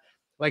that,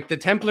 like, the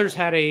Templars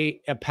had a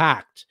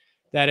pact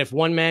that if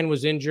one man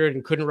was injured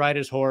and couldn't ride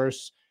his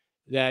horse,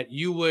 that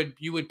you would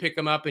pick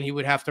him up and he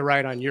would have to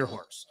ride on your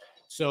horse.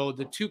 So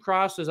the two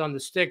crosses on the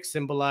stick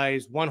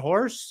symbolize one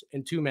horse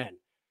and two men,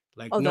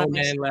 like no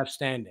man left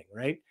standing,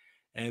 right?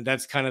 And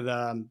that's kind of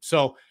the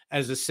so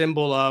as a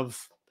symbol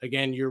of,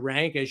 again, your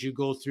rank as you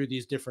go through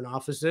these different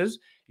offices,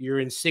 your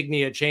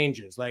insignia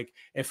changes. Like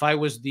if I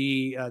was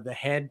the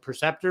head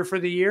preceptor for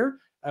the year,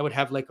 I would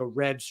have like a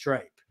red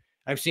stripe.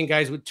 I've seen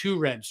guys with two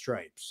red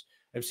stripes.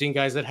 I've seen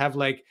guys that have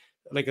like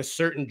a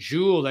certain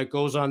jewel that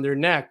goes on their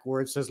neck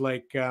where it says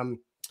like,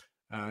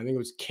 I think it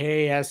was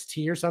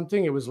KST or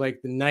something. It was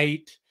like the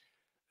knight.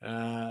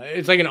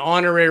 It's like an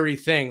honorary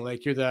thing.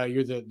 Like you're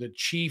the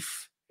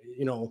chief,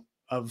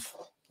 of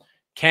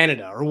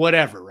Canada or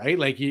whatever, right?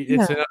 Like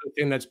it's another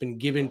thing that's been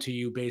given to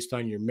you based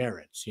on your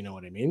merits. You know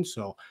what I mean?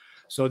 So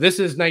this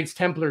is Knights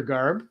Templar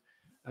garb.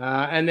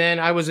 And then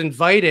I was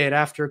invited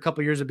after a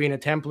couple of years of being a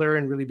Templar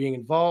and really being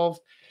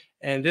involved.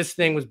 And this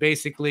thing was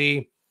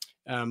basically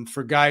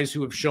for guys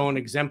who have shown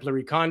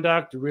exemplary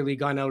conduct, really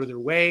gone out of their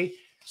way.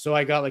 So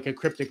I got like a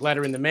cryptic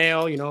letter in the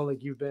mail,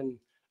 like you've been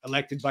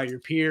elected by your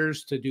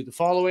peers to do the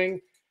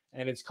following.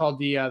 And it's called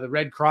the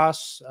Red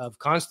Cross of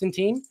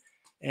Constantine.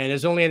 And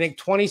there's only, I think,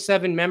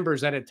 27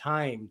 members at a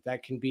time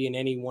that can be in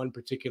any one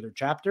particular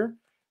chapter.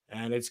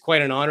 And it's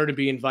quite an honor to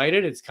be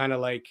invited. It's kind of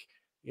like,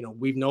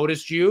 we've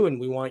noticed you and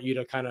we want you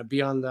to kind of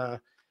be on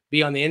the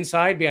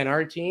inside, be on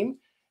our team.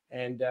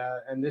 And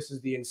this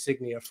is the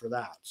insignia for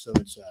that. So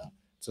it's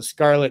a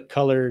scarlet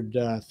colored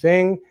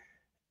thing.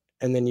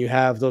 And then you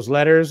have those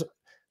letters.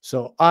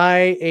 So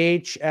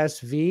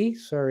IHSV.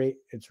 Sorry,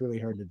 it's really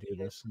hard to do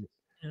this.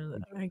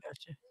 I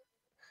got you.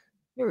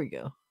 Here we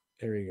go.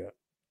 There we go.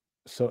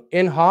 So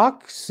in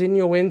hoc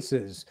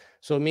sinuensis.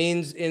 So it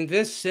means in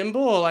this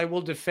symbol, I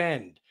will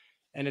defend.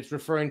 And it's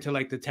referring to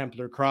like the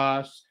Templar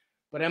cross.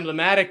 But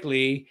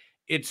emblematically,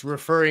 it's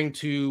referring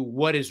to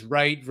what is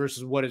right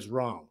versus what is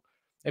wrong.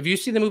 Have you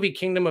seen the movie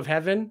Kingdom of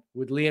Heaven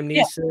with Liam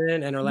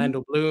Neeson and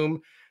Orlando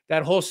Bloom?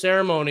 That whole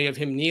ceremony of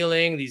him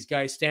kneeling, these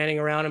guys standing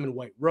around him in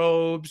white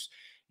robes,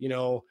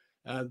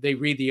 they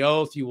read the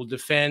oath. You will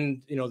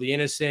defend, the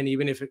innocent,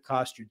 even if it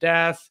costs you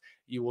death.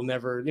 You will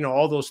never,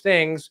 all those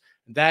things.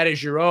 That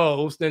is your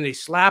oath. Then they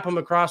slap him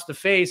across the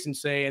face and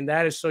say, and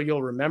that is so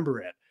you'll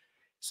remember it.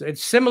 So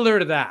it's similar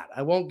to that.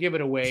 I won't give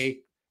it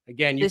away.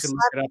 Again, you can look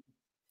it up.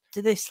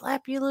 Did they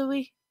slap you,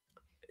 Louie?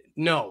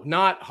 No,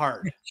 not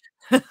hard.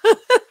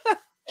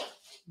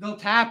 They'll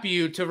tap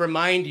you to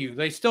remind you.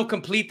 They still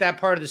complete that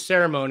part of the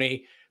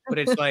ceremony, but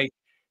it's like,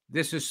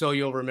 this is so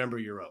you'll remember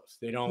your oath.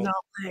 They don't.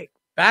 No,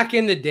 back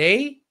in the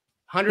day,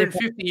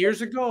 150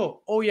 years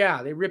ago, oh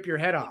yeah, they rip your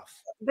head off.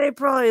 They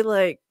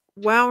probably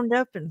wound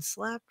up and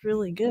slapped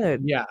really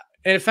good. Yeah.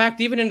 And in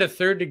fact, even into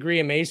third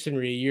degree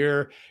Masonry,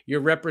 you're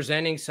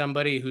representing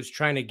somebody who's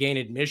trying to gain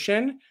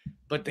admission,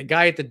 but the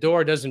guy at the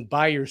door doesn't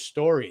buy your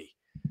story.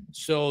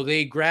 So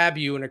they grab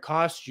you and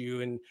accost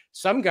you. And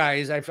some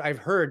guys I've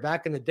heard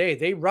back in the day,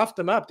 they roughed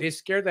them up. They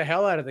scared the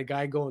hell out of the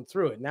guy going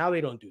through it. Now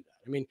they don't do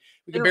that. I mean,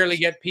 we can barely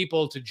get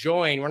people to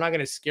join. We're not going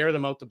to scare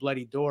them out the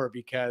bloody door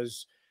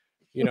because,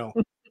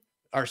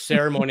 our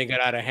ceremony got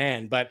out of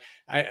hand. But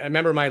I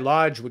remember my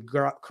lodge would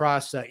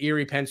cross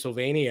Erie,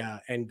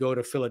 Pennsylvania and go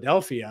to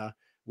Philadelphia,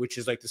 which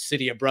is like the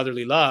city of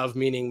brotherly love,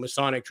 meaning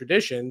Masonic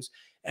traditions.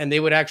 And they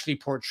would actually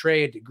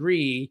portray a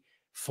degree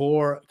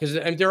because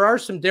there are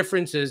some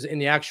differences in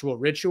the actual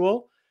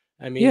ritual.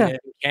 I mean, in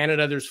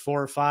Canada, there's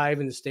 4 or 5.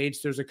 In the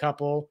States, there's a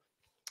couple.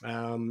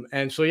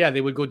 And so,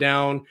 they would go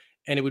down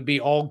and it would be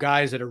all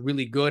guys that are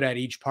really good at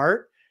each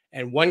part.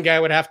 And one guy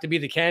would have to be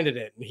the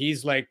candidate. And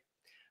he's like,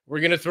 we're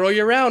going to throw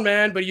you around,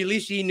 man. But at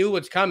least he knew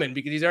what's coming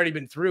because he's already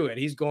been through it.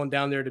 He's going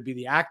down there to be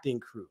the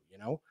acting crew,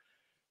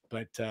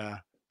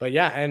 But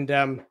yeah.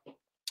 And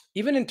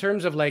even in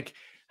terms of like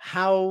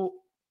how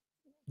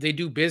they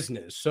do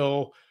business.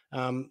 So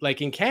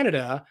like in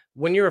Canada,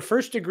 when you're a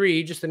first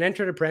degree, just an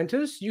entered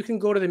apprentice, you can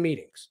go to the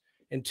meetings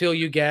until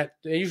they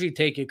usually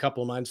take you a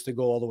couple of months to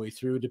go all the way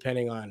through,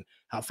 depending on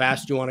how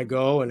fast you want to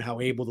go and how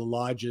able the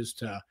lodge is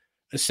to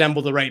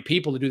assemble the right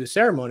people to do the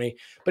ceremony.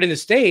 But in the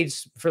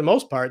States, for the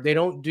most part, they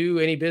don't do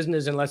any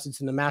business unless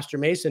it's in the Master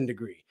Mason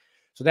degree.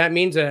 So that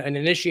means an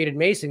initiated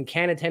Mason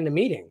can attend a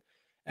meeting.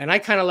 And I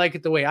kind of like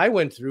it the way I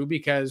went through,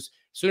 because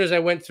as soon as I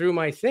went through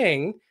my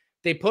thing,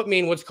 they put me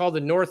in what's called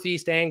the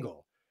northeast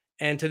angle.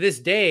 And to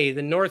this day,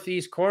 the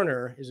northeast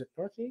corner, is it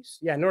northeast?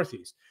 Yeah,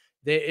 northeast.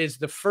 There is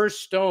the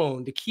first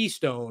stone, the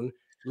keystone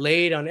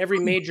laid on every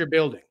major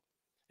building.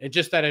 It's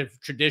just out of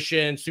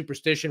tradition,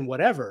 superstition,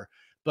 whatever.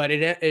 But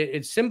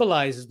it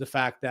symbolizes the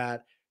fact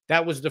that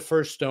that was the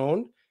first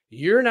stone.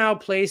 You're now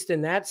placed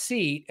in that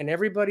seat, and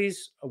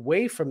everybody's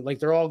away from, like,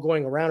 they're all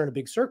going around in a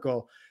big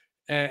circle.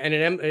 And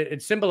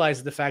it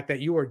symbolizes the fact that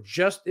you are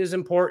just as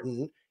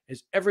important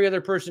as every other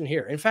person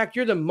here. In fact,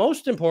 you're the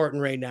most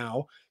important right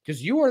now,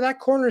 because you are that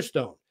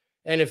cornerstone.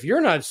 And if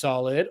you're not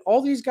solid,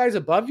 all these guys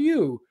above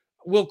you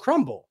will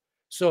crumble.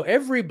 So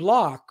every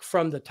block,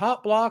 from the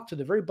top block to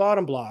the very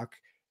bottom block,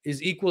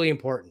 is equally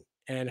important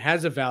and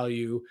has a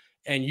value.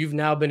 And you've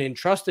now been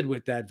entrusted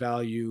with that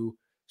value.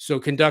 So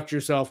conduct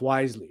yourself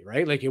wisely,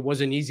 right? Like, it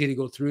wasn't easy to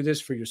go through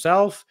this for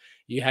yourself.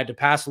 You had to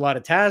pass a lot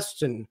of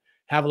tests and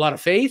have a lot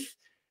of faith.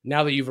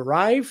 Now that you've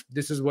arrived,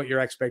 this is what your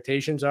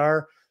expectations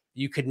are.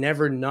 You could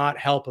never not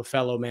help a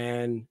fellow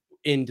man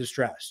in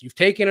distress. You've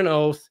taken an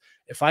oath.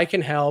 If I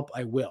can help,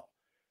 I will.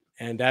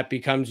 And that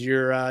becomes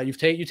your, you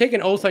take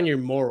an oath on your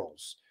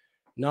morals,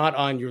 not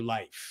on your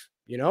life,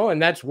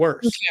 and that's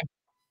worse,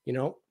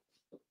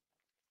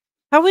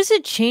 How has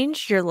it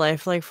changed your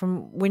life, like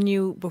from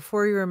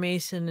before you were a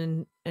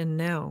Mason and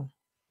now?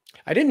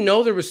 I didn't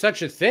know there was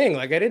such a thing.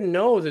 Like, I didn't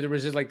know that there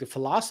was like the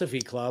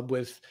philosophy club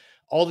with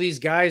all these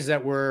guys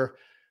that were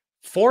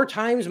 4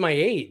 times my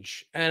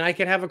age, and I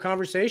could have a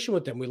conversation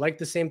with them. We like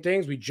the same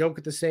things. We joke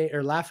at the same,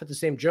 or laugh at the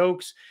same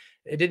jokes.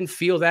 It didn't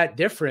feel that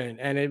different.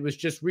 And it was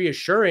just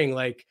reassuring,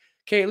 like,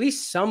 okay, at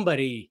least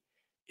somebody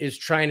is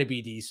trying to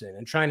be decent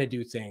and trying to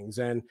do things.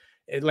 And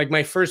like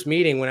my first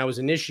meeting when I was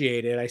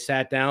initiated, I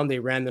sat down, they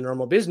ran the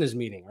normal business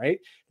meeting, right?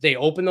 They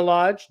opened the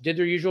lodge, did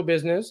their usual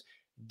business,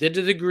 did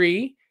the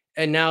degree,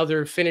 and now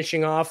they're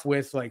finishing off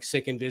with like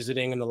sick and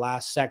visiting in the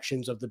last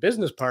sections of the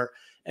business part.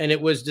 And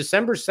it was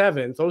December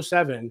 7th,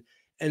 2007.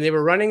 And they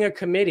were running a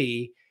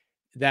committee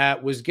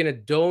that was going to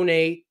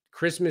donate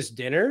Christmas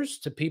dinners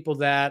to people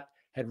that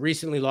had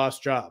recently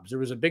lost jobs. There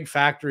was a big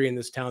factory in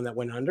this town that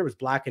went under. It was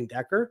Black &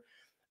 Decker.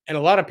 And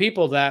a lot of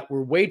people that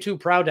were way too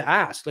proud to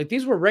ask. Like,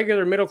 these were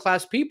regular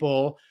middle-class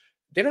people.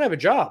 They don't have a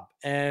job.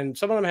 And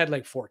some of them had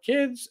like 4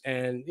 kids,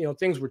 and,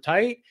 things were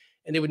tight,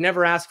 and they would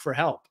never ask for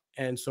help.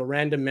 And so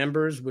random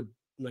members would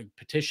like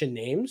petition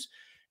names,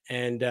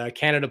 and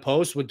Canada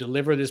Post would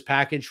deliver this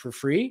package for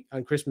free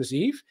on Christmas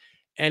Eve.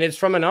 And it's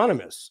from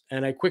anonymous.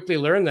 And I quickly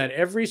learned that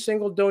every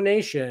single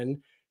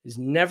donation has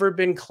never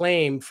been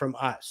claimed from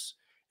us.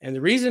 And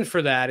the reason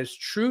for that is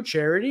true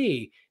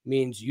charity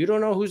means you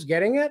don't know who's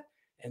getting it,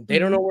 and they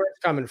don't know where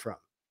it's coming from.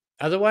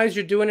 Otherwise,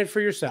 you're doing it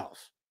for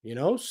yourself,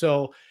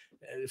 So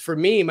for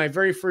me, my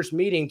very first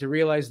meeting, to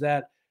realize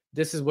that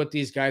this is what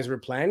these guys were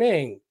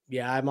planning,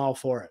 yeah, I'm all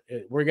for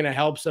it. We're going to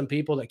help some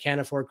people that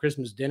can't afford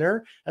Christmas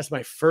dinner. That's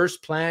my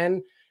first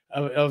plan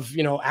of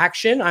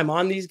action. I'm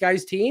on these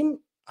guys' team.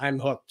 I'm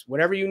hooked.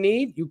 Whatever you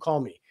need, you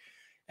call me.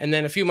 And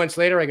then a few months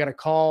later, I got a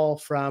call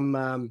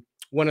from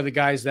one of the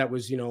guys that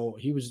was,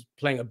 he was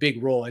playing a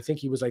big role. I think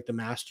he was like the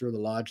master of the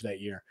lodge that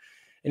year.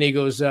 And he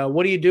goes,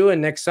 what are you doing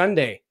next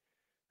Sunday?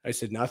 I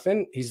said,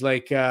 nothing. He's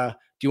like, do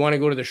you want to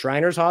go to the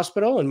Shriners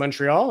Hospital in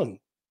Montreal and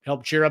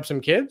help cheer up some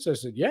kids? I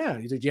said, yeah.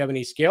 He's like, do you have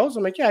any skills?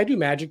 I'm like, yeah, I do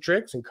magic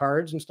tricks and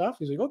cards and stuff.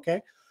 He's like,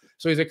 okay.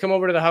 So he's like, come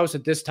over to the house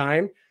at this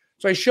time.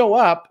 So I show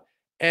up,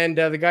 and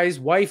the guy's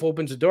wife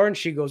opens the door, and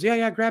she goes,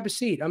 yeah, grab a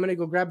seat. I'm going to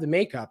go grab the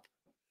makeup.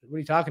 What are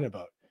you talking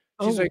about?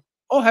 She's like,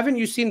 oh, haven't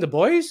you seen the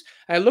boys?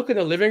 I look in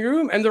the living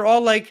room, and they're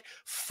all like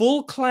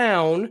full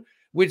clown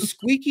with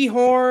squeaky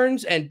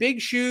horns and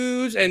big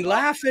shoes and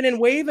laughing and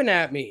waving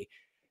at me.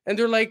 And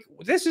they're like,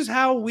 this is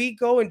how we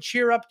go and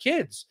cheer up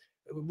kids.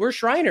 We're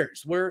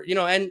Shriners. We're,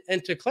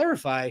 and to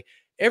clarify,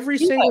 every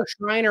single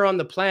Shriner on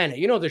the planet,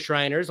 the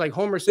Shriners, like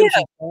Homer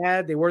Simpson's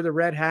dad, they wear the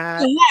red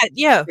hat.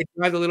 Yeah. They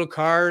drive the little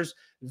cars,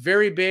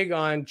 very big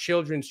on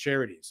children's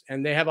charities.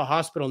 And they have a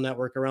hospital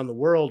network around the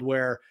world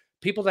where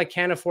people that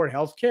can't afford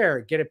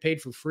healthcare get it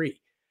paid for free.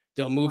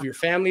 They'll move your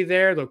family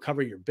there. They'll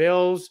cover your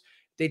bills.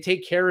 They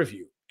take care of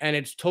you. And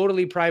it's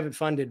totally private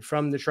funded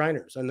from the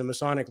Shriners and the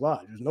Masonic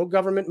Lodge. There's no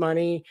government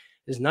money.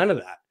 There's none of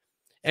that.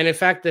 And in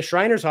fact, the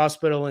Shriners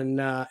Hospital in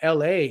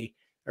LA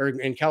or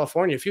in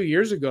California a few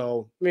years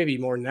ago, maybe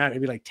more than that,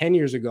 maybe like 10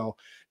 years ago,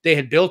 they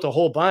had built a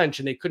whole bunch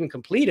and they couldn't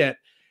complete it.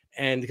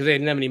 And because they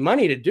didn't have any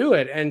money to do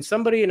it. And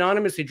somebody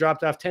anonymously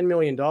dropped off $10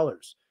 million.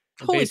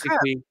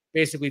 And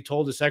basically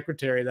told the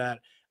secretary that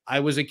I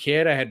was a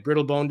kid. I had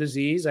brittle bone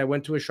disease. I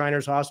went to a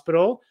Shriners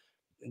Hospital.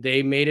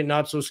 They made it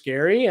not so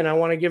scary, and I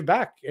want to give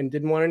back, and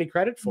didn't want any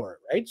credit for it,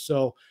 right?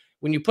 So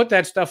when you put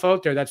that stuff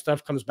out there, that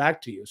stuff comes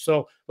back to you.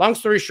 So long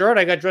story short,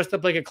 I got dressed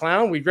up like a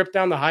clown. We ripped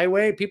down the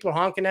highway. People are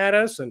honking at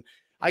us, and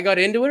I got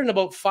into it in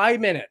about 5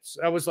 minutes.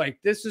 I was like,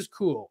 this is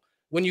cool.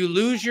 When you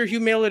lose your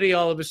humility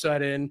all of a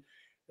sudden,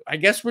 I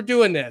guess we're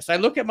doing this. I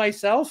look at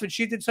myself, and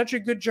she did such a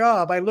good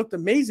job. I looked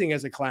amazing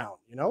as a clown,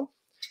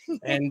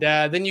 And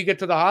then you get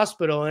to the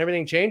hospital and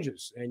everything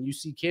changes. And you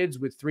see kids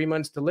with 3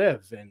 months to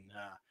live, and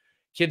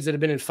kids that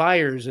have been in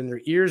fires and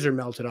their ears are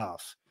melted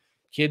off,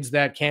 kids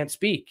that can't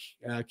speak,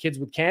 kids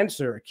with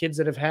cancer, kids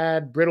that have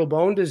had brittle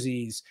bone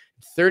disease,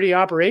 30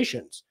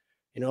 operations.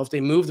 You know, if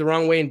they move the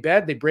wrong way in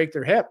bed, they break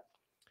their hip.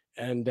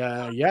 And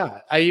yeah,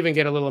 I even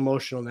get a little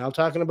emotional now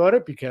talking about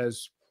it,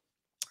 because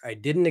I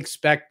didn't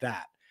expect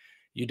that.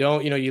 You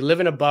don't, you know, you live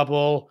in a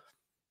bubble,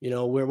 you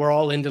know, we're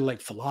all into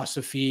like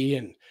philosophy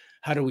and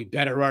how do we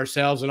better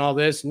ourselves and all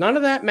this. None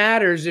of that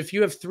matters if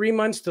you have 3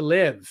 months to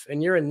live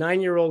and you're a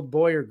 9-year-old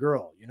boy or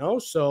girl, you know?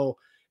 So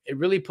it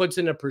really puts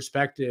into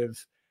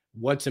perspective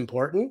what's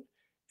important.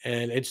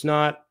 And it's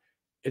not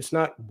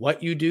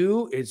what you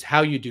do, it's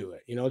how you do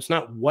it. You know, it's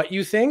not what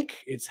you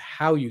think, it's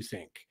how you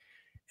think.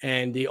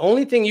 And the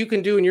only thing you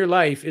can do in your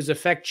life is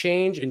affect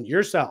change in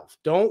yourself.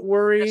 Don't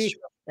worry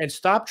and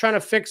stop trying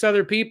to fix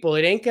other people.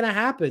 It ain't going to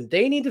happen.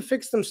 They need to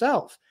fix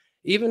themselves.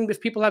 Even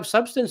if people have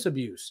substance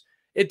abuse,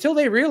 until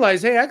they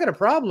realize, hey, I got a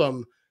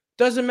problem,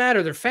 doesn't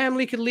matter. Their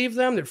family could leave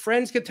them. Their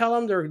friends could tell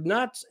them they're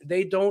nuts.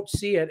 They don't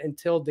see it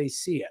until they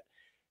see it.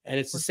 And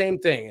it's the same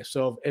thing.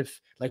 So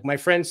if, like my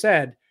friend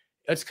said,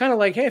 it's kind of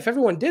like, hey, if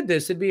everyone did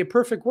this, it'd be a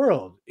perfect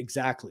world.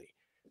 Exactly.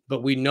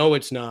 But we know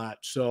it's not.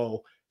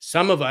 So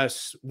some of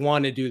us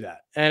want to do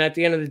that. And at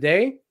the end of the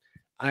day,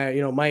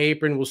 you know, my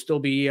apron will still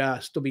be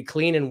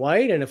clean and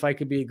white. And if I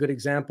could be a good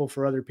example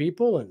for other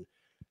people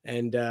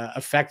and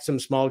affect some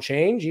small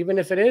change, even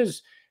if it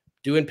is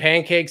doing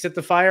pancakes at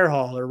the fire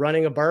hall or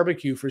running a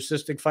barbecue for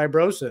cystic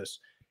fibrosis,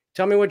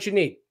 tell me what you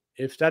need.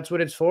 If that's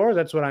what it's for,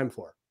 that's what I'm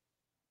for.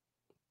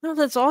 No,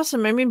 that's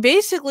awesome. I mean,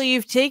 basically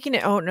you've taken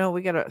it. Oh no,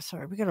 we got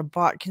a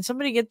bot. Can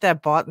somebody get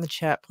that bot in the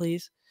chat,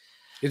 please?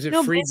 Is it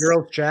free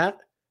girls chat?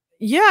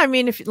 Yeah, I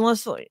mean,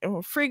 unless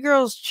free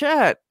girls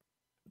chat.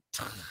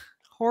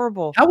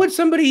 Horrible. How would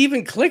somebody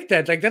even click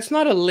that? Like, that's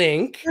not a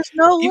link. There's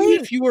no even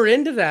link. If you were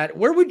into that,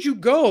 where would you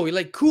go? You're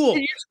like, cool.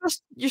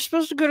 You're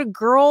supposed to go to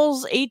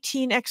girls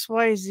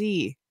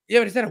 18XYZ. Yeah,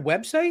 but is that a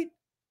website?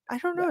 I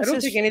don't know. I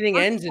don't think anything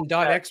ends in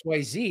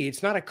 .xyz.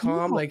 It's not a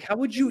com. No. Like, how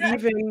would you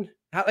even?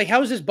 How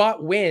does this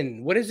bot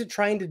win? What is it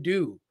trying to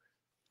do?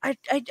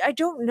 I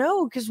don't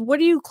know, because what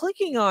are you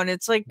clicking on?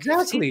 It's like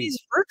exactly these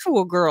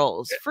virtual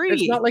girls free.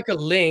 It's not like a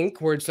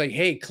link where it's like,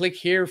 hey, click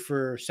here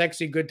for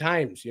sexy good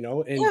times, you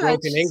know, in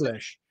broken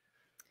English.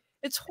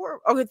 It's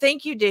horrible. Okay,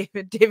 thank you,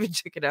 David. David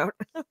took it out.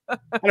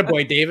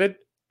 Attaboy, David.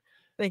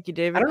 Thank you,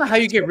 David. I don't know how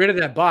you get rid of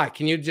that bot.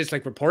 Can you just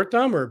like report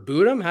them or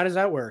boot them? How does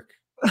that work?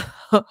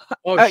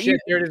 Oh shit,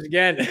 there it is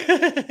again.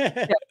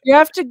 You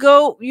have to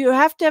go, you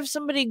have to have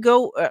somebody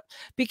go,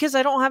 because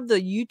I don't have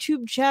the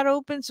YouTube chat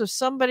open, so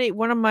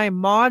one of my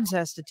mods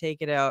has to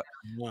take it out.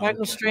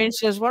 Michael Strange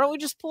says, why don't we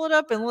just pull it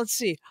up and let's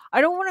see.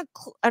 I don't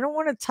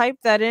want to type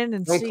that in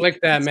and don't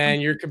click that,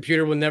 man. Your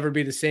computer will never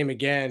be the same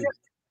again.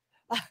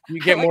 You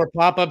get more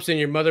pop-ups than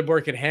your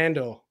motherboard could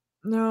handle.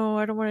 No,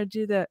 I don't want to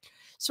do that.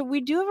 So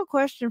we do have a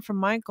question from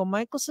Michael.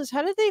 Michael says,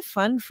 how do they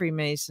fund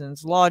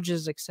Freemasons,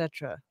 lodges,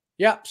 etc.?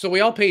 Yeah, so we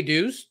all pay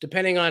dues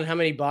depending on how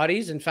many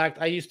bodies. In fact,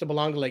 I used to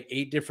belong to like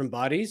 8 different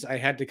bodies. I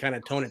had to kind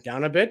of tone it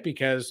down a bit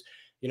because,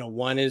 you know,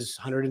 one is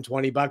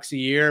 $120 a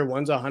year,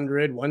 one's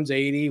 100, one's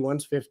 80,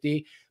 one's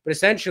 50. But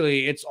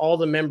essentially, it's all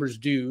the members'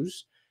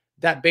 dues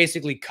that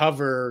basically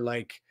cover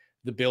like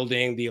the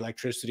building, the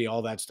electricity,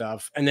 all that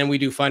stuff. And then we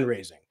do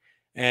fundraising.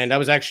 And I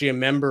was actually a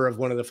member of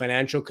one of the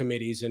financial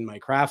committees in my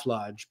craft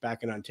lodge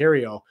back in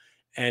Ontario.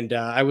 And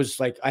I was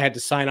like, I had to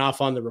sign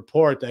off on the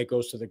report that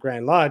goes to the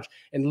Grand Lodge.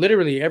 And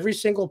literally every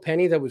single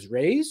penny that was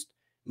raised,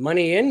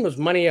 money in was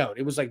money out.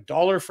 It was like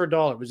dollar for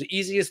dollar. It was the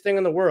easiest thing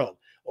in the world.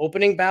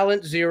 Opening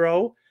balance,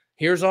 zero.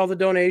 Here's all the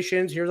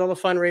donations. Here's all the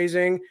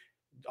fundraising.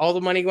 All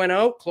the money went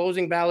out.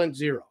 Closing balance,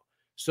 zero.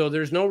 So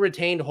there's no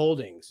retained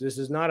holdings. This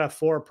is not a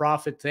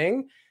for-profit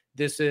thing.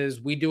 This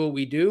is, we do what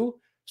we do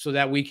so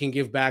that we can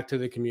give back to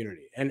the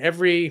community. And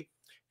every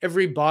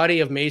body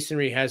of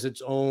Masonry has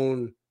its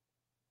own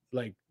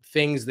like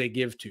things they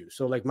give to.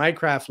 So like my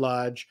craft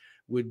lodge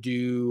would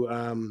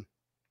do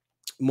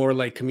more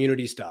like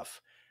community stuff,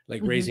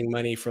 like raising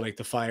money for like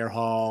the fire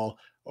hall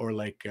or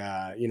like,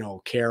 you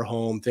know, care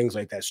home, things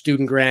like that,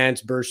 student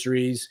grants,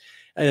 bursaries.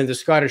 And then the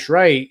Scottish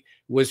Rite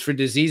was for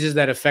diseases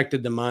that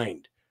affected the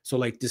mind. So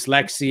like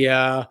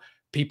dyslexia,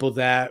 people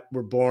that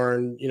were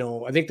born, you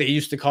know, I think they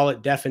used to call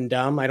it deaf and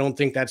dumb. I don't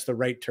think that's the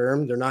right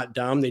term. They're not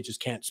dumb. They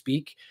just can't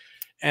speak.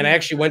 And I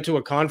actually went to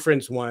a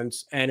conference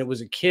once, and it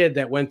was a kid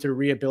that went through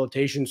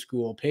rehabilitation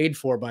school paid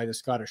for by the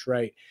Scottish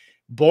Rite,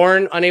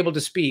 born unable to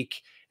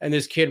speak. And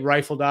this kid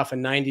rifled off a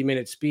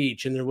 90-minute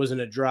speech, and there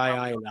wasn't a dry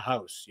eye in the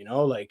house, you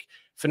know, like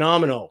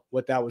phenomenal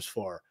what that was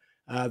for.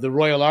 The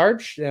Royal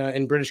Arch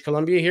in British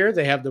Columbia here,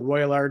 they have the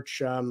Royal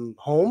Arch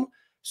home.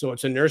 So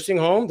it's a nursing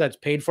home that's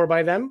paid for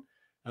by them.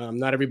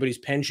 Not everybody's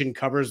pension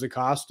covers the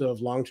cost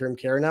of long-term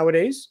care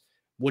nowadays.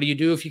 What do you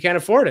do if you can't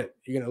afford it?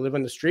 You're going to live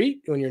on the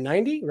street when you're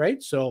 90,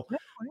 right? So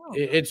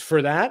it's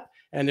for that.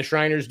 And the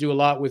Shriners do a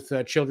lot with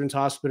Children's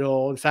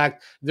Hospital. In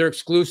fact, they're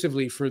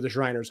exclusively for the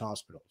Shriners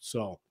Hospital.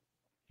 So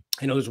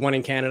I know there's one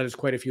in Canada. There's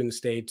quite a few in the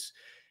States.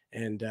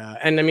 And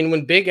I mean,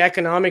 when big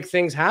economic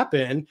things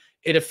happen,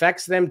 it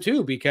affects them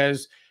too,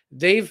 because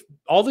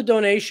all the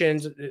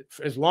donations,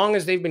 as long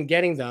as they've been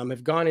getting them,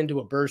 have gone into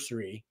a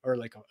bursary or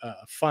like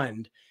a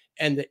fund,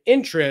 and the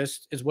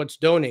interest is what's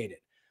donated.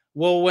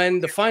 Well, when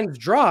the funds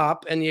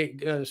drop and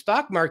the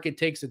stock market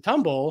takes a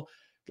tumble,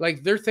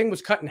 like their thing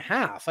was cut in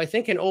half. I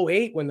think in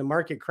 2008, when the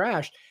market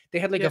crashed, they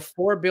had like a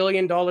 $4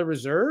 billion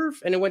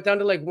reserve, and it went down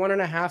to like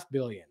 $1.5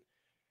 billion.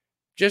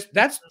 Just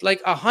that's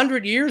like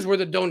 100 years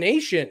worth of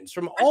donations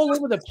from all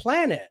over the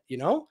planet, you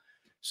know?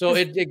 So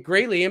it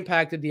greatly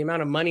impacted the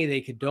amount of money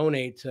they could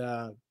donate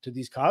to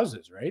these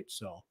causes, right?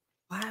 So,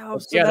 wow.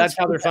 So yeah, that's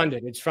how they're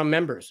funded. It's from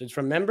members. It's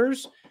from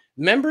members.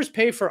 Members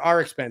pay for our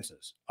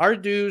expenses. Our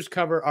dues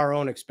cover our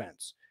own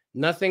expense.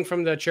 Nothing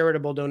from the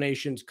charitable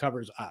donations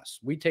covers us.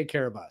 We take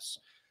care of us.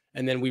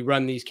 And then we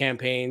run these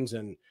campaigns.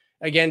 And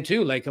again,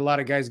 too, like a lot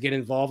of guys get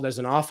involved as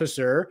an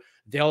officer.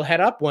 They'll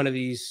head up one of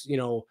these, you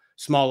know,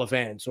 small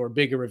events or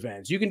bigger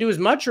events. You can do as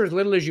much or as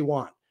little as you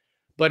want.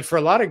 But for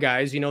a lot of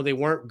guys, you know, they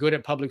weren't good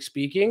at public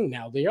speaking.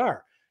 Now they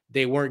are.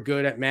 They weren't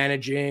good at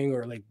managing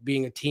or like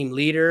being a team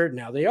leader.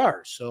 Now they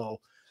are. So,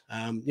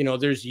 you know,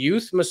 there's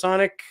youth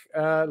Masonic,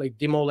 like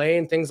demole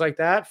and things like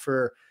that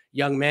for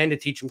young men to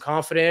teach them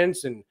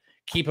confidence and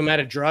keep them out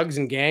of drugs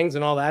and gangs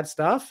and all that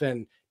stuff,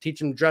 and teach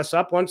them to dress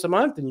up once a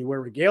month, and you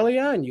wear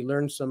regalia and you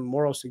learn some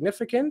moral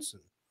significance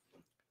and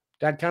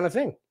that kind of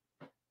thing.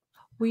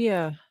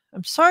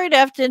 I'm sorry to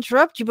have to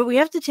interrupt you, but we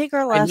have to take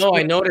our last.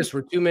 I noticed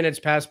we're 2 minutes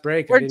past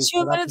break. We're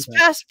 2 minutes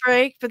past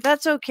break, but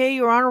that's okay.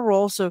 You're on a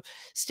roll. So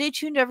stay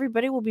tuned,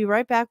 everybody. We'll be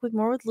right back with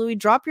more with Louie.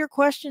 Drop your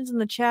questions in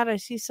the chat. I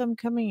see some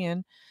coming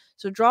in.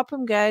 So drop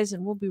them, guys,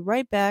 and we'll be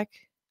right back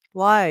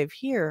live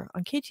here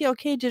on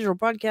KTLK Digital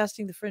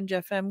Broadcasting, the Fringe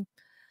FM.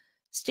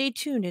 Stay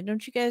tuned and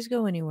don't you guys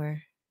go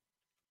anywhere.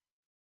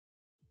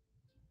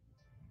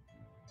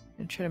 I'm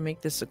going to try to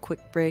make this a quick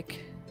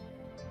break.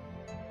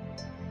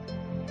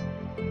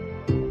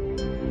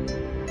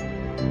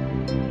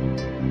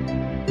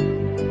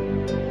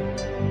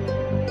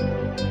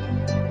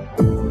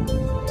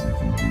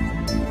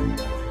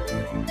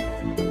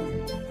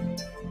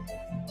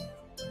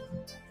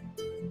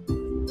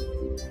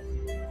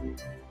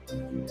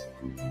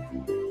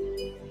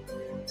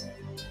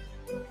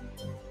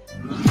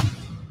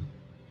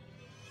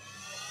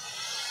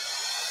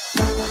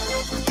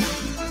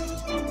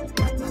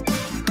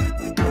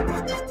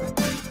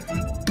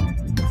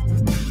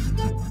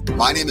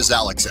 My name is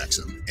Alex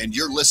Exum, and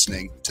you're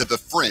listening to The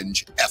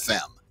Fringe FM.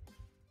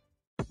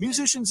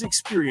 Musicians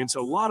experience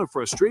a lot of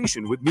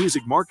frustration with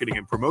music marketing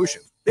and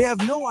promotion. They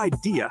have no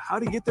idea how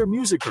to get their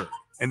music heard,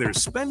 and they're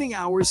spending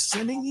hours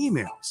sending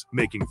emails,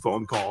 making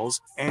phone calls,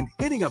 and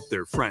hitting up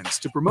their friends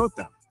to promote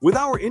them. With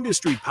our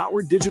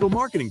industry-powered digital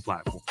marketing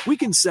platform, we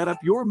can set up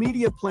your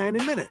media plan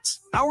in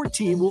minutes. Our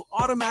team will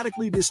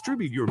automatically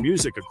distribute your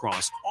music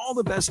across all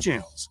the best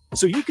channels,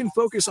 so you can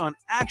focus on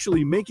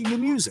actually making the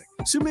music.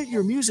 Submit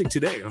your music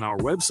today on our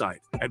website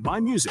at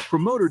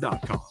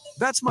mymusicpromoter.com.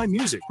 That's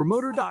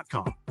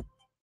mymusicpromoter.com.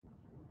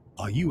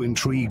 Are you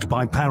intrigued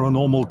by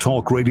paranormal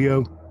talk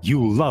radio?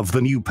 You'll love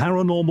the new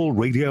paranormal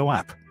radio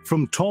app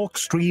from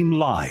TalkStream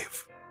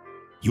Live.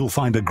 You'll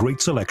find a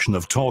great selection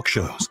of talk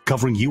shows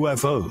covering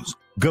UFOs,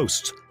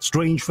 ghosts,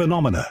 strange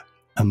phenomena,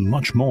 and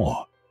much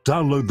more.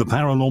 Download the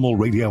Paranormal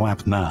Radio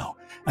app now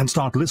and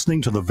start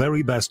listening to the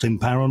very best in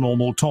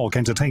paranormal talk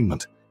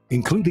entertainment,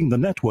 including the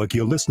network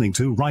you're listening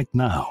to right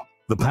now,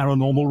 the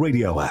Paranormal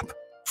Radio app,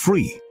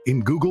 free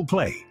in Google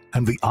Play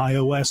and the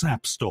iOS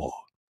App Store.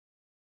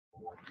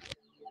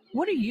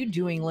 What are you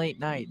doing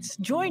late nights?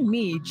 Join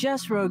me,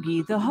 Jess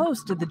Rogie, the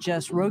host of The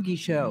Jess Rogie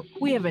Show.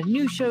 We have a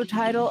new show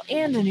title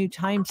and a new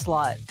time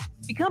slot.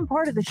 Become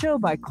part of the show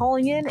by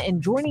calling in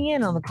and joining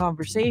in on the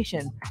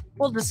conversation.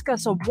 We'll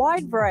discuss a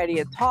wide variety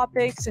of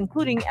topics,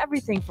 including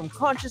everything from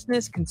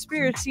consciousness,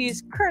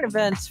 conspiracies, current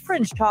events,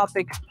 fringe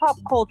topics, pop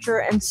culture,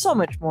 and so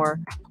much more.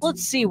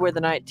 Let's see where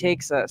the night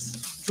takes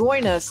us.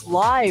 Join us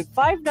live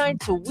 5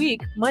 nights a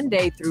week,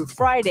 Monday through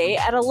Friday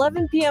at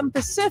 11 p.m.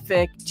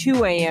 Pacific,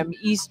 2 a.m.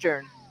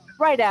 Eastern.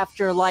 Right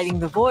after Lighting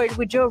the Void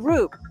with Joe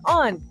Roop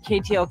on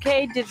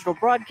KTLK Digital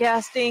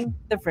Broadcasting,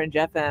 the Fringe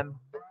FM.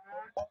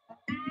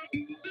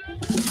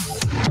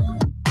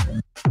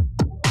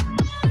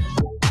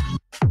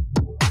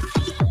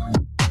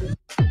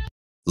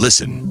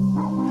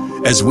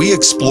 Listen, as we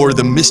explore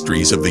the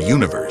mysteries of the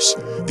universe,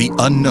 the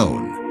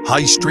unknown,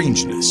 high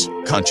strangeness,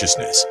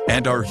 consciousness,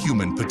 and our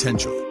human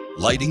potential.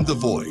 Lighting the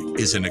Void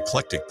is an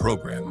eclectic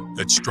program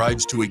that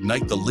strives to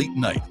ignite the late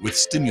night with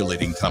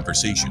stimulating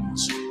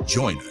conversations.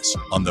 Join us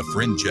on the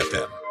Fringe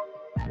FM.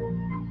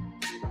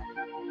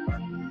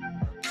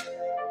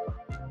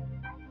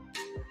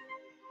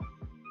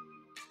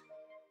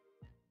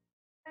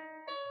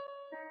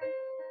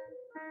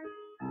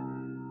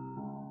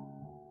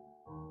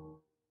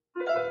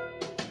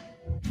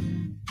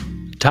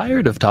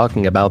 Tired of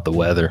talking about the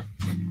weather?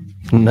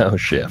 No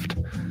shift.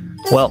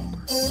 Well,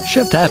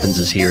 Shift Happens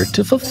is here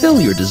to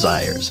fulfill your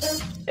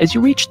desires. As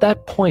you reach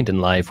that point in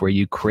life where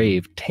you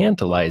crave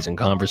tantalizing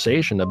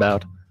conversation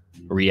about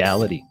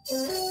reality,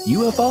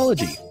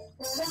 ufology,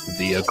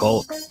 the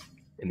occult,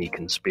 and the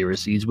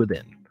conspiracies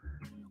within,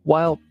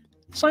 while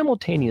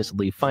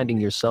simultaneously finding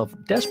yourself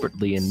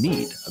desperately in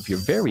need of your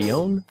very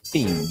own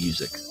theme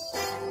music,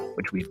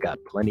 which we've got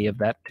plenty of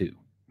that too.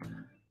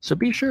 So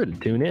be sure to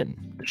tune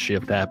in. The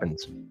Shift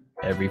happens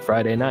every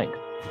Friday night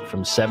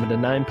from 7 to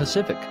 9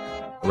 Pacific,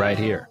 right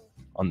here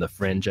on the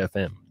Fringe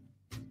FM.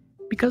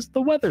 Because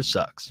the weather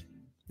sucks,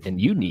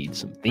 and you need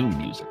some theme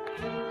music.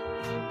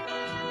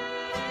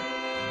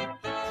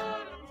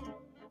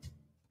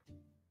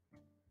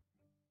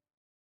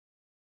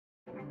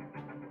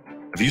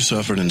 Have you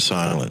suffered in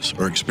silence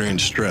or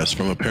experienced stress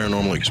from a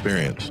paranormal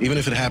experience? Even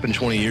if it happened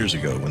 20 years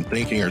ago, when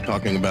thinking or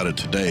talking about it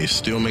today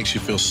still makes you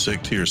feel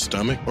sick to your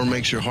stomach or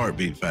makes your heart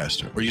beat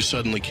faster, or you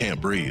suddenly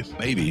can't breathe.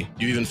 Maybe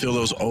you even feel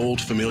those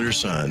old familiar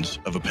signs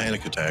of a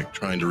panic attack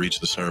trying to reach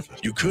the surface.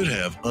 You could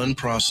have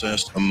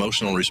unprocessed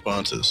emotional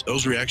responses.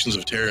 Those reactions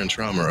of terror and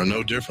trauma are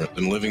no different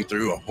than living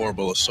through a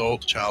horrible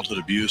assault, childhood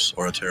abuse,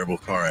 or a terrible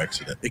car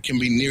accident. It can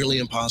be nearly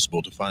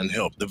impossible to find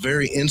help. The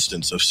very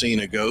instance of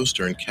seeing a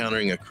ghost or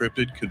encountering a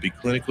cryptid could be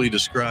clinically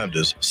described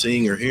as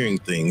seeing or hearing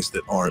things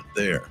that aren't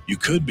there. You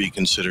could be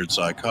considered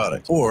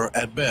psychotic, or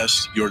at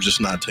best, you're just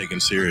not taken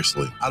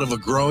seriously. Out of a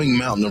growing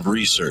mountain of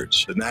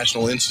research, the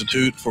National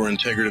Institute for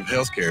Integrative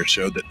Healthcare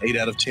showed that 8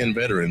 out of 10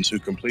 veterans who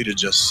completed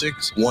just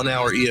 6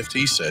 one-hour EFT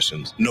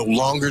sessions no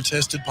longer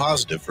tested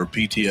positive for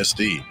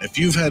PTSD. If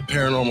you've had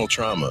paranormal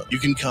trauma, you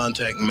can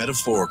contact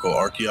Metaphorical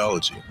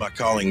Archaeology by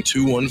calling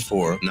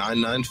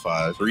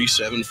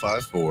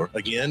 214-995-3754.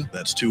 Again,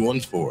 that's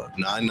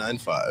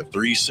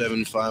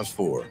 214-995-3754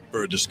 for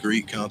a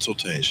discreet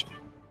consultation.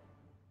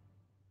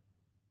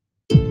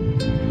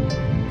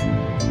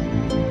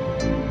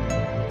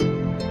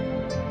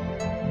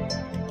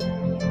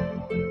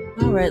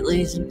 All right,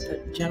 ladies and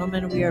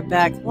gentlemen, we are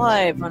back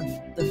live on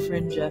the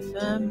Fringe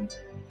FM.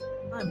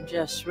 I'm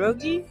Jess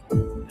Rogie,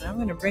 and I'm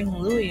going to bring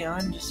Louie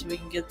on just so we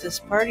can get this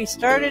party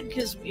started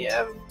because we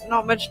have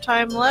not much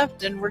time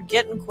left and we're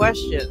getting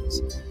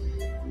questions.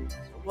 So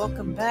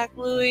welcome back,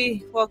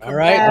 Louie. Welcome All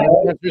right, back.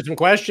 let's do some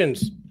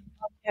questions.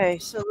 Okay,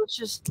 so let's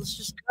just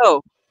go.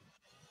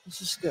 Let's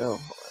just go.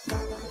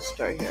 Let's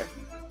start here.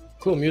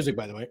 Cool music,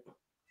 by the way.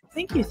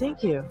 Thank you.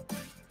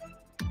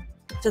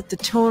 Set the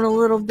tone a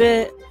little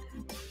bit.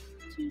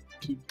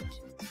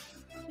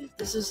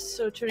 This is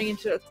so turning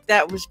into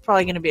that was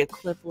probably going to be a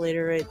clip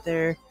later right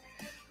there.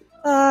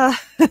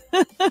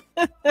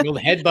 Little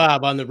head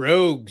bob on the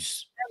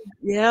rogues.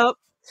 Yep.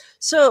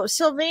 So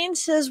Sylvain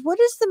says,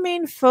 what is the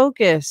main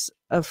focus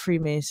of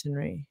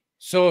Freemasonry?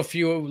 So if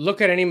you look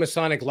at any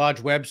Masonic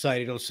Lodge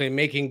website, it'll say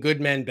making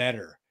good men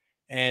better.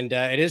 And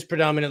it is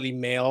predominantly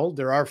male.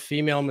 There are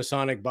female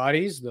Masonic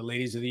bodies, the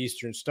Ladies of the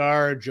Eastern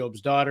Star,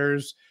 Job's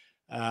Daughters.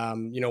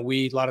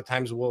 We a lot of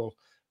times will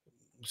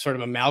sort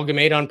of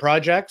amalgamate on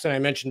projects. And I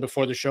mentioned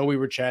before the show we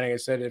were chatting, I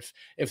said,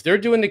 if they're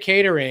doing the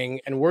catering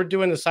and we're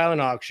doing the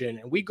silent auction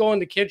and we go in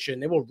the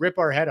kitchen, they will rip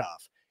our head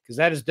off because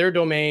that is their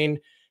domain.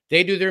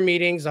 They do their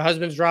meetings. The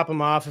husbands drop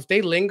them off. If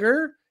they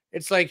linger,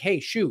 it's like, hey,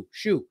 shoo.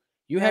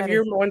 You have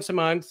your once a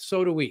month,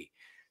 so do we.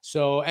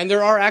 So, and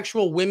there are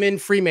actual women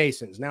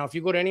Freemasons. Now, if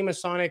you go to any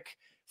Masonic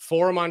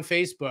forum on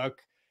Facebook,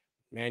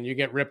 man, you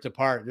get ripped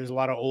apart. There's a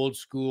lot of old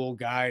school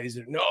guys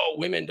that, no,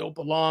 women don't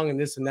belong and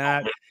this and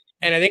that.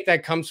 And I think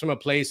that comes from a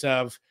place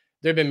of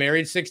they've been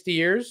married 60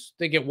 years.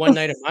 They get one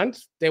night a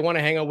month. They want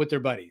to hang out with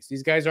their buddies.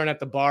 These guys aren't at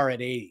the bar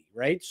at 80,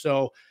 right?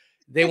 So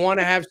they want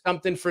to have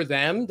something for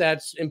them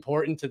that's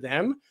important to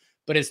them,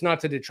 but it's not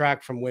to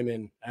detract from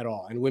women at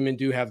all. And women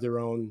do have their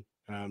own.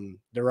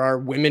 There are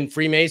women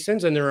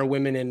Freemasons and there are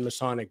women in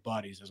Masonic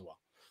bodies as well.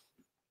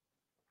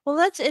 Well,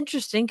 that's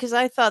interesting because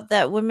I thought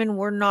that women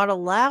were not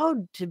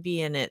allowed to be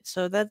in it.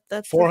 So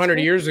that's 400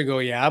 years ago.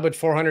 Yeah. But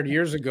 400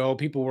 years ago,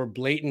 people were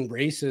blatant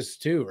racists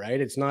too,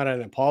 right? It's not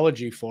an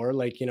apology for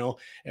or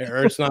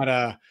it's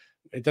not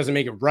it doesn't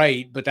make it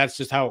right, but that's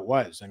just how it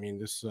was. I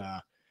mean,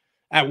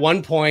 at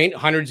one point,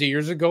 hundreds of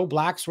years ago,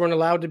 blacks weren't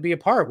allowed to be a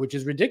part, which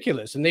is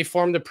ridiculous. And they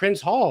formed the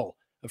Prince Hall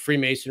of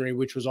Freemasonry,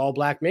 which was all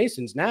black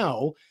Masons.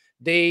 Now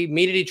they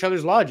meet at each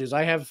other's lodges.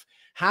 I have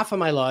half of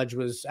my lodge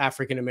was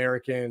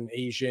African-American,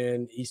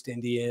 Asian, East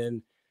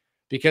Indian,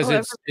 because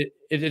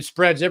it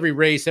spreads every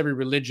race, every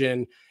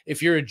religion.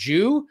 If you're a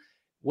Jew,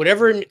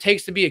 whatever it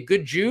takes to be a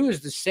good Jew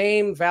is the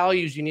same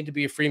values you need to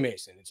be a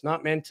Freemason. It's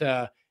not meant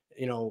to,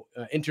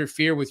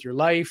 interfere with your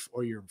life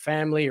or your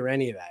family or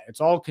any of that.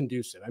 It's all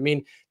conducive. I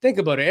mean, think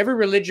about it. Every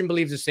religion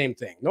believes the same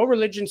thing. No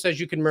religion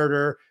says you can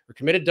murder or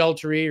commit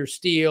adultery or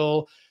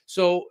steal.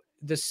 So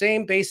the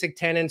same basic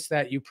tenets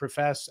that you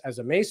profess as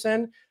a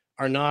Mason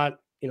are not,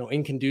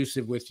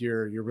 inconducive with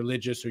your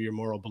religious or your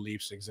moral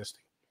beliefs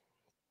existing.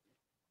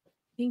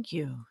 Thank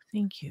you.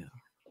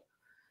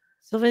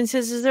 Sylvain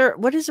says,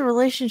 what is the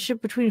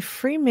relationship between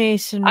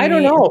Freemasonry? I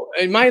don't know.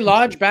 In my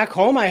lodge back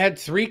home, I had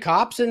 3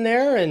 cops in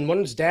there, and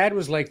one's dad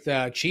was like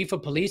the chief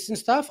of police and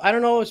stuff. I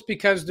don't know. It's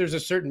because there's a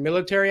certain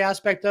military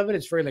aspect of it.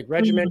 It's very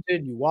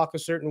regimented. You walk a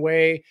certain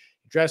way,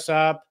 dress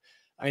up.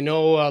 I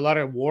know a lot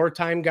of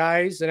wartime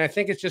guys, and I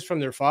think it's just from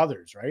their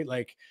fathers, right?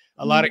 Like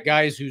a lot of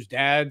guys whose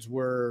dads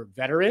were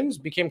veterans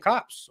became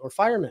cops or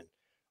firemen,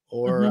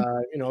 or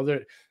you know,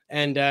 they're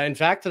and in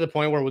fact, to the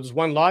point where this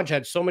one lodge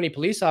had so many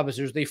police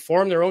officers, they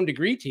formed their own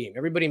degree team.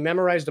 Everybody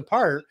memorized a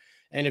part,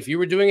 and if you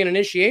were doing an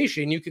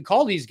initiation, you could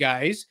call these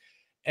guys.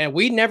 And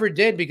we never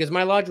did, because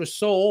my lodge was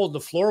so old, the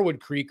floor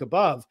would creak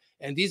above,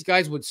 and these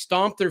guys would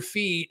stomp their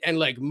feet and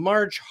like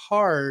march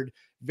hard.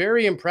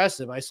 Very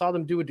impressive. I saw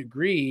them do a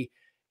degree.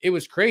 It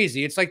was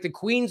crazy. It's like the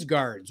Queen's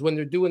Guards when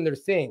they're doing their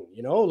thing,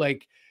 you know,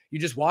 like you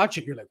just watch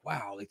it. You're like,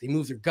 wow, like they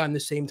move their gun the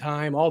same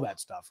time, all that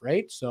stuff.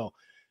 Right. So,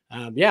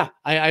 yeah,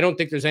 I don't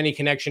think there's any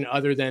connection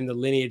other than the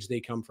lineage they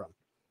come from.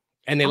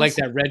 And they like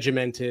that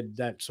regimented,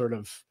 that sort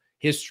of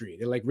history.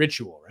 They like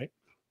ritual, right?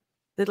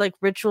 They like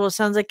ritual. It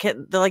sounds like they're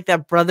like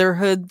that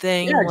brotherhood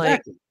thing. Yeah,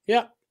 exactly.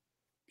 Yeah.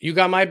 You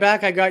got my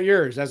back, I got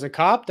yours. As a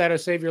cop, that'll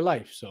save your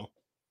life. So.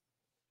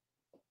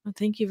 Well,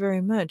 thank you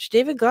very much.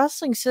 David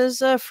Gosling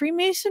says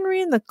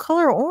Freemasonry in the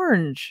color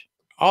orange.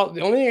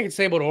 The only thing I can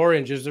say about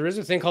orange is there is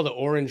a thing called the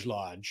Orange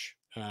Lodge.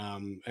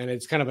 And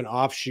it's kind of an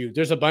offshoot.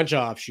 There's a bunch of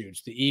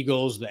offshoots. The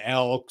Eagles, the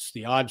Elks,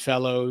 the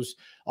Oddfellows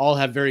all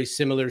have very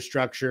similar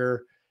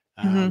structure.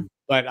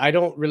 But I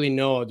don't really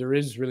know. There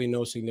is really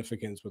no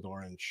significance with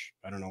orange.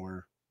 I don't know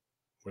where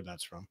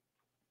that's from.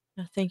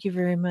 Thank you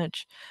very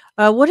much.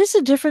 What is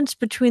the difference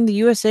between the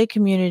USA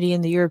community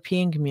and the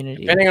European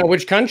community? Depending on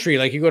which country,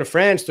 like you go to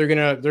France, they're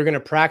gonna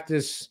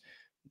practice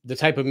the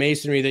type of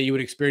masonry that you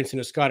would experience in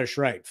a Scottish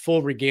Rite.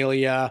 Full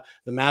regalia,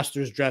 the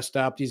masters dressed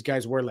up. These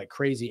guys wear like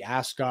crazy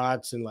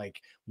ascots and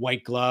like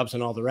white gloves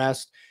and all the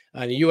rest.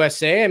 In the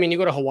USA, I mean, you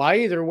go to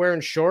Hawaii, they're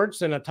wearing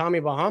shorts and a Tommy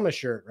Bahama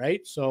shirt,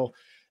 right? So,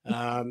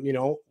 you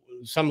know,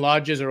 some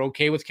lodges are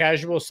okay with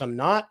casual, some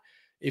not.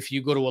 If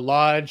you go to a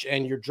lodge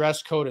and your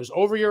dress code is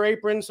over your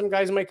apron, some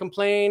guys might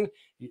complain.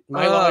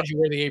 My lodge, you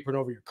wear the apron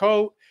over your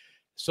coat.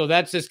 So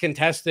that's as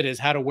contested as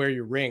how to wear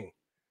your ring.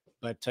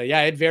 But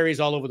yeah, it varies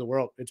all over the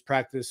world. It's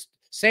practiced.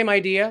 Same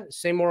idea,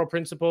 same moral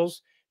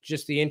principles,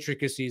 just the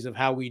intricacies of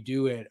how we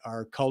do it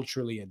are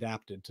culturally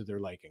adapted to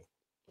their liking.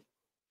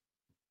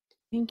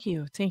 Thank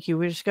you. Thank you.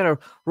 We just got to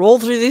roll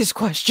through these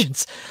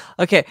questions.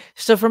 Okay.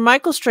 So from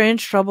Michael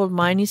Strange, Troubled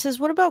Mind, he says,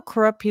 what about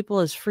corrupt people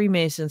as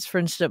Freemasons, for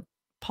instance,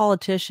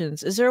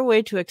 politicians? Is there a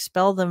way to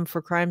expel them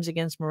for crimes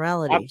against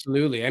morality?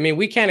 Absolutely. I mean,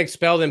 we can't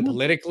expel them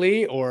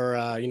politically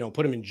or, you know,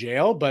 put them in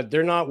jail, but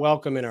they're not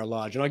welcome in our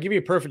lodge. And I'll give you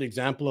a perfect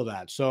example of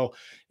that. So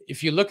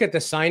if you look at the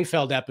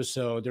Seinfeld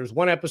episode, there's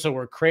one episode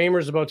where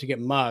Kramer's about to get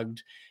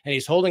mugged and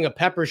he's holding a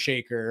pepper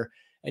shaker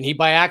and he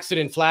by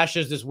accident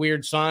flashes this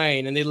weird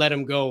sign and they let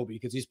him go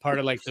because he's part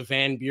of like the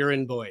Van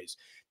Buren boys.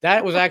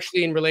 That was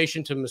actually in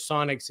relation to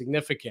Masonic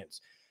significance.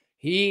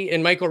 He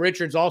and Michael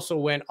Richards also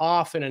went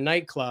off in a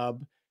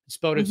nightclub,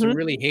 spouted some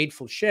really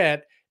hateful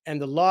shit,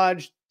 and the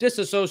lodge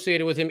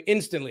disassociated with him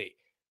instantly.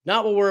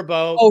 Not what we're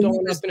about. Don't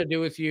want nothing to do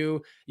with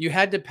you. You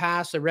had to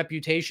pass a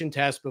reputation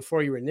test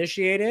before you were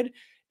initiated.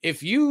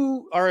 If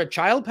you are a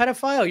child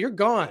pedophile, you're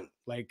gone.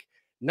 Like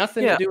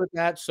nothing to do with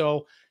that.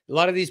 So a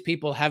lot of these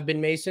people have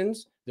been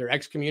Masons. They're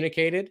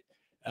excommunicated.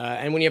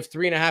 And when you have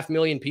 3.5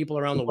 million people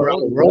around the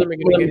world, they're going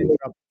to get in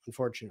trouble,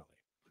 unfortunately.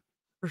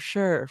 For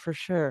sure. For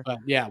sure. But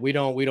yeah, we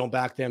don't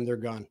back them. They're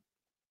gone.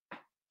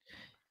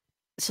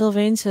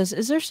 Sylvain says,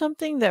 is there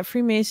something that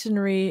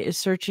Freemasonry is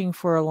searching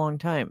for a long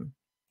time?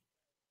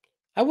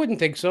 I wouldn't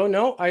think so.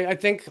 No, I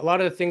think a lot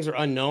of the things are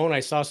unknown.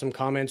 I saw some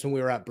comments when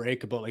we were at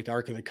break about like the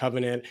Ark of the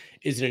Covenant,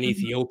 is it in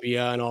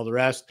Ethiopia and all the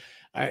rest.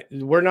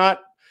 We're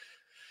not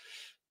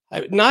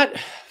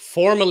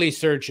formally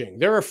searching.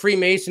 There are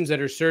Freemasons that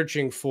are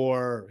searching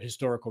for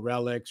historical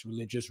relics,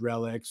 religious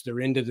relics.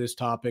 They're into this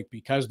topic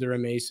because they're a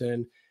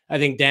Mason. I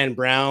think Dan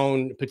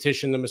Brown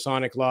petitioned the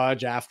Masonic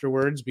Lodge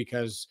afterwards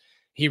because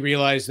he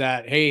realized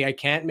that, hey, I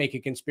can't make a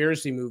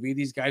conspiracy movie.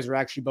 These guys are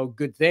actually about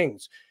good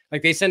things.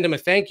 Like they send him a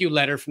thank you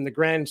letter from the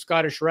Grand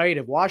Scottish Rite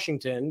of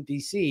Washington,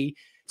 D.C.,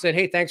 said,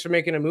 hey, thanks for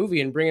making a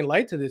movie and bringing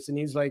light to this. And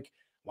he's like,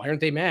 why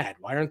aren't they mad?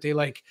 Why aren't they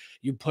like,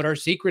 you put our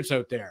secrets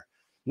out there?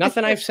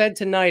 Nothing I've said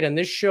tonight on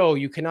this show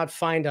you cannot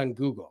find on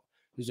Google.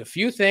 There's a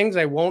few things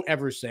I won't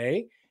ever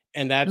say,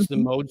 and that's the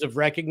modes of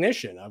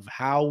recognition of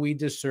how we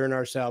discern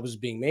ourselves as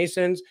being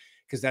Masons,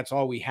 because that's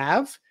all we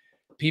have.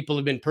 People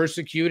have been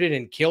persecuted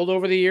and killed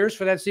over the years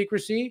for that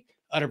secrecy.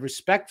 Out of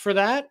respect for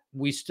that,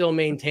 we still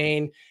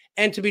maintain.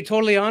 And to be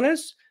totally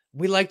honest,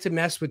 we like to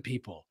mess with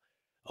people.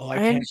 Oh, I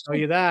can't tell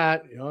you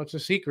that. You know, it's a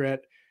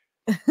secret.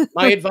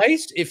 My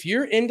advice, if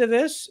you're into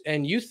this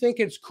and you think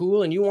it's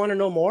cool and you want to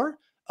know more,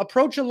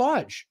 approach a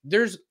lodge.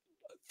 There's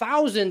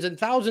thousands and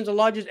thousands of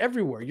lodges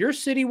everywhere. Your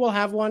city will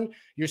have one.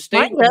 Your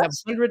state will have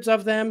hundreds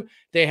of them.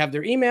 They have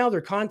their email,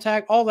 their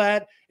contact, all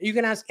that. You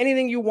can ask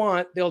anything you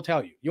want. They'll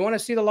tell you. You want to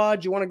see the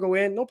lodge? You want to go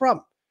in? No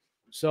problem.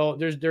 So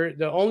there's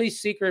the only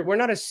secret. We're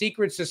not a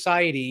secret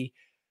society.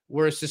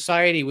 We're a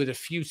society with a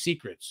few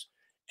secrets,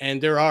 and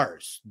they're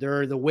ours.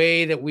 They're the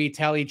way that we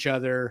tell each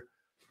other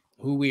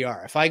who we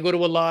are. If I go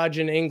to a lodge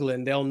in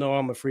England, they'll know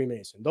I'm a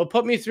Freemason. They'll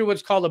put me through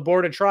what's called a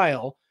board of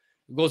trial,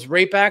 It goes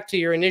right back to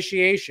your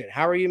initiation.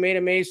 How are you made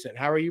a Mason?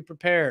 How are you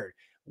prepared?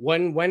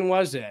 When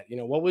was it? You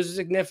know, what was the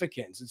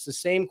significance? It's the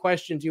same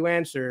questions you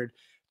answered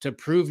to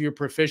prove your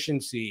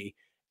proficiency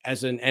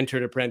as an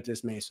entered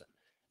apprentice Mason.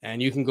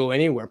 And you can go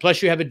anywhere.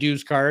 Plus, you have a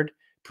dues card,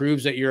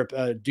 proves that you're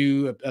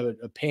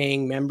a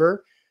paying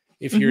member.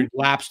 If you're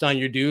lapsed on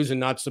your dues and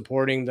not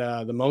supporting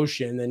the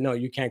motion, then no,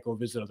 you can't go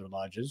visit other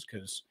lodges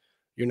because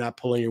you're not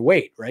pulling your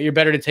weight, right? You're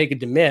better to take a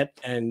demit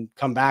and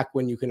come back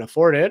when you can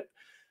afford it.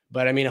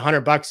 But I mean,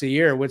 $100 a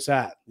year, what's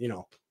that? You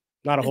know,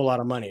 not a whole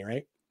lot of money,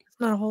 right? It's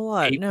not a whole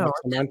lot. No,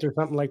 $8 a month or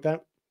something like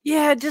that.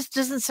 Yeah, it just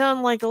doesn't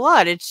sound like a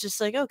lot. It's just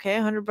like, okay,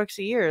 $100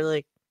 a year.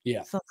 Like,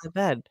 yeah, it's not that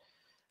bad.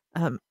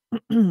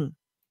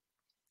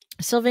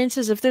 Sylvain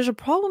says, if there's a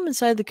problem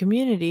inside the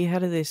community, how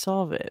do they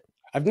solve it?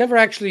 I've never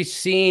actually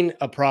seen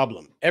a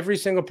problem. Every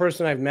single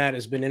person I've met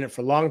has been in it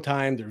for a long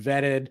time. They're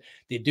vetted.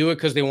 They do it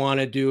because they want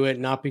to do it,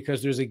 not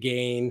because there's a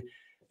gain.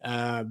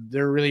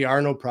 There really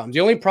are no problems. The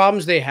only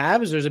problems they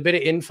have is there's a bit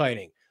of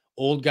infighting.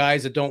 Old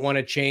guys that don't want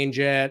to change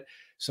it.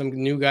 Some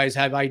new guys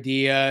have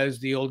ideas.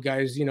 The old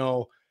guys, you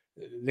know,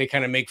 they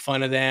kind of make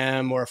fun of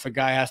them. Or if a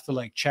guy has to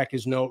like check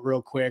his note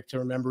real quick to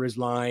remember his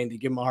line, they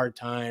give him a hard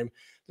time.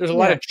 There's a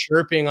lot of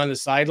chirping on the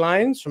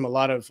sidelines from a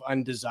lot of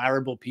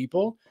undesirable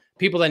people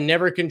that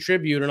never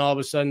contribute. And all of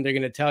a sudden they're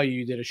going to tell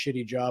you did a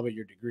shitty job at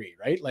your degree,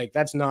 right? Like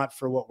that's not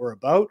for what we're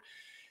about.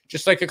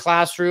 Just like a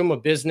classroom, a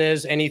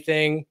business,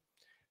 anything.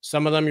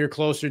 Some of them you're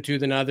closer to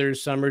than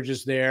others. Some are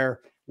just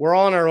there. We're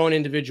all on our own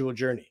individual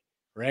journey,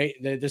 right?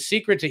 The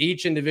secret to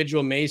each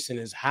individual Mason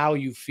is how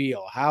you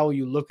feel, how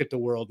you look at the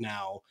world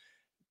now,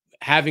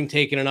 having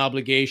taken an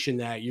obligation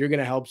that you're going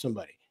to help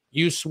somebody.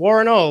 You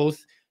swore an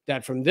oath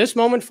that from this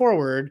moment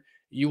forward,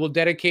 you will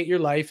dedicate your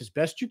life as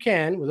best you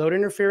can without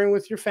interfering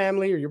with your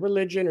family or your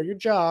religion or your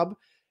job.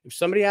 If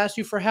somebody asks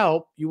you for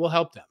help, you will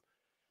help them.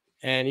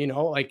 And, you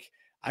know, like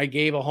I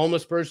gave a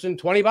homeless person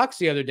 $20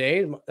 the other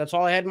day. That's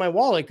all I had in my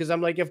wallet. Cause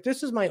I'm like, if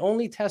this is my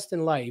only test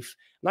in life,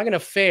 I'm not going to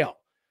fail.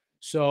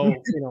 So,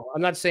 you know,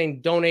 I'm not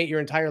saying donate your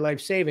entire life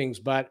savings,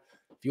 but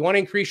if you want to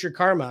increase your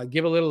karma,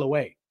 give a little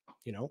away,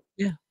 you know?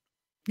 Yeah.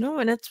 No,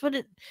 and that's what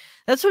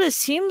it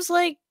seems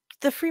like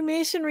the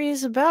Freemasonry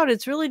is about.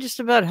 It's really just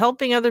about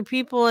helping other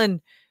people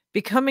and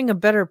becoming a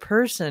better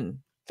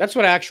person. That's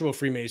what actual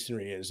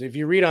Freemasonry is. If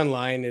you read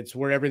online, it's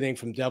where everything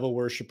from devil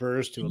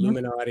worshippers to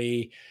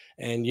Illuminati.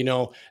 And, you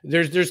know,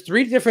 there's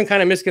three different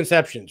kind of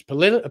misconceptions: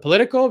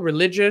 political,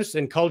 religious,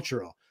 and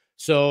cultural.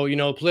 So, you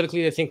know,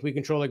 politically, they think we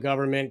control the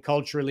government.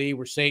 Culturally,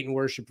 we're Satan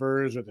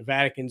worshippers or the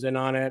Vatican's in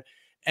on it.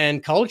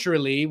 And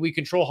culturally, we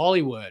control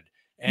Hollywood.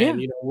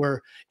 And, you know, we're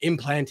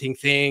implanting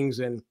things.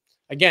 And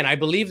again, I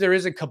believe there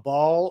is a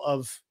cabal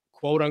of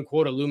quote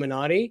unquote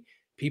Illuminati,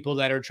 people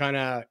that are trying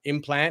to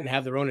implant and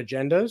have their own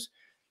agendas,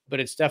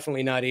 but it's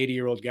definitely not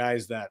 80-year-old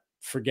guys that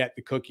forget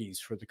the cookies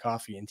for the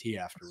coffee and tea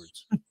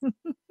afterwards.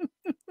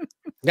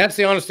 That's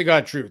the honest to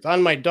God truth.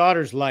 On my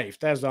daughter's life,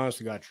 that's the honest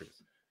to God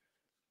truth.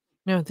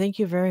 No, thank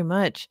you very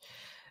much.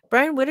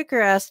 Brian Whitaker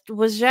asked,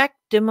 was Jacques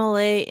de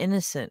Molay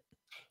innocent?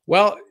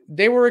 Well,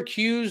 they were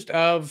accused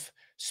of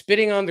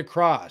spitting on the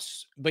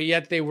cross, but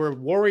yet they were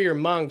warrior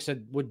monks that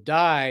would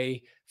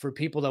die for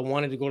people that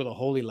wanted to go to the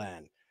Holy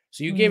Land.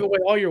 So you gave away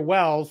all your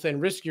wealth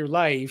and risk your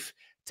life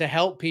to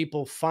help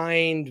people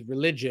find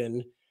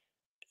religion,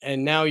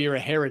 and now you're a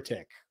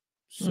heretic.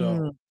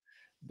 So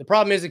the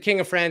problem is the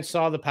King of France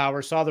saw the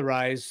power, saw the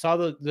rise, saw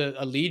the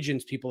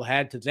allegiance people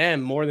had to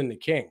them more than the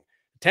king.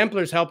 The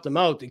Templars helped them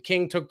out. The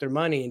king took their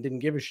money and didn't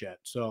give a shit.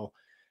 So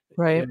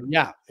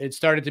yeah, it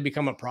started to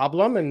become a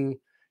problem, and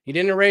he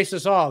didn't erase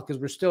us all because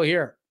we're still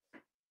here.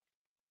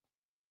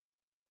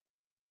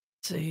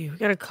 So we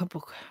got a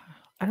couple.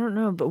 I don't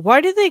know, but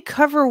why do they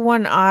cover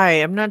one eye?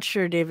 I'm not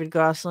sure, David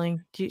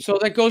Gosling. So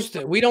that goes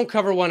to, we don't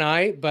cover one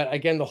eye, but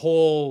again, the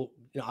whole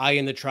eye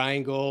in the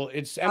triangle,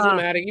 it's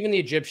emblematic. Even the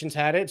Egyptians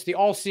had it. It's the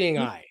all-seeing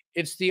eye.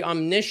 It's the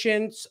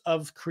omniscience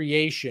of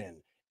creation.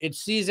 It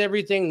sees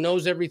everything,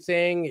 knows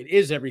everything. It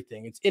is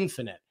everything. It's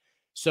infinite.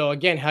 So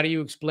again, how do you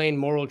explain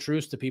moral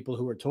truths to people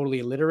who are totally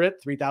illiterate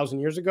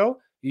 3,000 years ago?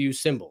 You use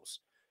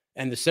symbols.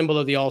 And the symbol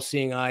of the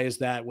all-seeing eye is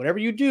that whatever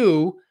you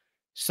do,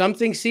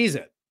 something sees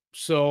it.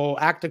 So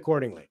act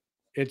accordingly.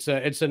 It's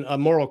a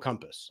moral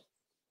compass.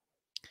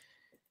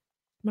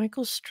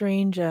 Michael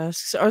Strange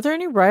asks, are there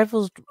any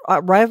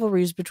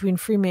rivalries between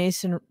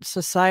Freemason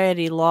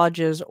society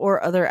lodges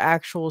or other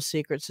actual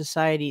secret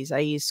societies,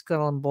 i.e.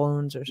 Skull and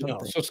Bones or something?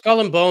 No. So Skull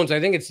and Bones, I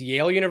think it's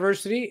Yale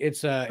University.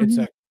 It's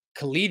a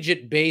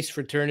collegiate-based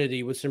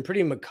fraternity with some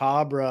pretty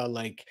macabre,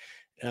 like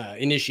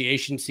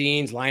initiation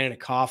scenes, lying in a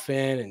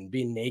coffin and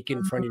being naked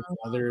in front of your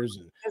brothers,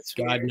 and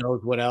God knows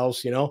what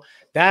else, you know.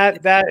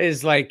 That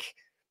is like,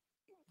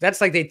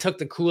 that's like they took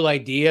the cool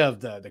idea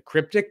of the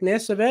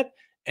crypticness of it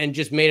and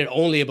just made it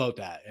only about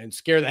that and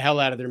scare the hell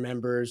out of their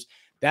members.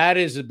 That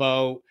is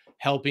about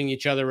helping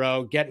each other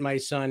out. Get my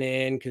son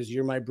in because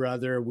you're my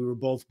brother. We were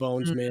both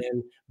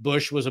bonesmen.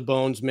 Bush was a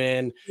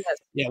bonesman. Yes.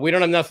 Yeah, we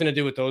don't have nothing to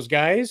do with those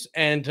guys.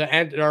 And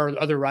our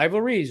other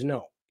rivalries,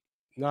 no,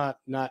 not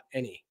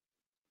any.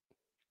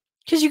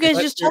 Because you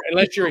guys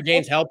unless you're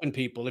against helping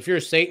people. If you're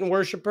a Satan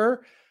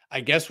worshiper,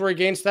 I guess we're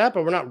against that,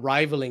 but we're not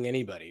rivaling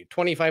anybody.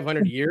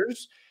 2,500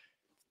 years.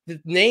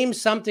 Name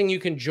something you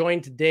can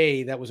join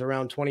today that was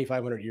around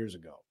 2,500 years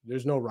ago.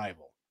 There's no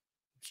rival.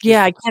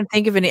 Yeah, I can't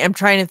think of any. I'm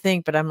trying to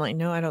think, but I'm like,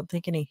 no, I don't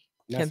think any.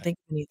 Can't think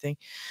of anything.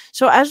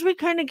 So as we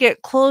kind of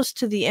get close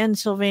to the end,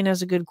 Sylvain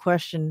has a good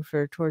question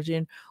for towards the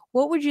end.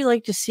 What would you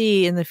like to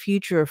see in the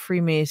future of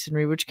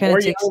Freemasonry? Which kind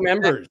of takes young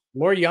members,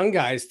 more young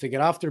guys to get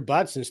off their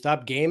butts and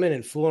stop gaming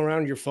and fooling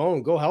around your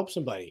phone. Go help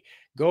somebody.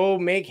 Go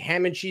make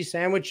ham and cheese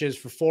sandwiches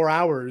for 4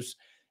 hours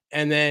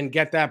and then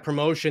get that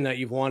promotion that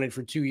you've wanted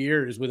for 2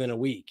 years within a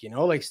week. You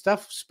know, like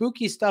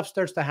spooky stuff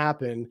starts to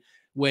happen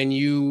when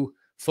you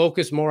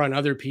focus more on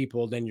other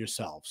people than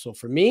yourself. So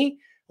for me,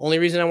 only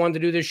reason I wanted to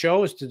do this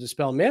show is to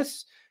dispel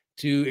myths,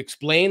 to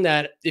explain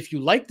that if you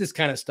like this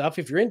kind of stuff,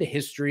 if you're into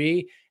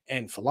history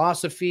and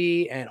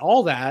philosophy and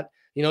all that,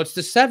 you know, it's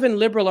the 7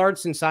 liberal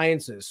arts and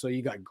sciences. So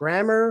you got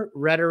grammar,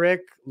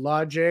 rhetoric,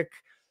 logic,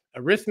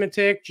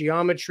 arithmetic,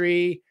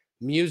 geometry,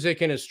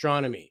 music, and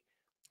astronomy.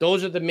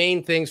 Those are the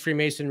main things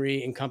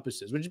Freemasonry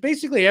encompasses, which is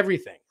basically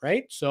everything,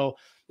 right? So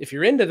if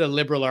you're into the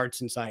liberal arts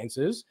and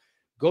sciences,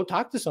 go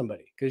talk to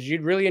somebody because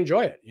you'd really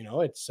enjoy it. You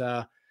know, it's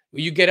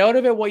you get out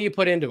of it what you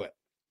put into it.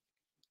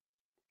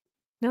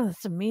 No,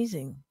 that's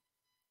amazing.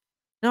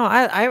 No,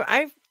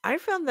 I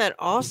found that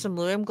awesome,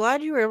 Louie. I'm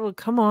glad you were able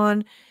to come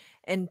on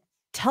and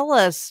tell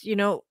us, you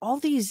know, all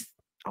these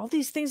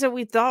things that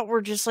we thought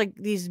were just like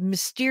these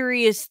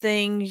mysterious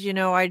things. You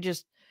know, I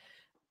just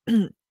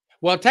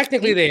well,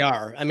 technically they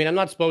are. I mean, I'm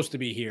not supposed to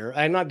be here.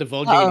 I'm not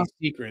divulging any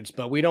secrets,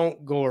 but we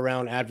don't go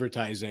around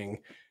advertising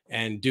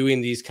and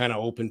doing these kind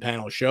of open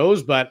panel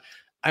shows. But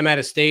I'm at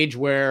a stage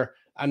where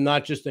I'm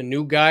not just a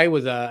new guy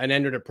with an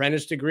entered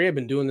apprentice degree. I've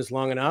been doing this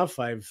long enough.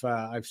 I've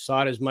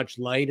sought as much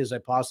light as I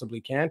possibly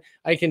can.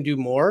 I can do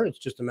more. It's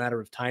just a matter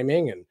of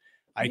timing, and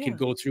I could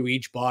go through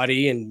each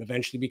body and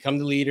eventually become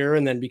the leader,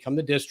 and then become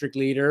the district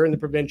leader and the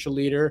provincial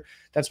leader.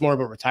 That's more of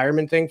a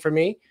retirement thing for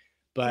me.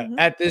 But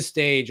at this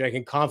stage, I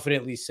can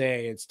confidently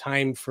say it's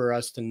time for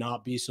us to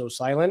not be so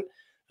silent.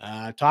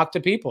 Talk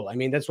to people. I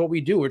mean, that's what we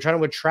do. We're trying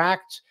to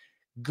attract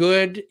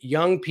good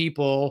young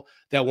people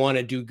that want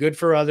to do good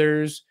for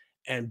others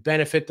and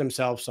benefit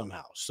themselves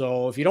somehow.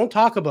 So if you don't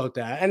talk about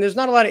that, and there's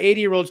not a lot of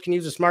 80-year-olds can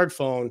use a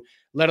smartphone,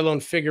 let alone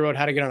figure out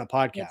how to get on a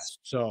podcast.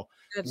 So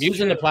I'm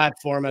using the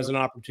platform as an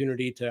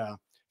opportunity to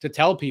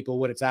tell people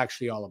what it's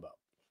actually all about.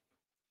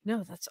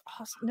 No, that's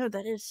awesome. No,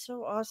 that is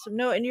so awesome.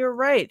 No, and you're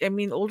right. I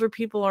mean, older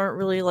people aren't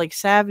really like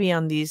savvy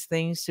on these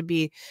things to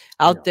be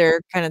out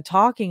there kind of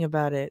talking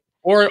about it.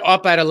 Or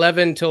up at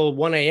 11 till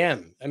 1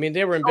 a.m. I mean,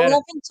 they were in bed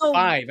at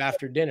 5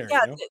 after dinner.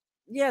 Yeah, you know?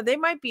 Yeah, they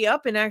might be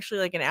up in actually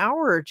like an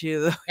hour or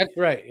two. Though. That's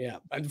right. Yeah,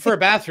 for a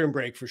bathroom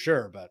break for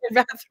sure. But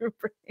bathroom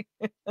break.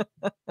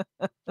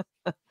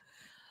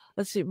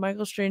 Let's see.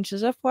 Michael Strange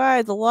says,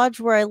 "FYI, the lodge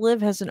where I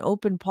live has an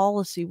open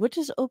policy." What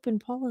does open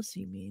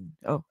policy mean?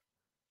 Oh,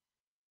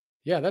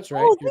 yeah, that's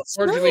right. You're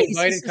cordially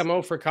invited. Come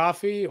over for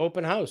coffee.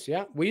 Open house.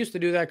 Yeah, we used to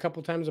do that a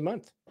couple times a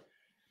month.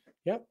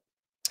 Yep.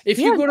 If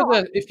you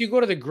go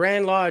to the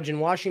Grand Lodge in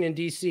Washington,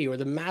 D.C., or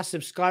the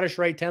massive Scottish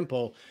Rite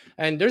Temple,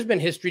 and there's been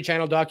History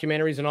Channel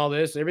documentaries and all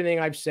this, everything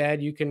I've said,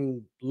 you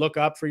can look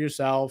up for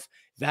yourself,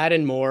 that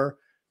and more.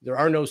 There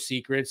are no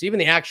secrets, even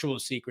the actual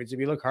secrets. If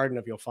you look hard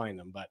enough, you'll find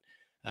them. But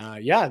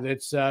yeah,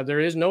 there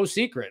is no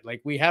secret. Like,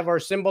 we have our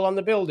symbol on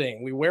the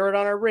building. We wear it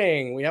on our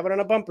ring. We have it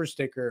on a bumper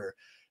sticker.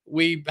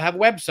 We have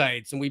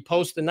websites, and we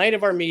post the night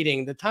of our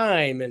meeting, the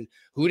time, and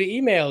who to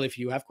email if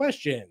you have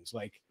questions.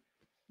 Like,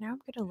 now I'm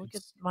gonna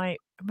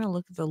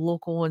look at the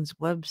local one's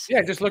website.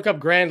 Yeah, just look up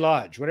Grand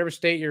Lodge, whatever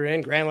state you're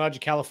in. Grand Lodge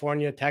of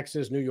California,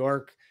 Texas, New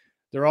York.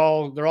 They're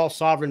all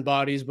sovereign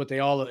bodies, but they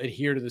all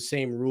adhere to the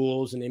same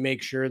rules, and they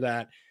make sure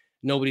that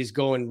nobody's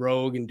going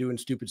rogue and doing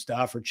stupid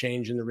stuff or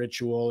changing the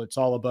ritual. It's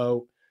all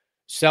about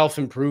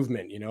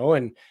self-improvement, you know.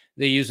 And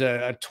they use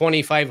a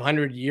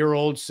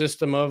 2,500-year-old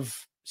system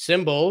of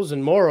symbols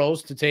and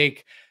morals to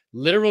take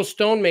literal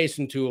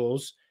stonemason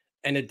tools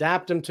and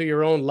adapt them to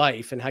your own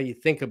life and how you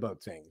think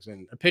about things.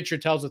 And a picture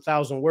tells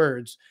 1,000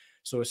 words.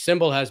 So a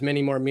symbol has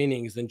many more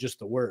meanings than just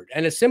the word.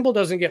 And a symbol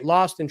doesn't get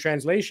lost in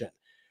translation,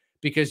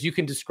 because you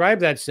can describe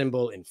that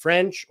symbol in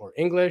French or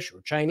English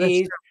or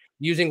Chinese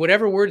using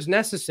whatever words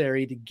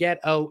necessary to get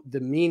out the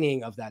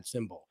meaning of that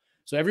symbol.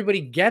 So everybody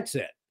gets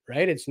it,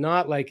 right? It's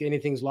not like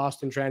anything's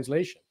lost in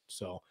translation.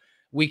 So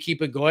we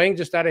keep it going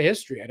just out of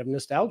history, out of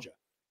nostalgia.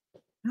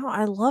 No,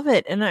 I love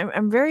it. And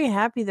I'm very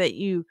happy that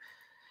you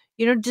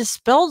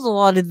dispelled a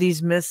lot of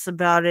these myths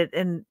about it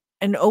and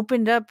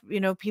opened up,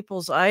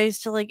 people's eyes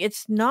to, like,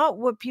 it's not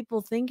what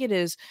people think it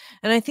is.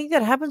 And I think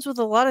that happens with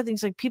a lot of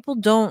things. Like, people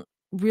don't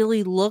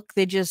really look,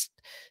 they just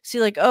see,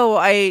 like, oh,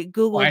 I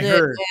Googled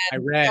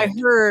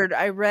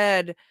I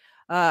read.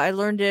 I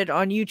learned it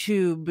on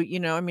YouTube, but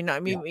I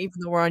mean, even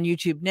though we're on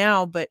YouTube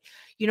now, but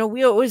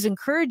we always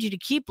encourage you to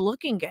keep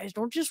looking, guys.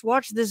 Don't just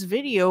watch this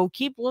video.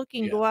 Keep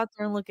looking. Go out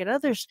there and look at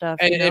other stuff.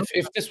 And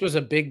if this was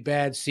a big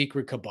bad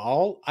secret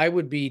cabal, I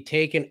would be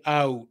taken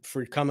out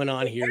for coming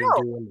on here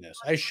and doing this.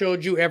 I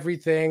showed you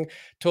everything,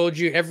 told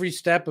you every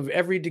step of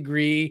every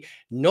degree.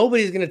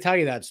 Nobody's going to tell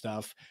you that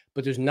stuff,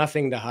 but there's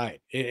nothing to hide.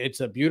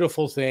 It's a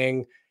beautiful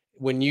thing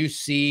when you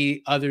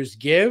see others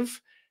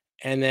give,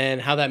 and then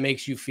how that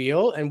makes you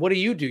feel. And what do?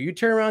 You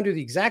turn around and do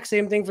the exact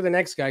same thing for the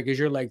next guy, because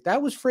you're like,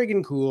 that was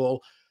friggin'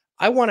 cool.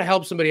 I want to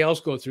help somebody else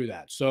go through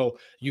that. So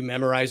you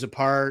memorize a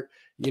part,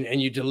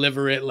 and you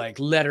deliver it like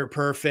letter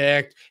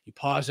perfect. You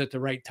pause at the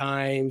right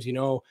times.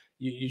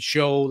 You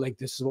show like,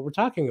 this is what we're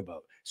talking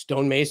about.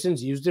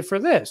 Stonemasons used it for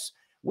this.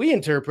 We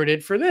interpret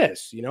it for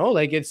this.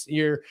 Like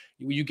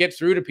you get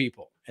through to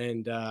people,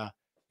 and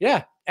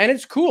yeah, and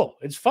it's cool.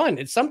 It's fun.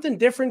 It's something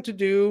different to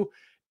do.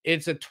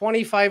 It's a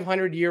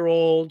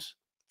 2,500-year-old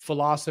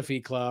philosophy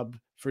club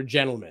for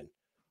gentlemen.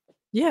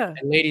 Yeah,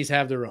 and ladies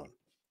have their own.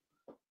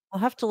 I'll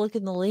have to look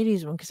in the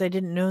ladies one, because I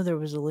didn't know there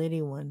was a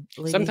lady one.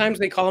 Sometimes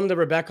they call them the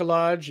Rebecca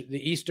Lodge.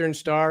 The Eastern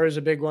Star is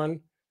a big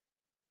one.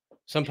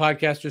 Some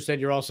podcasters said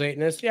you're all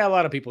Satanists. Yeah, a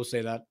lot of people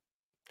say that.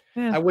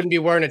 Yeah. I wouldn't be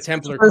wearing a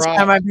Templar cross. First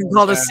time I've been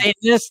called a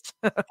Satanist.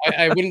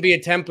 I wouldn't be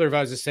a Templar if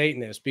I was a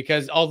Satanist,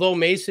 because although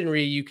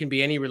Masonry, you can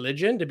be any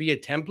religion. To be a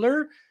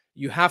Templar,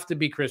 you have to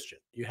be Christian.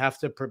 You have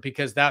to,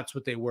 because that's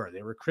what they were.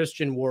 They were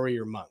Christian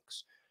warrior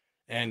monks.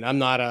 And I'm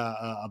not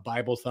a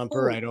Bible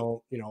thumper. I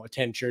don't,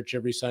 attend church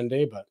every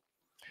Sunday, but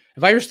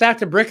if I ever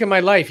stacked a brick in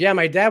my life, yeah,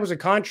 my dad was a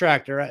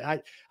contractor.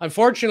 I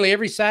unfortunately,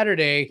 every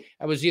Saturday,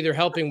 I was either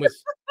helping with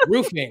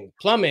roofing,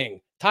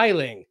 plumbing,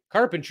 tiling,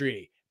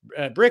 carpentry,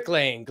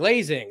 bricklaying,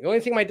 glazing. The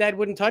only thing my dad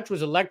wouldn't touch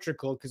was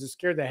electrical, because it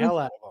scared the hell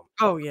out of him.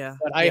 Oh, yeah.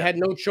 But I had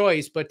no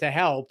choice but to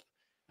help.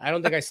 I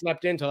don't think I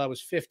slept in until I was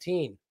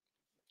 15.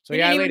 So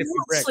yeah, I laid a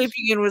few bricks.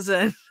 Sleeping in was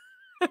in.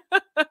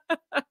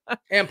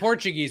 And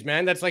Portuguese,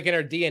 man. That's like in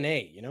our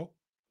DNA,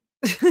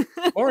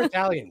 More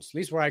Italians, at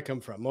least where I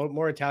come from.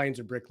 More Italians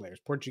are bricklayers.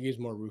 Portuguese,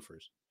 more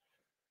roofers.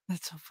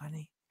 That's so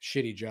funny.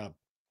 Shitty job.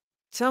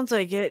 Sounds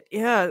like it.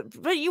 Yeah.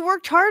 But you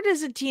worked hard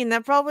as a teen.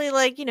 That probably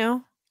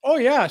Oh,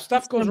 yeah.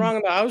 Stuff goes wrong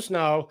in the house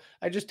now.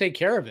 I just take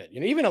care of it.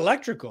 Even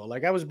electrical.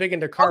 Like, I was big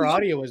into car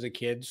audio as a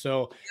kid.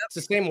 So it's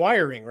the same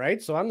wiring,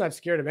 right? So I'm not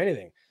scared of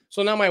anything.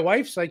 So now my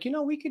wife's like,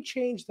 we could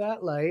change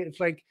that light. It's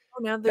like,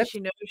 now that she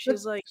knows,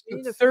 she's like,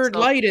 the third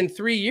light in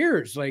 3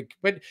 years. Like,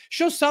 but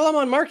she'll sell them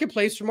on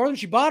Marketplace for more than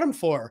she bought them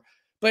for.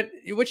 But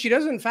what she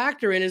doesn't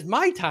factor in is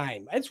my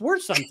time. It's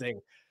worth something.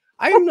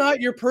 I am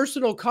not your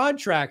personal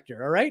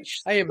contractor. All right.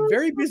 I have a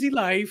very busy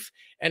life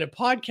and a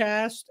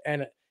podcast,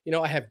 and,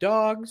 I have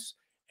dogs,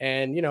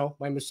 and,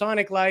 my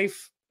Masonic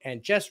life,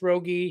 and Jess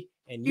Rogie,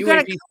 and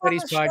UAP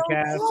Studies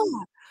Podcast,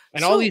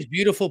 and all these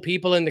beautiful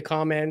people in the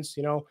comments.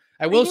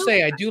 I will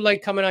say, I do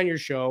like coming on your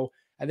show.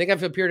 I think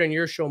I've appeared on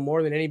your show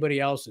more than anybody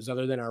else's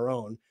other than our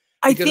own.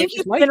 I think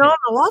you've been on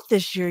a lot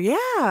this year. Yeah.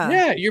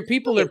 Yeah. Your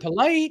people are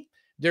polite.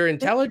 They're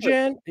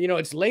intelligent.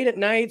 It's late at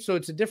night, so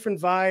it's a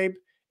different vibe.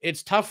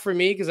 It's tough for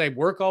me because I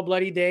work all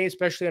bloody day,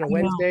 especially on a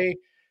Wednesday.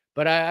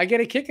 But I get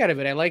a kick out of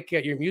it. I like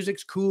your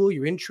music's cool,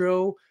 your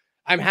intro.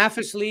 I'm half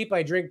asleep.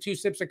 I drink 2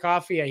 sips of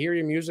coffee. I hear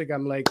your music.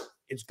 I'm like,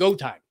 it's go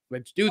time.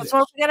 Let's do this.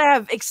 So we gotta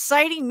have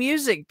exciting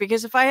music,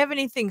 because if I have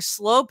anything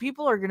slow,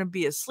 people are gonna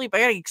be asleep. I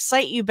gotta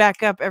excite you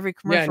back up every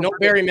commercial. Yeah, no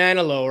Barry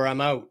Manilow or I'm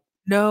out.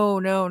 No,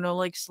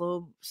 like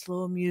slow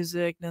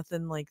music,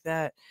 nothing like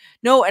that.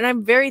 No,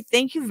 and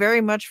thank you very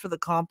much for the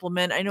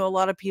compliment. I know a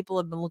lot of people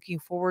have been looking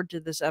forward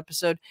to this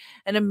episode,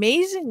 and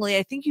amazingly,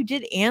 I think you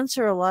did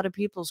answer a lot of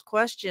people's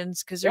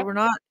questions, because there were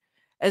not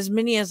as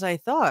many as I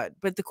thought,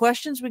 but the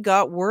questions we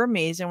got were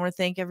amazing. I want to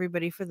thank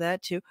everybody for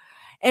that too.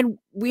 And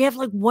we have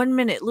like 1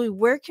 minute. Louie,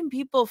 where can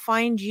people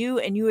find you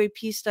and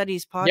UAP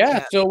Studies Podcast?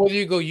 Yeah, so whether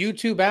you go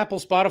YouTube, Apple,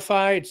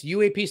 Spotify, it's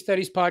UAP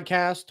Studies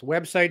Podcast.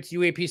 Website's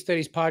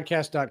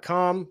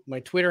uapstudiespodcast.com. My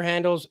Twitter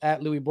handle's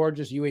at Louis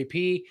Borges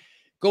UAP.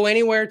 Go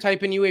anywhere,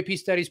 type in UAP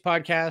Studies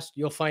Podcast.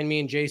 You'll find me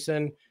and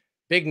Jason.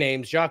 Big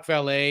names, Jacques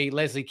Vallée,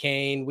 Leslie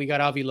Kane. We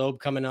got Avi Loeb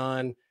coming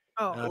on.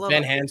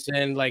 Ben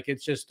Hansen. Like,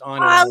 it's just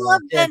on. I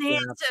love Ben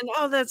Hansen.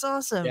 Oh, that's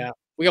awesome. Yeah.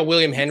 We got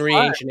William Henry,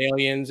 Ancient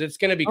Aliens. It's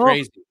going to be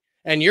crazy.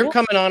 And you're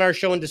coming on our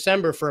show in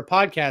December for a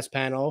podcast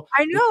panel.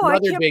 I know.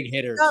 Other big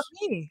hitters.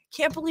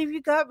 Can't believe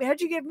you got me.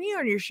 How'd you get me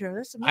on your show?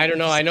 That's amazing. I don't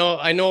know.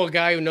 I know a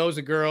guy who knows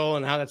a girl,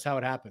 and that's how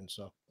it happened.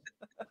 So.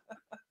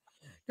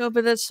 No,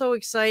 but that's so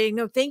exciting.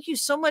 No, thank you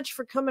so much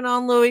for coming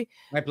on, Louie.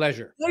 My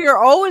pleasure. No, you're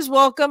always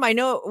welcome. I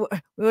know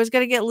we always got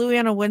to get Louie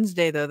on a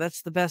Wednesday, though.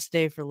 That's the best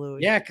day for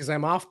Louie. Yeah, because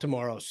I'm off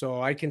tomorrow, so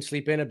I can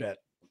sleep in a bit.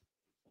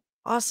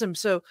 Awesome.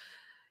 So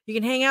you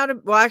can hang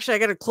out. Well, actually, I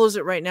got to close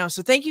it right now.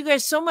 So thank you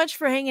guys so much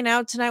for hanging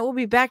out tonight. We'll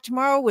be back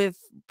tomorrow with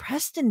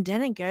Preston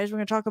Dennett, guys. We're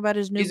going to talk about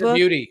his new book. He's a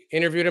beauty.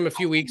 Interviewed him a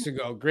few weeks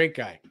ago. Great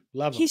guy.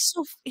 Love him.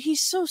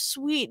 He's so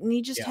sweet, and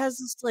he just has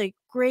this like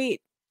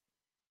great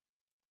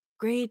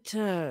great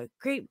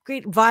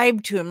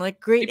vibe to him, like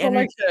great People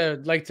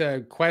energy. like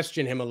to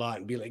question him a lot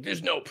and be like,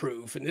 "There's no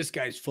proof," and this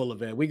guy's full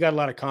of it. We got a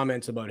lot of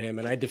comments about him,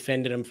 and I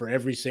defended him for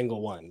every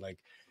single one. Like,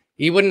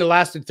 he wouldn't have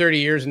lasted 30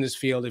 years in this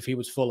field if he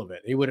was full of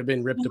it. He would have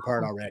been ripped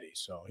apart already.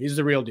 So he's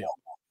the real deal.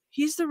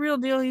 He's the real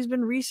deal. He's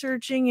been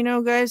researching, you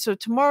know, guys. So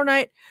tomorrow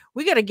night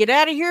we got to get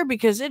out of here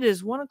because it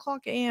is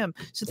 1:00 a.m.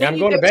 So I'm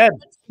going to bed.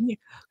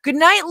 Good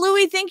night,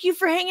 Louie. Thank you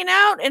for hanging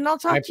out, and I'll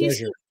talk to you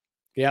soon.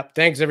 Yep.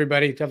 Thanks,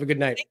 everybody. Have a good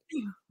night.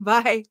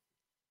 Bye.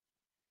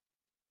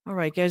 All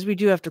right, guys, we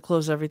do have to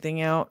close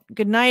everything out.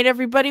 Good night,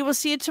 everybody. We'll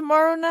see you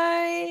tomorrow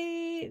night.